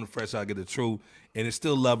lie. You come to Fresh Out, get the truth, and it's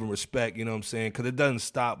still love and respect. You know what I'm saying? Because it doesn't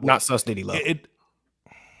stop. with- Not sus Diddy love.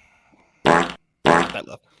 That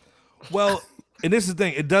love. Well, and this is the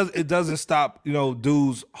thing. It doesn't stop. You know,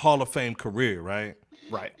 dude's Hall of Fame career, right?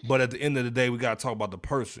 Right. But at the end of the day, we got to talk about the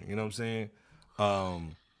person. You know what I'm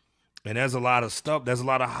saying? And there's a lot of stuff. There's a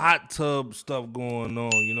lot of hot tub stuff going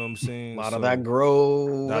on. You know what I'm saying? A lot of that grow.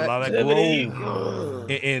 A lot of that activity. grow.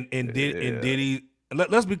 And Diddy.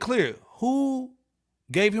 Let's be clear. Who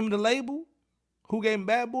gave him the label? Who gave him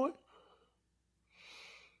Bad Boy?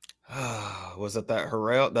 Was it that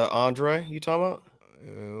Harrell, the Andre you talking about?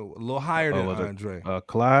 A little higher than was it, Andre.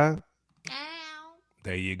 Clyde.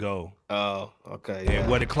 There you go. Oh, okay. And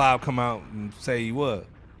what did Clive come out and say he was?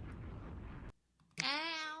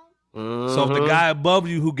 So if the guy above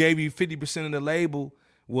you who gave you 50% of the label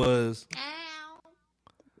was,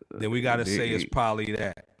 then we got to say it's probably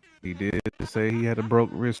that. He did say he had a broke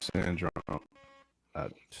wrist syndrome.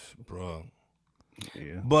 bro.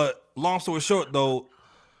 Yeah. But long story short, though,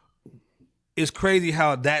 it's crazy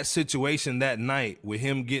how that situation that night with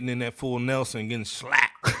him getting in that full Nelson, getting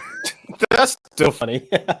slapped. That's still funny.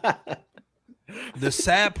 The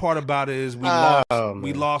sad part about it is we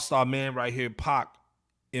lost our man right here, Pac.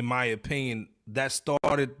 In my opinion, that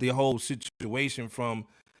started the whole situation from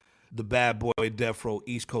the Bad Boy Death Row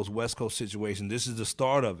East Coast West Coast situation. This is the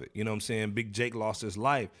start of it. You know what I'm saying? Big Jake lost his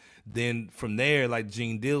life. Then from there, like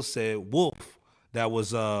Gene Deal said, Wolf, that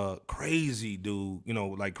was a crazy dude. You know,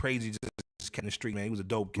 like crazy just cat in the street, man. He was a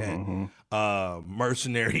dope cat.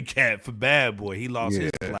 Mercenary cat for Bad Boy. He lost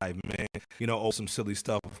his life, man. You know, some silly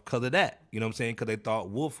stuff because of that. You know what I'm saying? Because they thought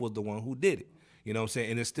Wolf was the one who did it. You know what I'm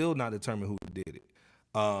saying? And it's still not determined who did it.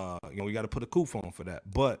 You know, we got to put a coup on for that.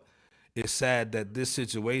 But it's sad that this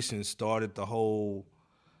situation started the whole,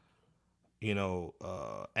 you know,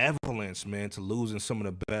 avalanche, man, to losing some of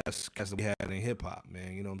the best cats that we had in hip hop,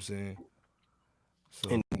 man. You know what I'm saying?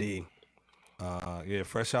 So, Indeed. Yeah,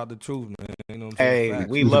 fresh out the truth, man. You know what I'm Hey, saying?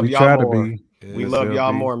 we love try y'all to more. be. We love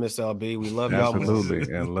y'all more, Miss LB. We love y'all more.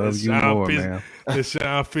 Absolutely, and love you more, man. The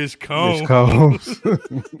Sean Fish Cone. Fish Combs.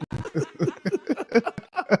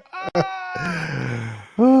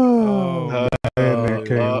 Oh, man,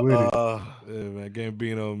 came with it. Yeah, man,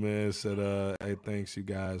 Gambino, man, said, hey, thanks you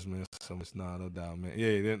guys, man. So much, no doubt, man.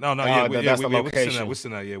 Yeah, no, that's the location. We're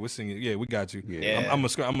sending that, we're singing. Yeah, we got you. Yeah. I'm gonna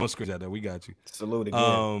scratch out that. We got you. Salute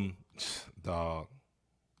again. Dog.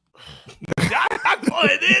 Y'all going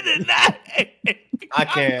in tonight. I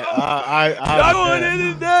can't. Y'all going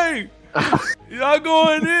in today. Y'all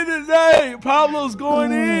going in today. Pablo's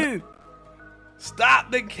going in.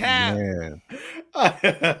 Stop the cap. Man.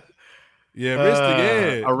 Yeah,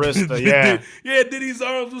 Arista, Arista, yeah. Yeah, Diddy's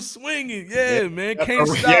arms was swinging. Yeah, man. Can't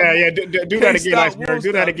stop. Yeah. Do that again, Iceberg.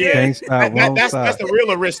 Do that again. Can't stop, won't That's stop. the real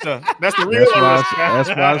Arista. That's the real Arista. That's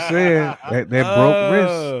why I said that broke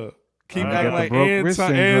wrist. Keep I acting got the like broke wrist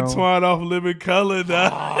syndrome. Antoine off Living Color now.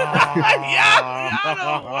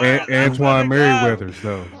 Antoine Merriweathers,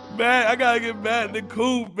 though. Man, I gotta get back in the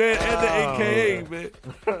coop, man, and the AKA, man.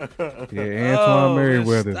 Yeah, Antoine Merriweathers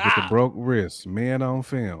with the stop. broke wrist. Man on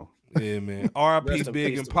film. Yeah, man. R.I.P. Rest in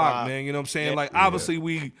Big peace and to Pac, Pac. man. You know what I'm saying? Yeah. Like, obviously,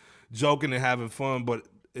 we joking and having fun, but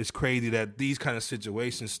it's crazy that these kind of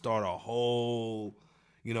situations start a whole,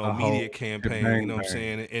 you know, media campaign. You know what I'm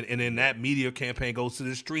saying? And then that media campaign goes to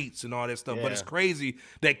the streets and all that stuff. But it's crazy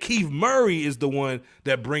that Keith Murray is the one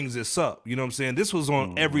that brings this up. You know what I'm saying? This was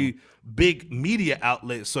on every big media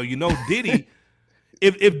outlet. So, you know, Diddy.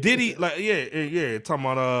 If Diddy, like, talking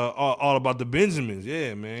about all about the Benjamins,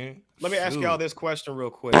 yeah, man. Let me ask y'all this question real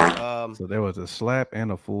quick. So there was a slap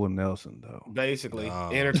and a full Nelson, though. Basically,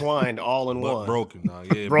 intertwined all in one. Broken,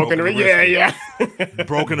 yeah. Broken the wrist.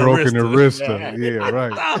 Broken the Broken the wrist. wrist. Yeah, right.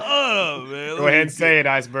 Man, Go ahead and say it,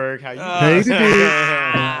 Iceberg. How you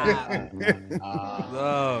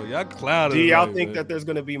No, y'all clouded. Do y'all right, think man. that there's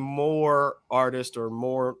going to be more artists or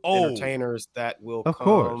more entertainers that will Of come?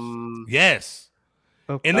 course. Yes.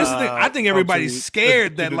 And this is the thing, I think everybody's to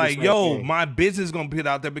scared do that, the like, same yo, thing. my business is gonna be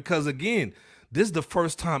out there because, again, this is the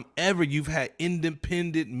first time ever you've had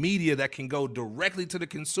independent media that can go directly to the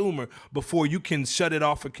consumer before you can shut it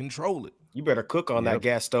off and control it. You better cook on that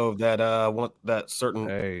gas stove that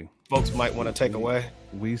certain folks might want to take away.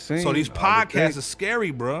 We seen. So these podcasts are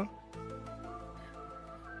scary, bro.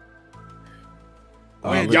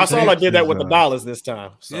 Y'all saw I did that with the dollars this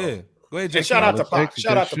time. So. Yeah. Go ahead, And Jay. shout out to Pac. Texas,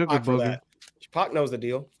 Shout out that to Pac sugar for booger. that. Pac knows the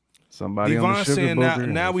deal. Somebody on the Devon sugar saying booger.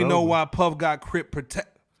 now and we it's know over. why Puff got Crip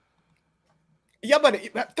protect. Yeah, but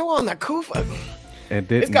throw on that Kufa. And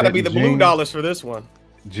It's got to be the blue dollars for this one.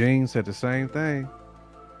 Gene said the same thing.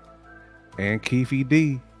 And Keefy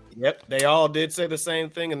D. Yep, they all did say the same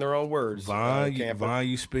thing in their own words. Vaughn, Camper.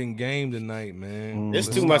 you spitting game tonight, man. There's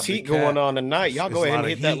Let's too much stop the heat cap. going on tonight. Y'all It's go a ahead lot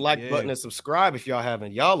and of hit that heat, like yeah. button and subscribe if y'all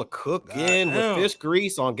haven't. Y'all are cooking with Goddamn. fish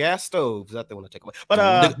grease on gas stoves. That they want to take away.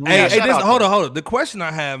 But Hey, shout out to- hold on. The question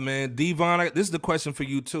I have, man, Devon, this is the question for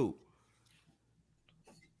you too.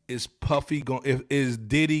 Is Puffy going? Is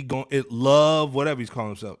Diddy going? Love, whatever he's calling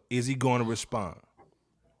himself, is he going to respond?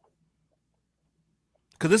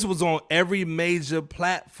 Because this was on every major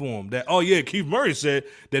platform. That Keith Murray said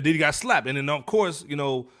that Diddy got slapped, and then of course, you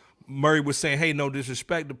know, Murray was saying, "Hey, no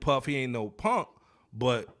disrespect to Puff, he ain't no punk,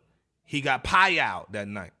 but he got pie out that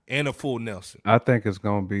night and a full Nelson." I think it's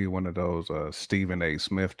gonna be one of those Stephen A.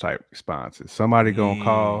 Smith type responses. Somebody gonna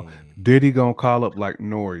call. Diddy gonna call up like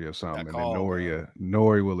Nori or something, and then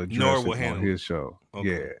Nori will address Nori will it handle on his show.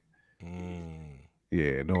 Okay.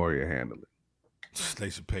 Yeah, Nori will handle it. They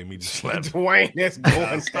should pay me to slap. Dwayne is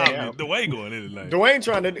going Stop down. it. Dwayne going in tonight. Dwayne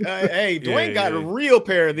trying to. Hey, Dwayne Yeah, got a yeah. real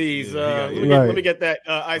pair of these. Yeah, he got- Let me get that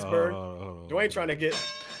iceberg. Hold on. Dwayne trying to get.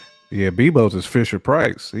 Yeah, Bebo's is Fisher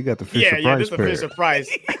Price. He got the Fisher Yeah, Price this is a pair. Fisher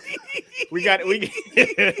Price. We got we.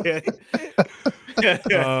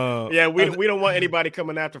 Yeah, we don't want anybody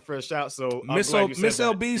coming after for a shout. So I'm Miss glad you said Miss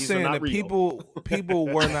that. LB These are saying not that real. people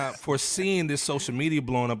were not foreseeing this social media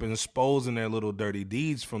blowing up and exposing their little dirty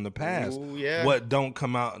deeds from the past. Ooh, yeah. What don't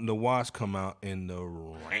come out in the wash come out in the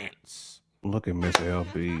rants Look at Miss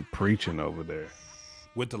LB preaching over there.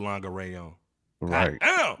 with the lingerie on. Right.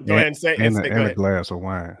 Damn. Go ahead and say and, say- go a ahead. glass of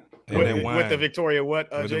wine. And that wine. With the Victoria what?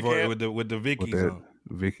 with, J. the, Cam? with the With Vickies that on.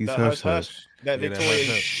 Vicky's The hush hush. hush. That Yeah, that Victoria.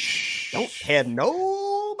 hush Don't have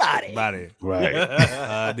nobody. Body.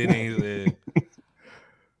 Right. Didn't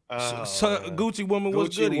so, Gucci woman,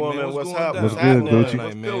 what's Gucci good, woman, man? what's going happening? down? What's good, happening? Gucci? What's Tonight,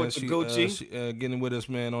 good man. with you, Gucci? Getting with us,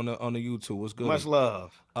 man, on the YouTube. What's good? Much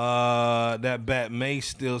love. That Bat May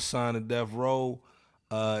still signed to Death Row.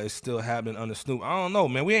 It's still happening under Snoop. I don't know,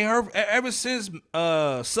 man. We ain't heard ever since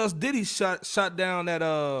Sus Diddy shot down that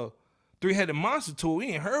 3-Headed Monster tour. We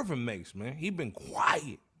ain't heard from Mace, man. He been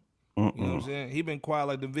quiet. You know what I'm saying? He been quiet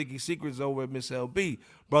like the Vicky Secrets over at Miss LB.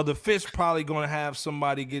 Brother Fish probably gonna have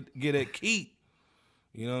somebody get at Keith.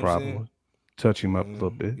 You know what I'm saying? Probably. Touch him up a little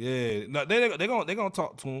bit. Yeah, no, they gonna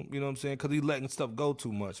talk to him. You know what I'm saying? Because he letting stuff go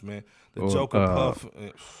too much, man. The Or, Joker Puff.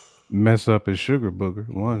 Mess up his sugar booger.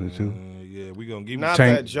 One or two. Yeah, we gonna give him Not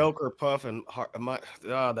Tank- that Joker Puff and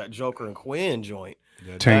that Joker and Quinn joint.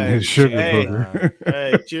 Taint Hey, his sugar hey. booger.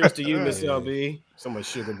 Hey, cheers to you, Miss LB. So much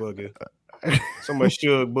sugar booger. So much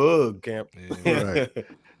sugar bug, Camp. Right.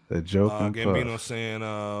 The joke and Gambino puff. saying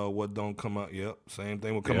what don't come out. Yep, same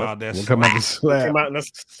thing will come Yep. out. That's We'll come out the slap. Come out and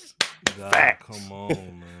facts. Come on,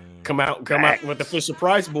 man. come out with the Fisher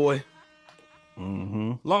Price boy.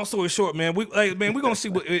 Mm-hmm. Long story short, man, we gonna see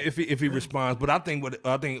if he responds. But I think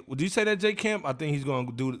did you say that, J Camp? I think he's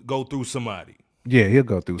gonna go through somebody. Yeah, he'll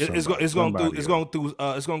go through It's somebody.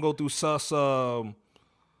 gonna Somebody go through Sus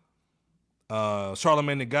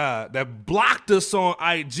Charlamagne the God that blocked us on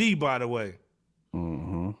IG, by the way.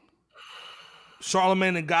 Mm-hmm.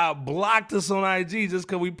 Charlamagne the God blocked us on IG just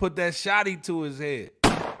because we put that shotty to his head.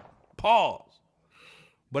 Pause.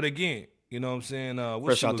 But again, you know what I'm saying? What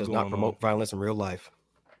Fresh shit Out was does going not promote violence in real life.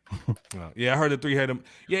 Yeah, I heard the 3-Headed.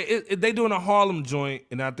 Yeah, they doing a Harlem joint,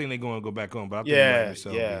 and I think they're going to go back on. But I think it Yeah, might be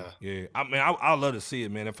so, yeah. yeah. I mean, I love to see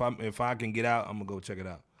it, man. If I can get out, I'm gonna go check it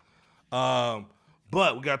out.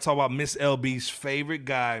 But we gotta talk about Miss LB's favorite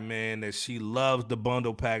guy, man. That she loves the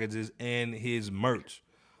bundle packages and his merch.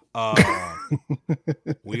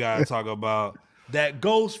 We gotta talk about that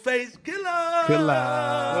Ghostface Killer.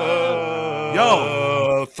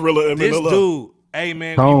 Yo, Thriller this dude. Hey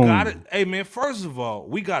man, Tone. you gotta. Hey man, first of all,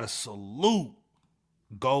 we gotta salute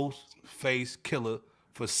Ghostface Killer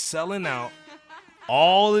for selling out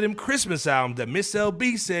all of them Christmas albums that Miss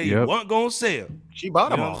LB said you Yep. weren't gonna sell. She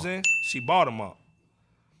bought You them know all. what I'm saying? She bought them all.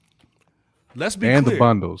 Let's be and clear. the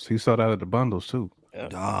bundles. He sold out of the bundles too.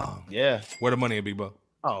 Dog. Yeah. Where the money at, B-Bo?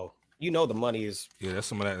 Oh, you know the money is. Yeah, that's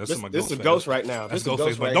some of that. That's This, some of this is Ghostface. Ghost right now. That's This is Ghostface.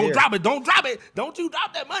 Ghost right Don't here. drop it. Don't drop it. Don't you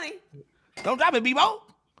drop that money. Don't drop it, B-Bo.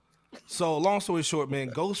 So long story short,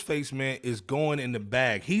 man, Ghostface, man, is going in the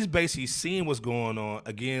bag. He's basically seeing what's going on.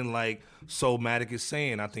 Again, like Soulmatic is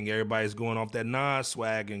saying, I think everybody's going off that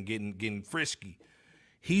non-swag and getting frisky.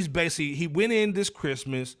 He went in this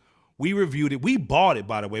Christmas. We reviewed it. We bought it,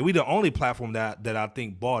 by the way. We the only platform that I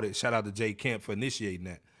think bought it. Shout out to Jay Camp for initiating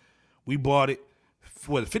that. We bought it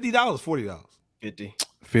for $50, $40. 50.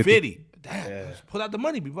 50. Damn. Let's put out the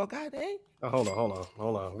money, B-Bo. God dang. Oh,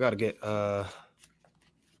 hold on. We gotta get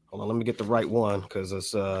hold on, let me get the right one because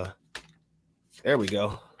it's there we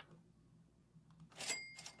go.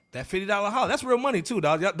 That $50 house, that's real money too,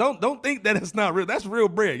 dog. Y'all don't think that it's not real. That's real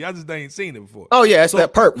bread. Y'all just ain't seen it before. Oh yeah, it's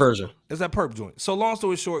that perp version. It's that perp joint. So long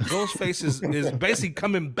story short, Ghostface is basically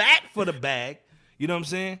coming back for the bag. You know what I'm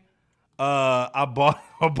saying? I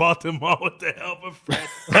bought them all with the help of friends.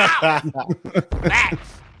 Facts.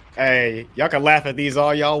 Hey, y'all can laugh at these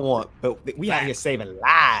all y'all want, but we out here saving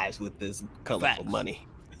lives with this colorful Facts. money.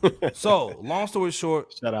 So long story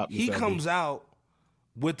short, Shut up, he Miss LB. comes out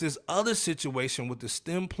with this other situation with the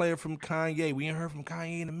STEM player from Kanye. We ain't heard from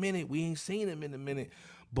Kanye in a minute. We ain't seen him in a minute.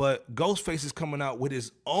 But Ghostface is coming out with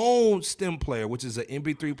his own STEM player, which is an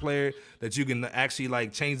MP3 player that you can actually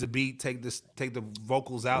like change the beat, take the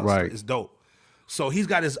vocals out. Right. It's dope. So he's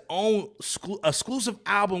got his own exclusive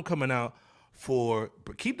album coming out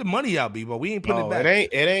but keep the money out, B-Bo. We ain't putting it back.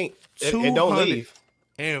 It don't 200 leave.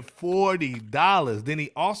 and $40. Then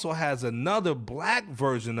he also has another black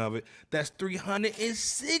version of it that's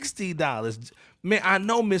 $360. Man, I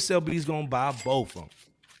know Miss LB's gonna buy both of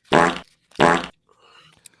them.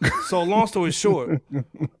 So long story short,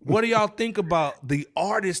 what do y'all think about the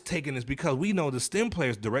artist taking this? Because we know the stem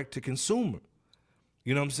players direct to consumer.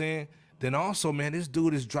 You know what I'm saying? Then also, man, this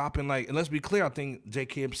dude is dropping like, and let's be clear, I think J.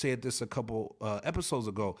 Kim said this a couple episodes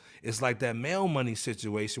ago. It's like that mail money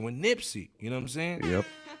situation with Nipsey. You know what I'm saying? Yep.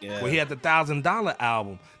 Yeah. Where he had the $1,000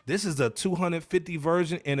 album. This is a $250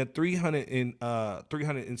 version and a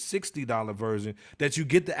 $360 version that you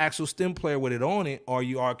get the actual stem player with it on it, or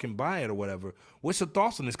you can buy it or whatever. What's your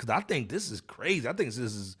thoughts on this? Because I think this is crazy. I think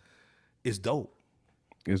this is dope.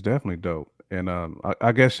 It's definitely dope. And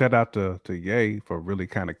I guess shout out to Ye for really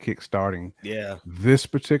kind of kickstarting this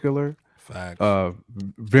particular Facts.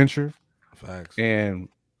 venture. Facts. And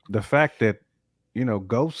the fact that, you know,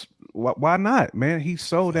 Ghost, why not, man? He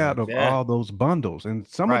sold out of all those bundles, and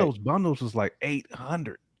some of those bundles was like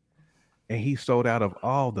 800, and he sold out of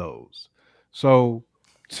all those. So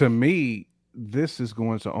to me, this is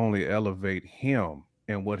going to only elevate him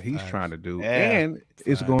and what he's trying to do, and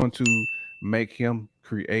it's going to make him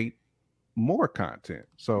create more content.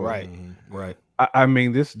 So right. I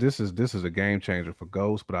mean, this is a game changer for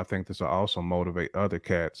Ghost, but I think this will also motivate other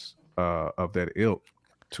cats of that ilk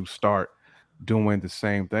to start doing the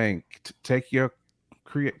same thing. Take your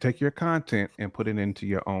content and put it into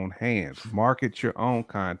your own hands. Market your own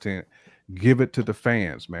content. Give it to the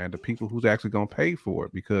fans, man, the people who's actually going to pay for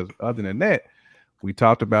it. Because other than that, we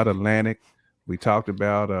talked about Atlantic, we talked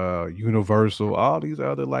about Universal, all these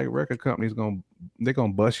other like record companies they're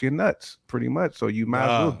gonna bust your nuts pretty much. So you might as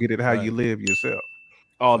well get it how you live yourself.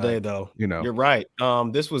 All day though. You know, you're right.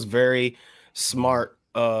 This was very smart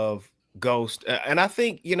of Ghost, and I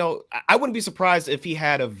think, you know, I wouldn't be surprised if he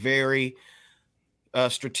had a very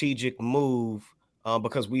strategic move,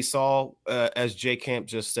 because we saw, as J. Camp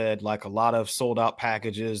just said, like a lot of sold out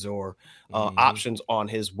packages or options on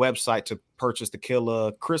his website to purchase the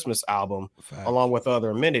Killer Christmas album along with other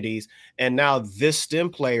amenities. And now this stem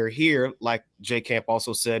player here, like J. Camp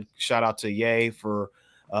also said, shout out to Ye for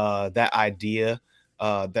that idea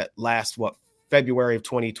that last February of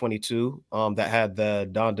 2022, that had the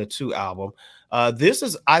Donda 2 album. This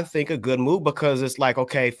is, I think, a good move, because it's like,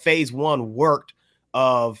 okay, phase one worked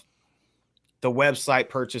of the website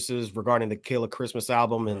purchases regarding the Killer Christmas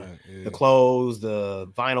album and the clothes, the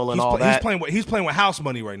vinyl, and all that. He's playing with house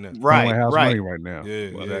money right now. Money right now.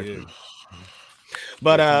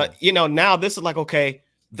 But you know, now this is like, okay,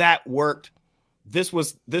 that worked. This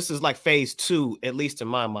is like phase two, at least in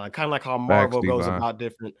my mind. Kind of like how Marvel goes about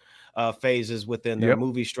different phases within their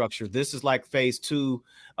movie structure. This is like phase two,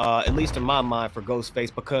 at least in my mind, for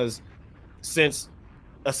Ghostface, because since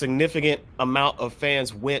a significant amount of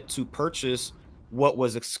fans went to purchase what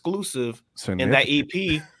was exclusive in that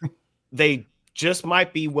EP, they just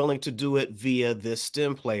might be willing to do it via this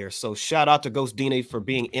stem player. So shout out to Ghost Dini for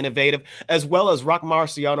being innovative, as well as Rock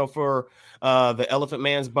Marciano for the Elephant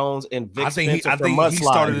Man's Bones, and Vic Spencer for Mudslide. He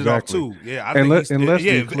started it off too. Yeah,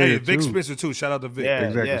 Vic Spencer too. Shout out to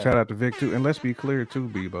Vic. Shout out to Vic too. And let's be clear too,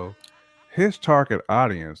 Bebo. His target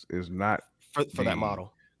audience is not for that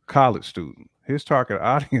model college student. His target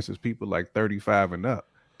audience is people like 35 and up.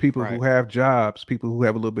 People who have jobs, people who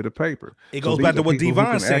have a little bit of paper. It goes back to what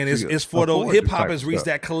Devon's saying. It's for the hip hop has reached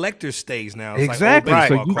that collector stage now. It's exactly. Like,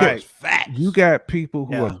 so you got people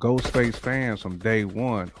who are Ghostface fans from day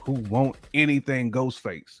one who want anything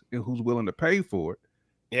Ghostface and who's willing to pay for it.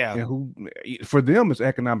 Yeah. And who, for them, is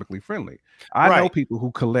economically friendly. I know people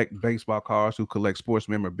who collect baseball cards, who collect sports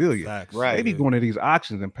memorabilia. Facts. They be going to these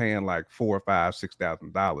auctions and paying like $4,000,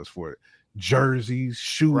 $5,000, $6,000 for it. Jerseys,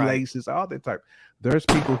 shoelaces, all that type. There's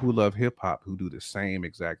people who love hip hop who do the same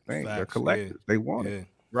exact thing. They're collectors. They want it.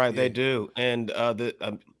 Right, they do. And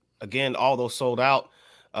again, all those sold out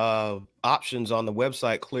options on the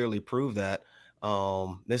website clearly prove that.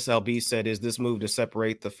 Miss LB said, is this move to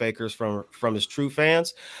separate the fakers from his true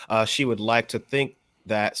fans? She would like to think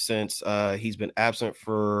that since he's been absent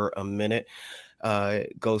for a minute,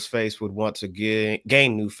 Ghostface would want to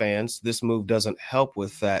gain new fans. This move doesn't help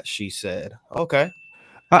with that, she said. Okay.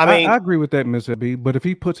 I agree with that, Miss LB, but if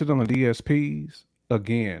he puts it on the DSPs,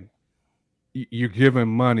 again, you're giving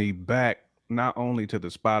money back not only to the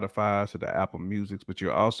Spotify's, to the Apple Musics, but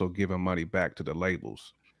you're also giving money back to the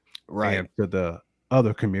labels. And to the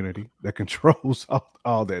other community that controls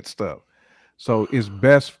all that stuff. So it's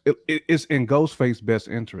best, it's in Ghostface's best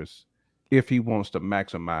interest if he wants to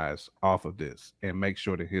maximize off of this and make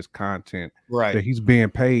sure that his content that he's being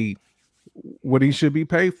paid what he should be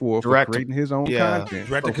paid for Direct to- creating his own yeah. content.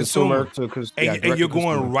 Direct to From consumer. consumer And you're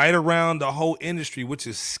going right around the whole industry, which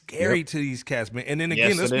is scary to these cats, man. And then again,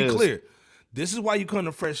 Yes, let's it be is. clear. This is why you come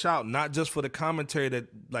to Fresh Out, not just for the commentary that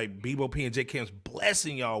like Bebo P and J Camp's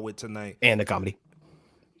blessing y'all with tonight and the comedy.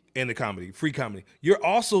 and the comedy, free comedy. You're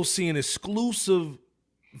also seeing exclusive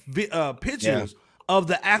pictures of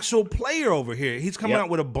the actual player over here. He's coming out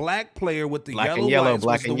with a black player with the Black yellow, and yellow, lights,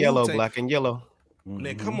 black which and the yellow, Wu-Tang- black and yellow.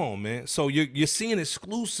 Man, come on, man. So you're seeing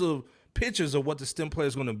exclusive pictures of what the STEM player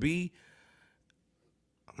is going to be.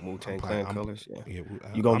 Wu-Tang Clan colors. Yeah. Yeah,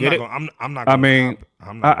 You gonna get it? I'm not. I Gonna mean, cop it.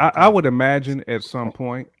 I'm not gonna I cop would imagine at some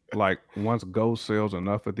point, like once Ghost sells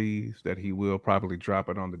enough of these, that he will probably drop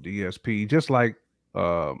it on the DSP, just like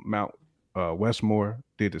Mount Westmore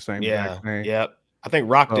did the same Yeah. exact thing. Yep. I think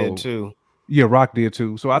Rock did So, too. Yeah, Rock did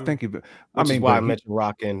too. So I think if Which I mean, is why I but he- mentioned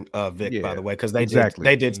Rock and Vic, by Yeah, the way, because they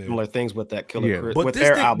exactly. did similar things with that Killer Yeah. Chris, But with this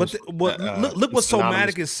their thing, albums. look what synonymous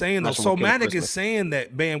Somatic is saying though. national Killer Somatic is Christmas. saying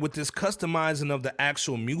that, man, with this customizing of the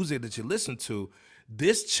actual music that you listen to,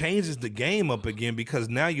 this changes the game up again because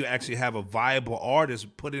now you actually have a viable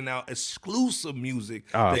artist putting out exclusive music.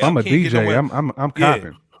 that if I'm you a can't get DJ, nowhere. I'm Yeah.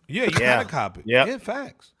 copping. Yeah, you Yeah. gotta copy. Yep. Yeah,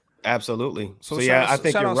 facts. Absolutely. So, shout yeah, out- I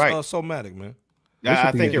think shout you're out, right. Somatic, man. This I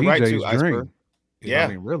should be think a you're right too, DJ's Iceberg. dream. Yeah. I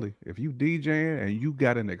mean, really, if you DJing and you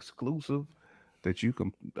got an exclusive that you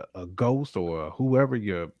can a Ghost or whoever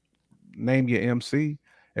your name your MC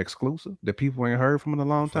exclusive that people ain't heard from in a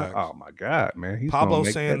long time. Facts. Oh my God, man. He's gonna Pablo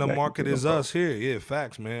make saying that the back market into is the boat. us here. Yeah,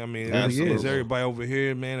 facts, man. I mean, It really it's is. everybody over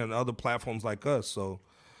here, man, and other platforms like us. So,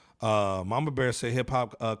 Mama Bear said hip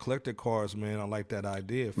hop collector cards, man. I like that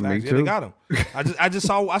idea. Facts. Me Yeah, they too. got them.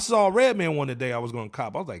 I saw Redman one today. I was going to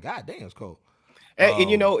cop. I was like, God damn, it's cool.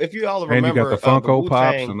 And you know, if you all And remember, you got the Funko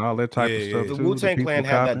Pops Wu-Tang- and all that type Yeah, of yeah, stuff yeah. the too. Wu-Tang people Clan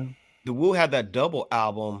had that. copping. The Wu had that double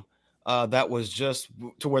album that was just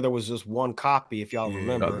to where there was just one copy, if y'all Yeah.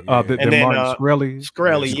 remember. The And then, Martin Shkreli.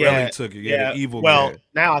 Skrelly, Skrelly yeah, took it. Yeah, the evil Well, guy.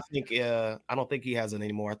 now I think I don't think he has it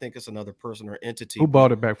anymore. I think it's another person or entity. Who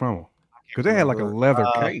bought it back from him? Because they had like a remember. leather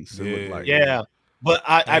case. It yeah. looked like. Yeah, but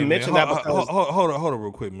I Hey, man, mentioned that because. hold on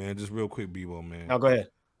real quick, man. Just real quick, Bebo, man. Now go ahead.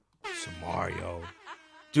 Mario.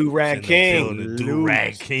 Do-Rag King.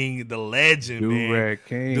 Do-Rag King, the legend, man. Do-Rag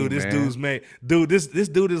King, Dude, this man. dude's made. Dude, this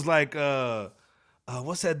dude is like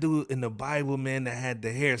what's that dude in the Bible, man, that had the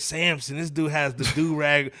hair? Samson. This dude has the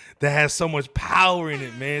do-rag that has so much power in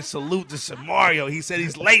it, man. Salute to Samario. He said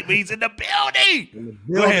he's late, but he's in the building.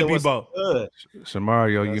 Go ahead, was Bebo. good.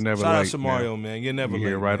 Samario, you never Shout out late, Samario, man. You're never You late.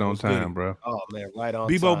 here right man. on What's good? time, bro. Oh man, right on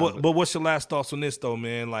Bebo, time. but what's your last thoughts on this though,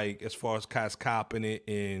 man? Like as far as Kai's copping it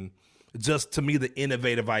and just to me the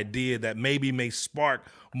innovative idea that maybe may spark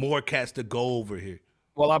more cats to go over here.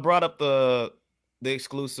 Well, I brought up the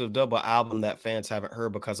exclusive double album that fans haven't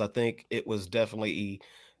heard because I think it was definitely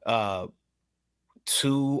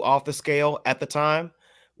too off the scale at the time.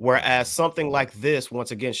 Whereas something like this,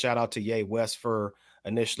 once again, shout out to Ye West for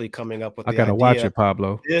initially coming up with I the gotta idea. watch it,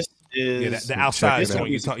 Pablo. This Yeah, is the outside this joint.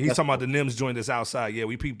 is- He's talking about the NIMS joint that's outside. Yeah,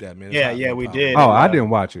 we peeped that, man. It's Yeah, hot, yeah, man. we Power. did. Oh, And, I didn't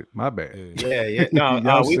watch it. My bad. Yeah. Yeah. No,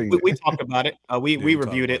 Y'all we, seen we, it. we talked about it. We we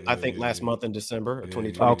reviewed talked it, about I it. think, Yeah, last yeah. month in December of Yeah,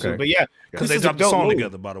 2022. okay. But yeah, Because this they is a dropped the dope song move.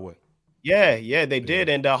 together, by the way. Yeah, they did.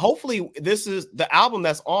 And hopefully this is the album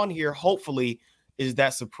that's on here, hopefully, is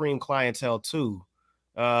that Supreme Clientele too.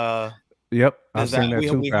 Yep, I've Is seen that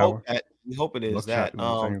too. Power. We hope it is Buckshot that. doing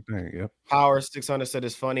the same thing. Yep. Power 600 said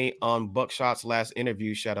it's funny on Buckshot's last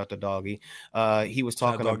interview. Shout out to Doggy. He was Shout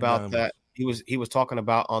out talking Doggy about Diamonds. that. He was talking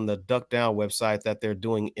about on the Duck Down website that they're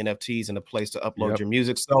doing NFTs and a place to upload Yep. your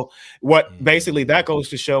music. So what basically that goes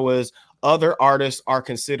to show is other artists are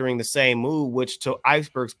considering the same move, which to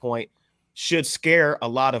Iceberg's point should scare a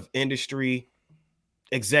lot of industry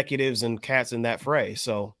executives and cats in that fray.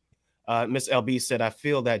 So Miss LB said, I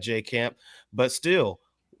feel that J Camp, but still,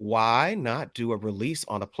 why not do a release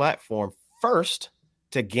on a platform first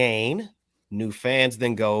to gain new fans,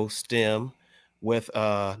 then go stem with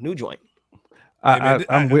a new joint?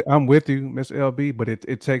 I'm with you, Miss LB, but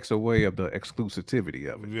it takes away of the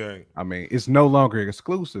exclusivity of it. Right. I mean, it's no longer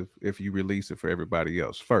exclusive if you release it for everybody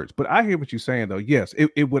else first. But I hear what you're saying, though. Yes,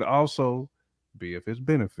 it would also be of his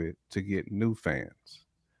benefit to get new fans.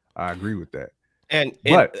 I agree with that.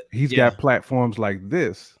 But he's got platforms like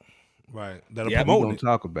this. Right. That are We're promoting gonna it.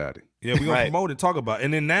 talk about it. Yeah, we're gonna Right. promote it, talk about it.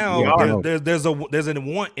 And then We now are. there's a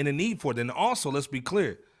want and a need for it. And also, let's be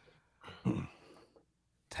clear.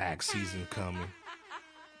 Tax season coming.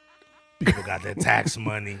 People got that tax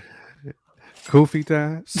money. Kofi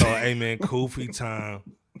time. So, hey man, Kofi time.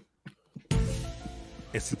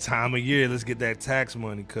 It's the time of year. Let's get that tax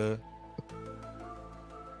money, cuz.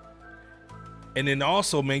 And then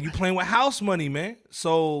also, man, you playing with house money, man.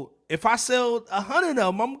 So if I sell 100 of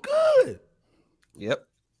them, I'm good. Yep.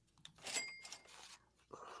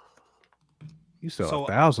 You sell So,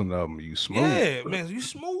 1,000 of them, you smooth. Yeah, man, you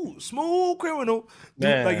smooth criminal. Dude,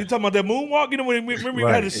 Man. like you talking about that moonwalk? You know when remember you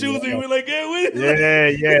had the shoes and you went like, yeah,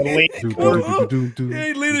 Lean forward.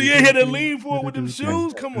 he had to lean forward with them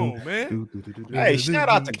shoes. Come on, man. Hey, shout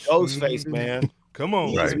out to Ghostface, man. Come on,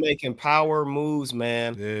 He's man. making power moves,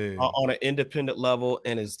 man, Yeah. on an independent level,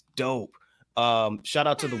 and it's dope. Shout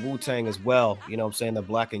out to the Wu-Tang as well. You know what I'm saying? The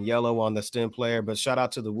black and yellow on the stem player, but shout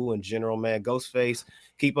out to the Wu in general, man. Ghostface,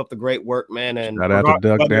 keep up the great work, man. And Shout out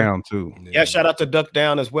to Duck Down too. Yeah, shout out to Duck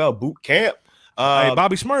Down as well. Boot Camp. Hey,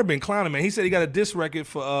 Bobby Smurf been clowning, man. He said he got a diss record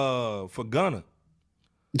for Gunna.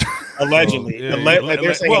 Allegedly.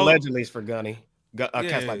 They're saying well, allegedly for Gunny.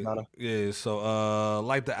 Cats like Gunna. Yeah, so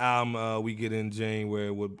like the album we get in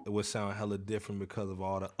January would sound hella different because of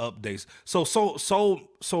all the updates.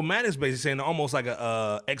 So Matt is basically saying almost like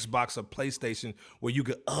a Xbox or PlayStation where you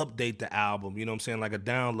could update the album, you know what I'm saying, like a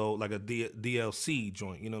download, like a DLC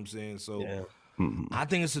joint, you know what I'm saying? So Yeah. I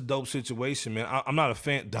think it's a dope situation, man. I'm not a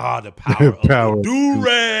fan. The power of the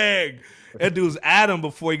do-rag. That dude's Adam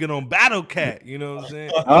before he get on Battle Cat. You know what I'm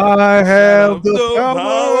saying? I have the power.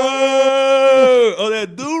 power. Oh,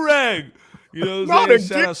 that do-rag. You know what I'm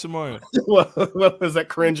saying? Shout out Shamar. What was that,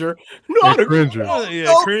 Cringer? Cringer.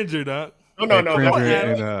 Yeah, Cringer, dog. No.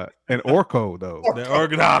 Cringer and Orko though. That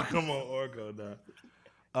Orko, come on, Orko,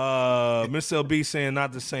 dog. Miss LB saying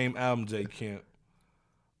not the same album, J. Kemp.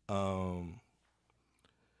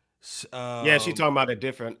 Yeah, she's talking about a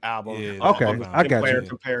different album. Yeah, Okay, I got you.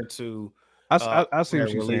 Compared to I see what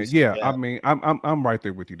she's saying. Yeah, I mean, I'm right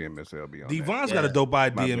there with you, then, Miss LB. Devon's got a dope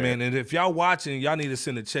idea, man. And if y'all watching, y'all need to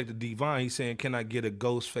send a check to Devon. He's saying, "Can I get a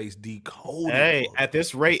Ghostface decoded?" Hey, at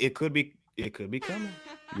this rate, it could be coming.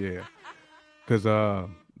 Yeah, because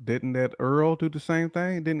didn't that Earl do the same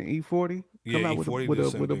thing? Didn't E40 come out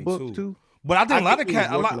with a book too? But I think a lot of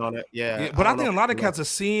cats, but I think a lot of cats are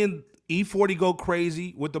seeing E40 go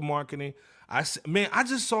crazy with the marketing. I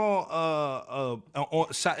just saw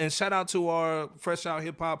and shout out to our Fresh Out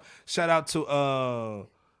Hip Hop. Shout out to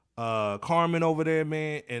Carmen over there,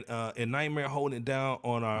 man, and Nightmare holding it down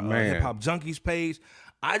on our Hip Hop Junkies page.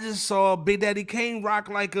 I just saw Big Daddy Kane rock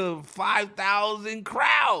like a 5,000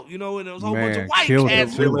 crowd, you know, and there was a whole bunch of white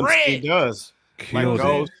cats with red. He does. Killed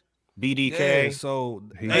Ghost, BDK. Yeah, so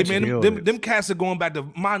hey man, them cats are going back to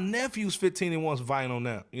my nephew's 15 and wants vinyl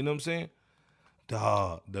now. You know what I'm saying?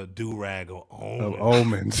 The do-rag of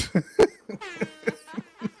Omens.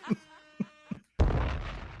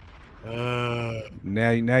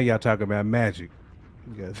 Now y'all talking about magic.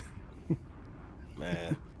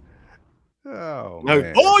 Man. Oh, No,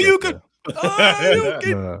 man. you could.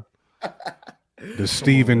 The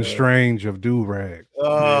Stephen Strange of do-rag.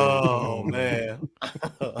 Oh man.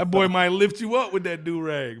 That boy might lift you up with that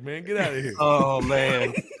do-rag, man. Get out of here. Oh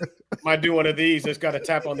man. Might do one of these. Just got to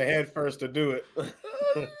tap on the head first to do it.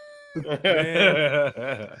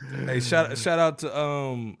 Hey, shout out to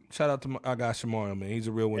I got Shamar, man. He's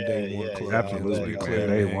a real one day one club. Absolutely, man.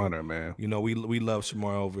 They won her, man. You know, we love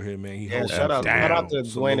Shamar over here, man. He holds shout out to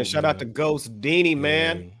Dwayne and shout out to Ghost Dini,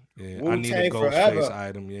 man. Yeah, I need a Ghostface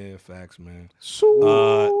item. Yeah, facts, man.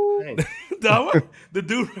 The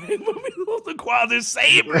dude was the Quasar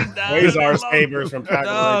Sabres, dog. These are Sabres from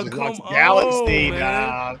Power Rangers. Galaxy,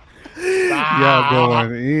 dog. Y'all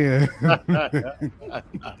going in.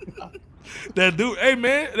 That dude, hey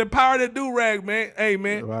man, the power of that do-rag, man. Hey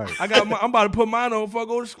man, right. I'm about to put mine on before I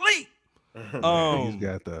go to sleep. He's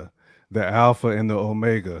got the alpha and the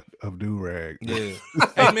omega of do-rag. Yeah.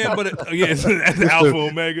 Hey man, but it's the alpha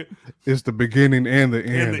omega. It's the beginning and the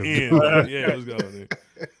end. Yeah, let's go.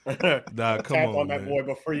 Nah, come on, that man. boy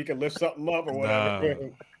before you can lift something up or whatever.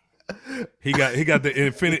 Nah. He got the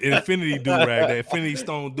infinity do-rag, the infinity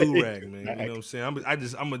stone do-rag, man. You know what I'm saying? I'm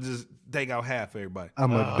gonna just take out half everybody.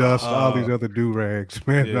 I'm gonna dust all these other do-rags,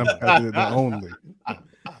 man. Yeah. I'm the only.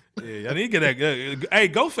 Yeah, I need to get that. Hey,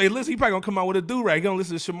 Ghostface, listen, he probably gonna come out with a do-rag. He gonna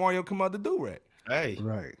listen to Shamario come out the do-rag. Hey,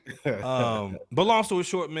 right. But long story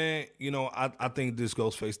short, man, you know, I think this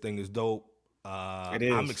Ghostface thing is dope. It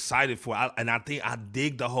is. I'm excited for it. And I think I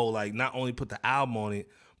dig the whole, like, not only put the album on it,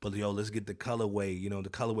 but let's get the colorway. You know, the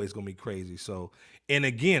colorway is gonna be crazy. So, and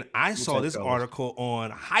again, I saw this article on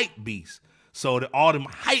Hype Beast. So all them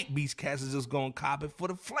Hype Beast cats is just gonna cop it for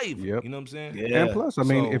the flavor. Yep. You know what I'm saying? Yeah. And plus, I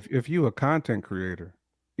mean, if you're a content creator,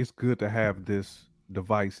 it's good to have this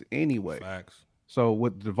device anyway. Facts. So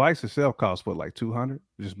what the device itself costs, what, like 200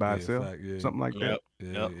 just by Yeah, itself, fact, yeah. something like that.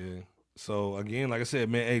 Yeah. So again, like I said,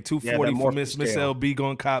 man, hey, Yeah, 240 that for morphin Miss scale. LB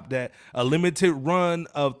gonna cop that. A limited run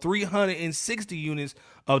of 360 units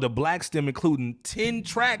of the Black Stem, including 10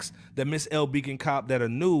 tracks that Miss LB can cop that are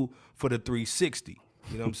new for the 360.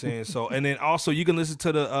 You know what I'm saying? So, and then also you can listen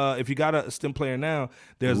to the if you got a stem player now,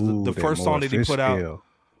 there's Ooh, the that first song that he Morpheus put out scale.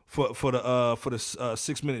 for the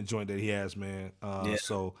 6-minute joint that he has, man. Yeah.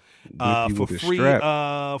 So Whip you for with the free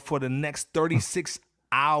strap. for the next 36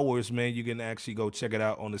 hours, man, you can actually go check it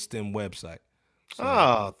out on the STEM website.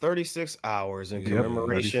 So, 36 hours in Yep,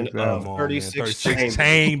 commemoration 36 of hours. come on, man. 36 36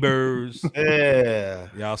 chambers. chambers. Yeah.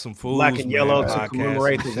 Y'all some fools, Black and man. yellow to Podcast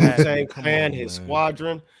commemorate the and chat, Wu-Tang man. Come Clan, on, his man.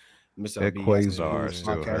 squadron. Miss That LB has to Quasar do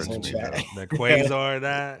still podcast hurts and me, chat. though. That Quasar,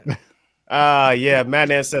 that. Yeah,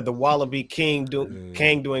 Madman said the Wallaby King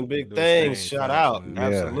King doing big Do his things. thing, Shout facts, out.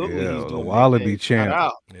 man. Yeah, Absolutely. yeah. He's The doing Wallaby big things. champ. Shout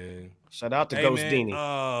out. Yeah. Shout out to Hey, Ghost man,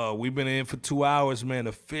 Dini. we've been in for 2 hours, man.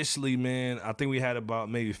 Officially, man. I think we had about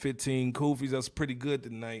maybe 15 koofies. That's pretty good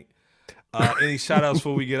tonight. Any shout outs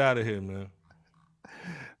before we get out of here, man?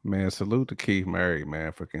 Man, salute to Keith Murray,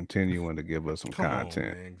 man, for continuing to give us some Come on,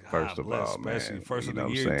 content. man. God First of bless, all, especially man, first you of know the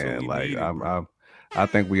what I'm year, too. saying? We Like, need it, bro. I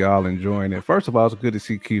think we all enjoying it. First of all, it's good to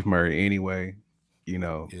see Keith Murray anyway. You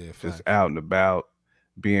know, Yeah, just facts. out and about,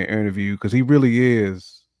 being interviewed because he really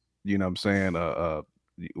is. You know what I'm saying?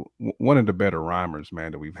 One of the better rhymers,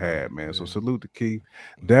 man, that we've had, man. So yeah. salute to Keith.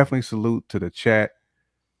 Definitely salute to the chat.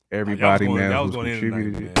 Everybody, man, y'all was who's going in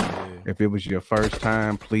contributed. tonight, man. Yeah. If it was your first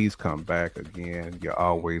time, please come back again. You're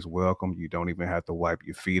always welcome. You don't even have to wipe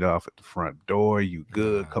your feet off at the front door. You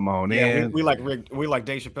good? Come on Yeah, in. we like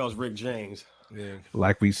Dave Chappelle's Rick James. Yeah.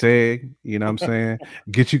 Like we said, you know what I'm saying?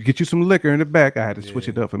 Get you some liquor in the back. I had to switch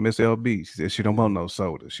it Yeah. up for Miss LB. She said she don't want no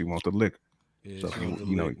soda. She wants the liquor. Yeah, So she if you, wants the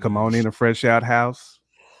you know, lick, come man. on in a fresh out house.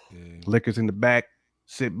 Yeah. Liquor's in the back.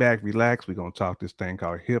 Sit back, relax. We're gonna talk this thing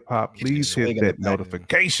called hip hop. Please swing hit in the that back.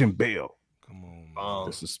 notification bell. Come on, man.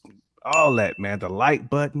 This is all that, man. The like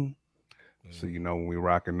button. So you know when we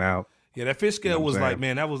rocking out. Yeah, that fish scale what I'm was like, saying?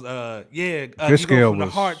 man, that was Fish you go scale from the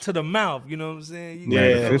was- heart to the mouth, you know what I'm saying? You Man,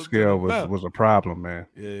 go the to fish the scale mouth. was a problem, man.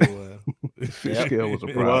 Yeah, it was. Fish scale was a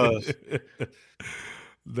It problem. was.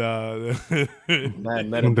 Nah,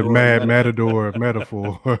 Mad The mad matador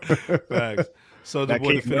metaphor. facts. So the That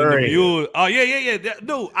boy Keith defending the Murray. mule. Oh yeah.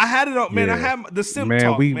 Dude, I had it on, man. I Yeah. had the simp Man,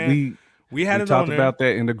 talk, we man. We had we it talked on there. about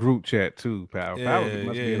that in the group chat too, pal. Yeah, Power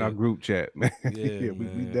must be in yeah. our group chat, man. Yeah, we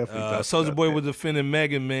man. definitely talked Soulja about Boy that. was defending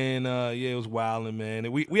Megan, man. Yeah, it was wilding, man.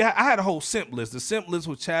 And I had a whole simp list. The simp list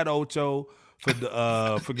was Chad Ocho for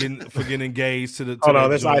the for getting engaged to the. To Hold that on,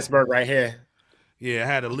 this joint. iceberg right here. Yeah, I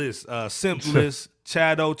had a list. Simp list,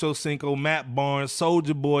 Chad Ochocinco, Matt Barnes,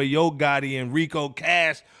 Soulja Boy, Yo Gotti, and Rico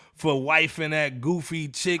Cash for wifing that goofy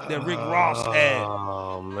chick that Rick Ross had.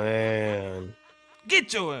 Oh man.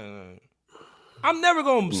 Get your I'm never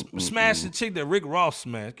gonna smash the chick that Rick Ross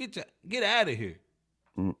smashed. Get out of here.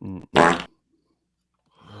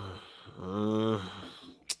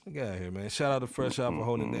 Get out of here, man. Shout out to Fresh Out for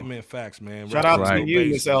holding that, man. Facts, man. Shout out Right. to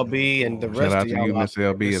you, Miss LB, and the Shout rest out of to y'all. you, Miss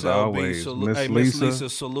LB, Miss as LB, always. salute. Miss Hey, Miss Lisa. Lisa,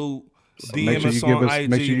 salute. DM Make sure us you give on us IG,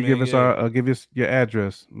 make sure you give man, us yeah. our give us your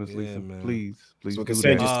address, Miss Yeah, Lisa. man. Please So we do can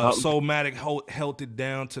send that. you something. Soulmatic held it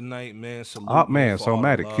down tonight, man. Salute, Oh man, for all the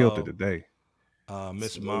Soulmatic killed it love. today.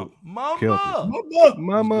 Miss Salute. Mama. Killed it. Was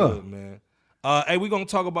Mama. good, man. Hey, we're gonna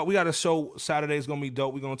talk about. We got a show Saturday's gonna be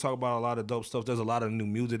dope. We're gonna talk about a lot of dope stuff. There's a lot of new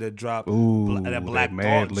music that dropped. Ooh, that Black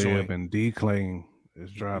Mad Thought Lib joint. and D Claim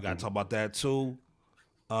is We dropping. gotta talk about that too.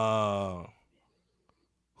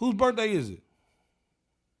 Whose birthday is it?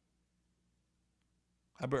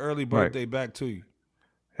 Happy early birthday back to you.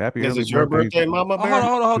 Happy Is early it your birthday, Mama Oh, Bear?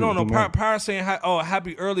 hold on. Who, No, man? Power saying,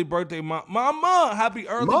 happy early birthday, Mama. Happy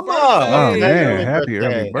early Mama. birthday. Oh Happy man, early happy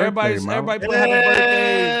early birthday. birthday, Mama. Everybody put happy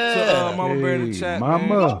birthday to Mama Bear in the Hey, chat, Mama. man.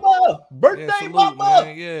 Mama. Birthday, Yeah, salute, Mama.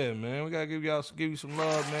 man. Yeah, man. We gotta give you some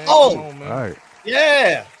love, man. Oh. Come on, man. All right.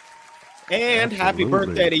 Yeah. And happy Absolutely.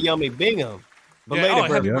 birthday to Yummy Bingham. Belated Yeah, happy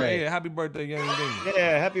birthday. birthday. Yeah, happy birthday, young Ding.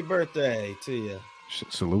 Yeah, happy birthday to you.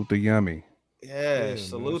 Salute the Yummy. Yeah, man.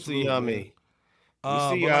 salute to Salute, Yummy. We see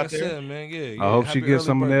But you like out I there. said, man, yeah. I hope she happy gets early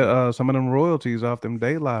some birthday. of them royalties off them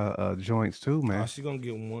daylight joints too, Oh, man. she's gonna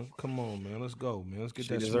get one. Come on, man. Let's go, man. Let's get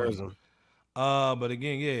She that deserves smoke. them. But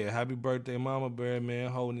again, yeah, happy birthday, Mama Bear,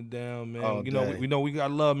 man, holding it down, man. All You know, day. we know we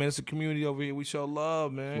got love, man. It's a community over here. We show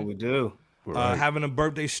love, What man. we do. Right. Having a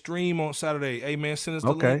birthday stream on Saturday. Hey, man, send us the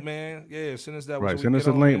Okay. link, man. Yeah, send us that. Right. so we Send can us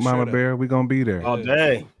get a on link, and share Mama that. Bear. We're gonna be there. All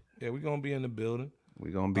day. Yeah, we're gonna be in the building. We're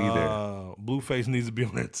gonna be there. Blueface needs to be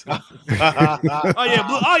on that too.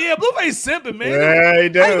 Yeah, Blueface simping, man. he How you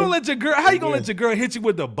does. gonna let your girl? How you gonna let your girl hit you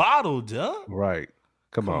with the bottle, John? Right.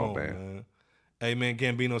 Come on, man. Hey man,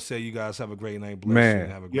 Gambino said you guys have a great night. Bless Man, you.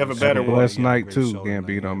 And have a you have a great better show. one. blessed You have a night great too, show tonight,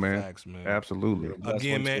 Gambino, man. Facts, man. Absolutely. Blessed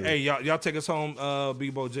Again, one, man. too. Hey, y'all take us home,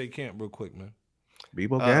 Bebo J Camp, real quick, man.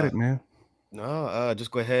 Bebo got it, man. No, just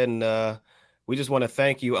go ahead and we just want to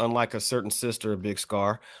thank you, unlike a certain sister of Big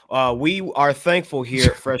Scar. We are thankful here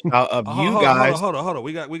at Fresh Out of you guys. Hold on.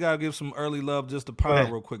 We gotta give some early love just to Power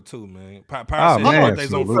ahead. real quick too, man. Oh, Power said his man,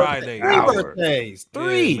 birthday's on salute. Friday. Three Power. birthdays. Yeah,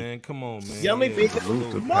 Three. man. Come on, man. Yummy Yeah. beef.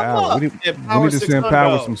 Salute to Mama. Power. We And need to send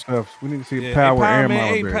Power $600. some stuff. We need to see Yeah. Power, Hey, and man. Mama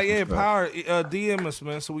Hey, Bear some yeah, stuff. Power. DM us,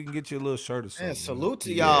 man, so we can get you a little shirt or something. Man, salute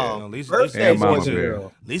to Yeah, y'all. you know, at least Birthday And Mama boys and Bear.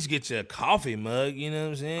 girls. At least get you a coffee mug. You know what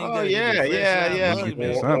I'm saying? Oh Gotta get yeah, you a fresh yeah, out yeah. mug,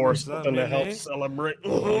 man. Something. Or something to help man. celebrate.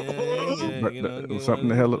 Yeah, you know, get Something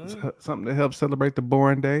to one, help, something to help celebrate the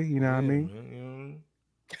boring day. You know what I mean? man,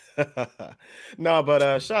 you know. No,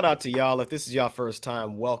 but shout out to y'all. If this is y'all first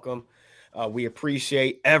time, welcome. We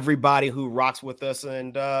appreciate everybody who rocks with us,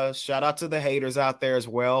 and shout out to the haters out there as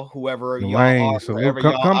well. Whoever y'all Dwayne, are, salute. wherever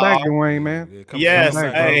Come y'all back, are. Dwayne, man. Yeah, come Yes,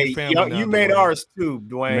 back, bro. hey, You family now, you made Dwayne. ours too,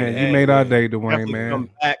 Dwayne. Man, Hey, you made our day, definitely Dwayne, man. come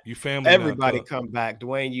back. You family now, Everybody cuz. come back,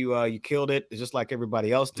 Dwayne. You killed it just like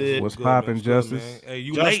everybody else did. What's Good, man. poppin', What's good, Justice? man? Hey,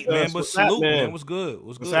 you Justice, late, man, but what's salute, happening? man. What's good?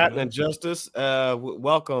 What's What's good, happening, man? Justice?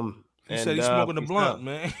 Welcome. He And, said he's smoking the peace blunt, out.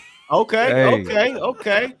 man. Okay, Hey.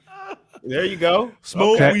 okay. There you go.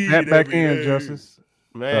 Smoke Tap, weed tap back every in, day. Justice.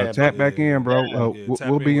 Man, Tap back yeah, in, bro. yeah, tap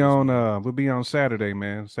We'll in be with us, on. man. We'll be on Saturday,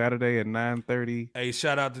 man. Saturday at 9:30. Hey,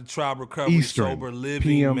 shout out to Tribe Recovery, Eastern, Sober Living,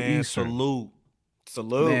 PM man. Eastern. Salute.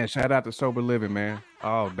 salute. Man, shout out to Sober Living, man.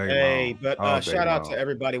 All day Hey, long. but All day shout out long. to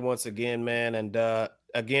everybody once again, man. And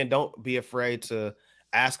again, don't be afraid to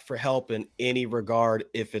ask for help in any regard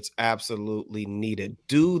if it's absolutely needed.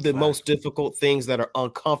 Do the most difficult things that are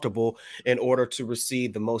uncomfortable in order to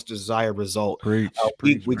receive the most desired result. Preach,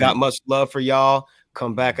 We preach, got preach. much love for y'all.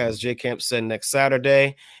 Come back, as J Camp said, next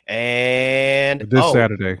Saturday. And This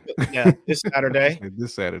Saturday. yeah, this Saturday.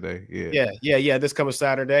 This Saturday, yeah. Yeah. This coming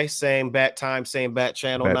Saturday, same bat time, same bat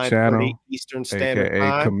channel, Bat 9:30 channel, Eastern Standard AKA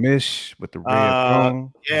Time. Commish with the red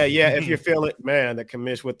phone. Yeah. If you're feeling, man, the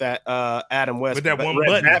commish with that Adam West With that one red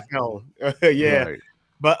button. bat phone. Yeah. Right.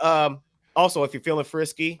 But also, if you're feeling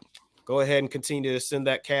frisky, go ahead and continue to send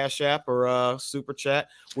that Cash App or Super Chat.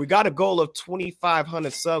 We got a goal of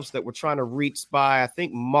 2,500 subs that we're trying to reach by, I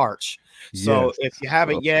think, March. So Yes. if you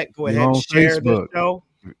haven't yet, go We're ahead and on share this Facebook. show.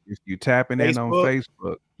 If you tapping in on Facebook.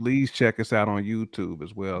 Facebook, please check us out on YouTube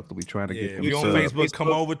as well. We're trying to Yeah, get if them you're on subs. Facebook, come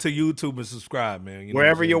Facebook. over to YouTube and subscribe, man. You know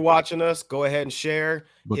Wherever what I'm you're saying? watching us, go ahead and share.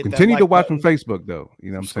 But hit that continue to like watch button. from Facebook, though.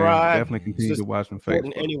 You know what I'm saying? Subscribe. Definitely continue Just to watch from support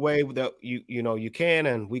in Facebook. any way that you can,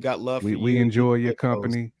 and we got love for you. We enjoy your Good posts.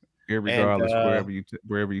 company, regardless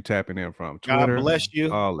wherever you tapping in from. God Twitter, bless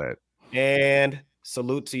you. all that. And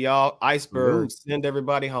salute to y'all. Iceberg, Salute. send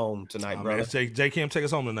everybody home tonight, Oh, brother. man, J Cam, take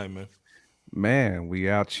us home tonight, man. Man, we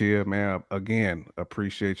out here, man. Again,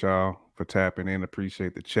 appreciate y'all for tapping in.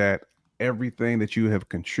 Appreciate the chat. Everything that you have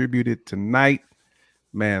contributed tonight.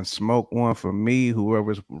 Man, smoke one for me.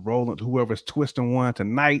 Whoever's rolling, whoever's twisting one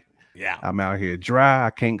tonight. Yeah. I'm out here dry. I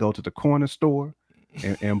can't go to the corner store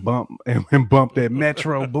and bump that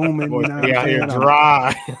Metro booming. You know what We I'm out here saying?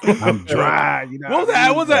 dry. I'm dry. You know What was I that?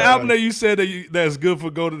 mean? What was that album that you said that's good for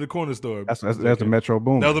go to the corner store? That's the Metro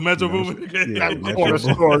Boom. That was the Metro You know what Boomin? I'm saying? Yeah, Yeah, the Metro corner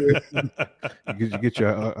Boom. store. You get your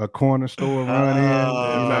a corner store run in. You know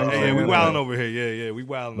what I'm Hey, saying? we Like- wilding over here. Yeah, we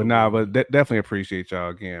wilding. But nah, but definitely appreciate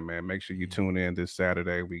y'all again, man. Make sure you tune in this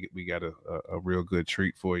Saturday. We got a real good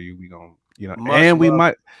treat for you. We gonna, Much and we love,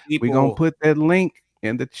 gonna people. put that link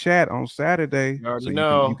in the chat on Saturday, You already so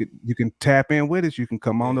know. you can tap in with us. You can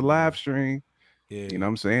come on the Yeah, live stream. Yeah. You know what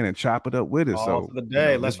I'm saying, and chop it up with us. All So for the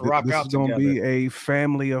day. Let's rock this out is gonna together. be a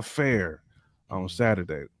family affair on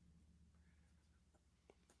Saturday.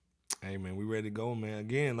 Hey man, we ready to go, man.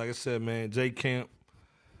 Again, like I said, man, J Camp,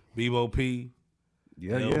 Bebo P,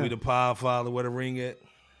 Yeah, we the Podfather, where the ring at.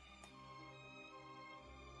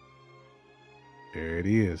 There it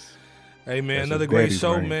is. Hey man, That's another his great daddy's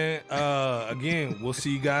show, ring. man. Again, we'll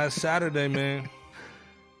see you guys Saturday, man.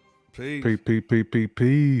 Peace.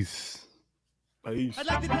 Peace. I'd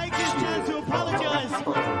like to take this chance to apologize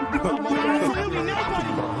to absolutely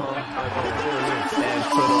nobody.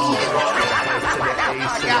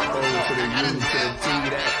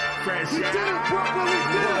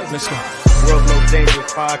 Let's go. World's Most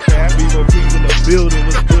Dangerous Podcast. Bebo P's in the building.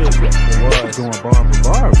 What's good? It was. Going bar for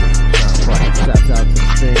bar. Shouts out to the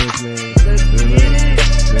fans, man. Let's get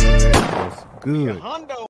it. Good. Hondo.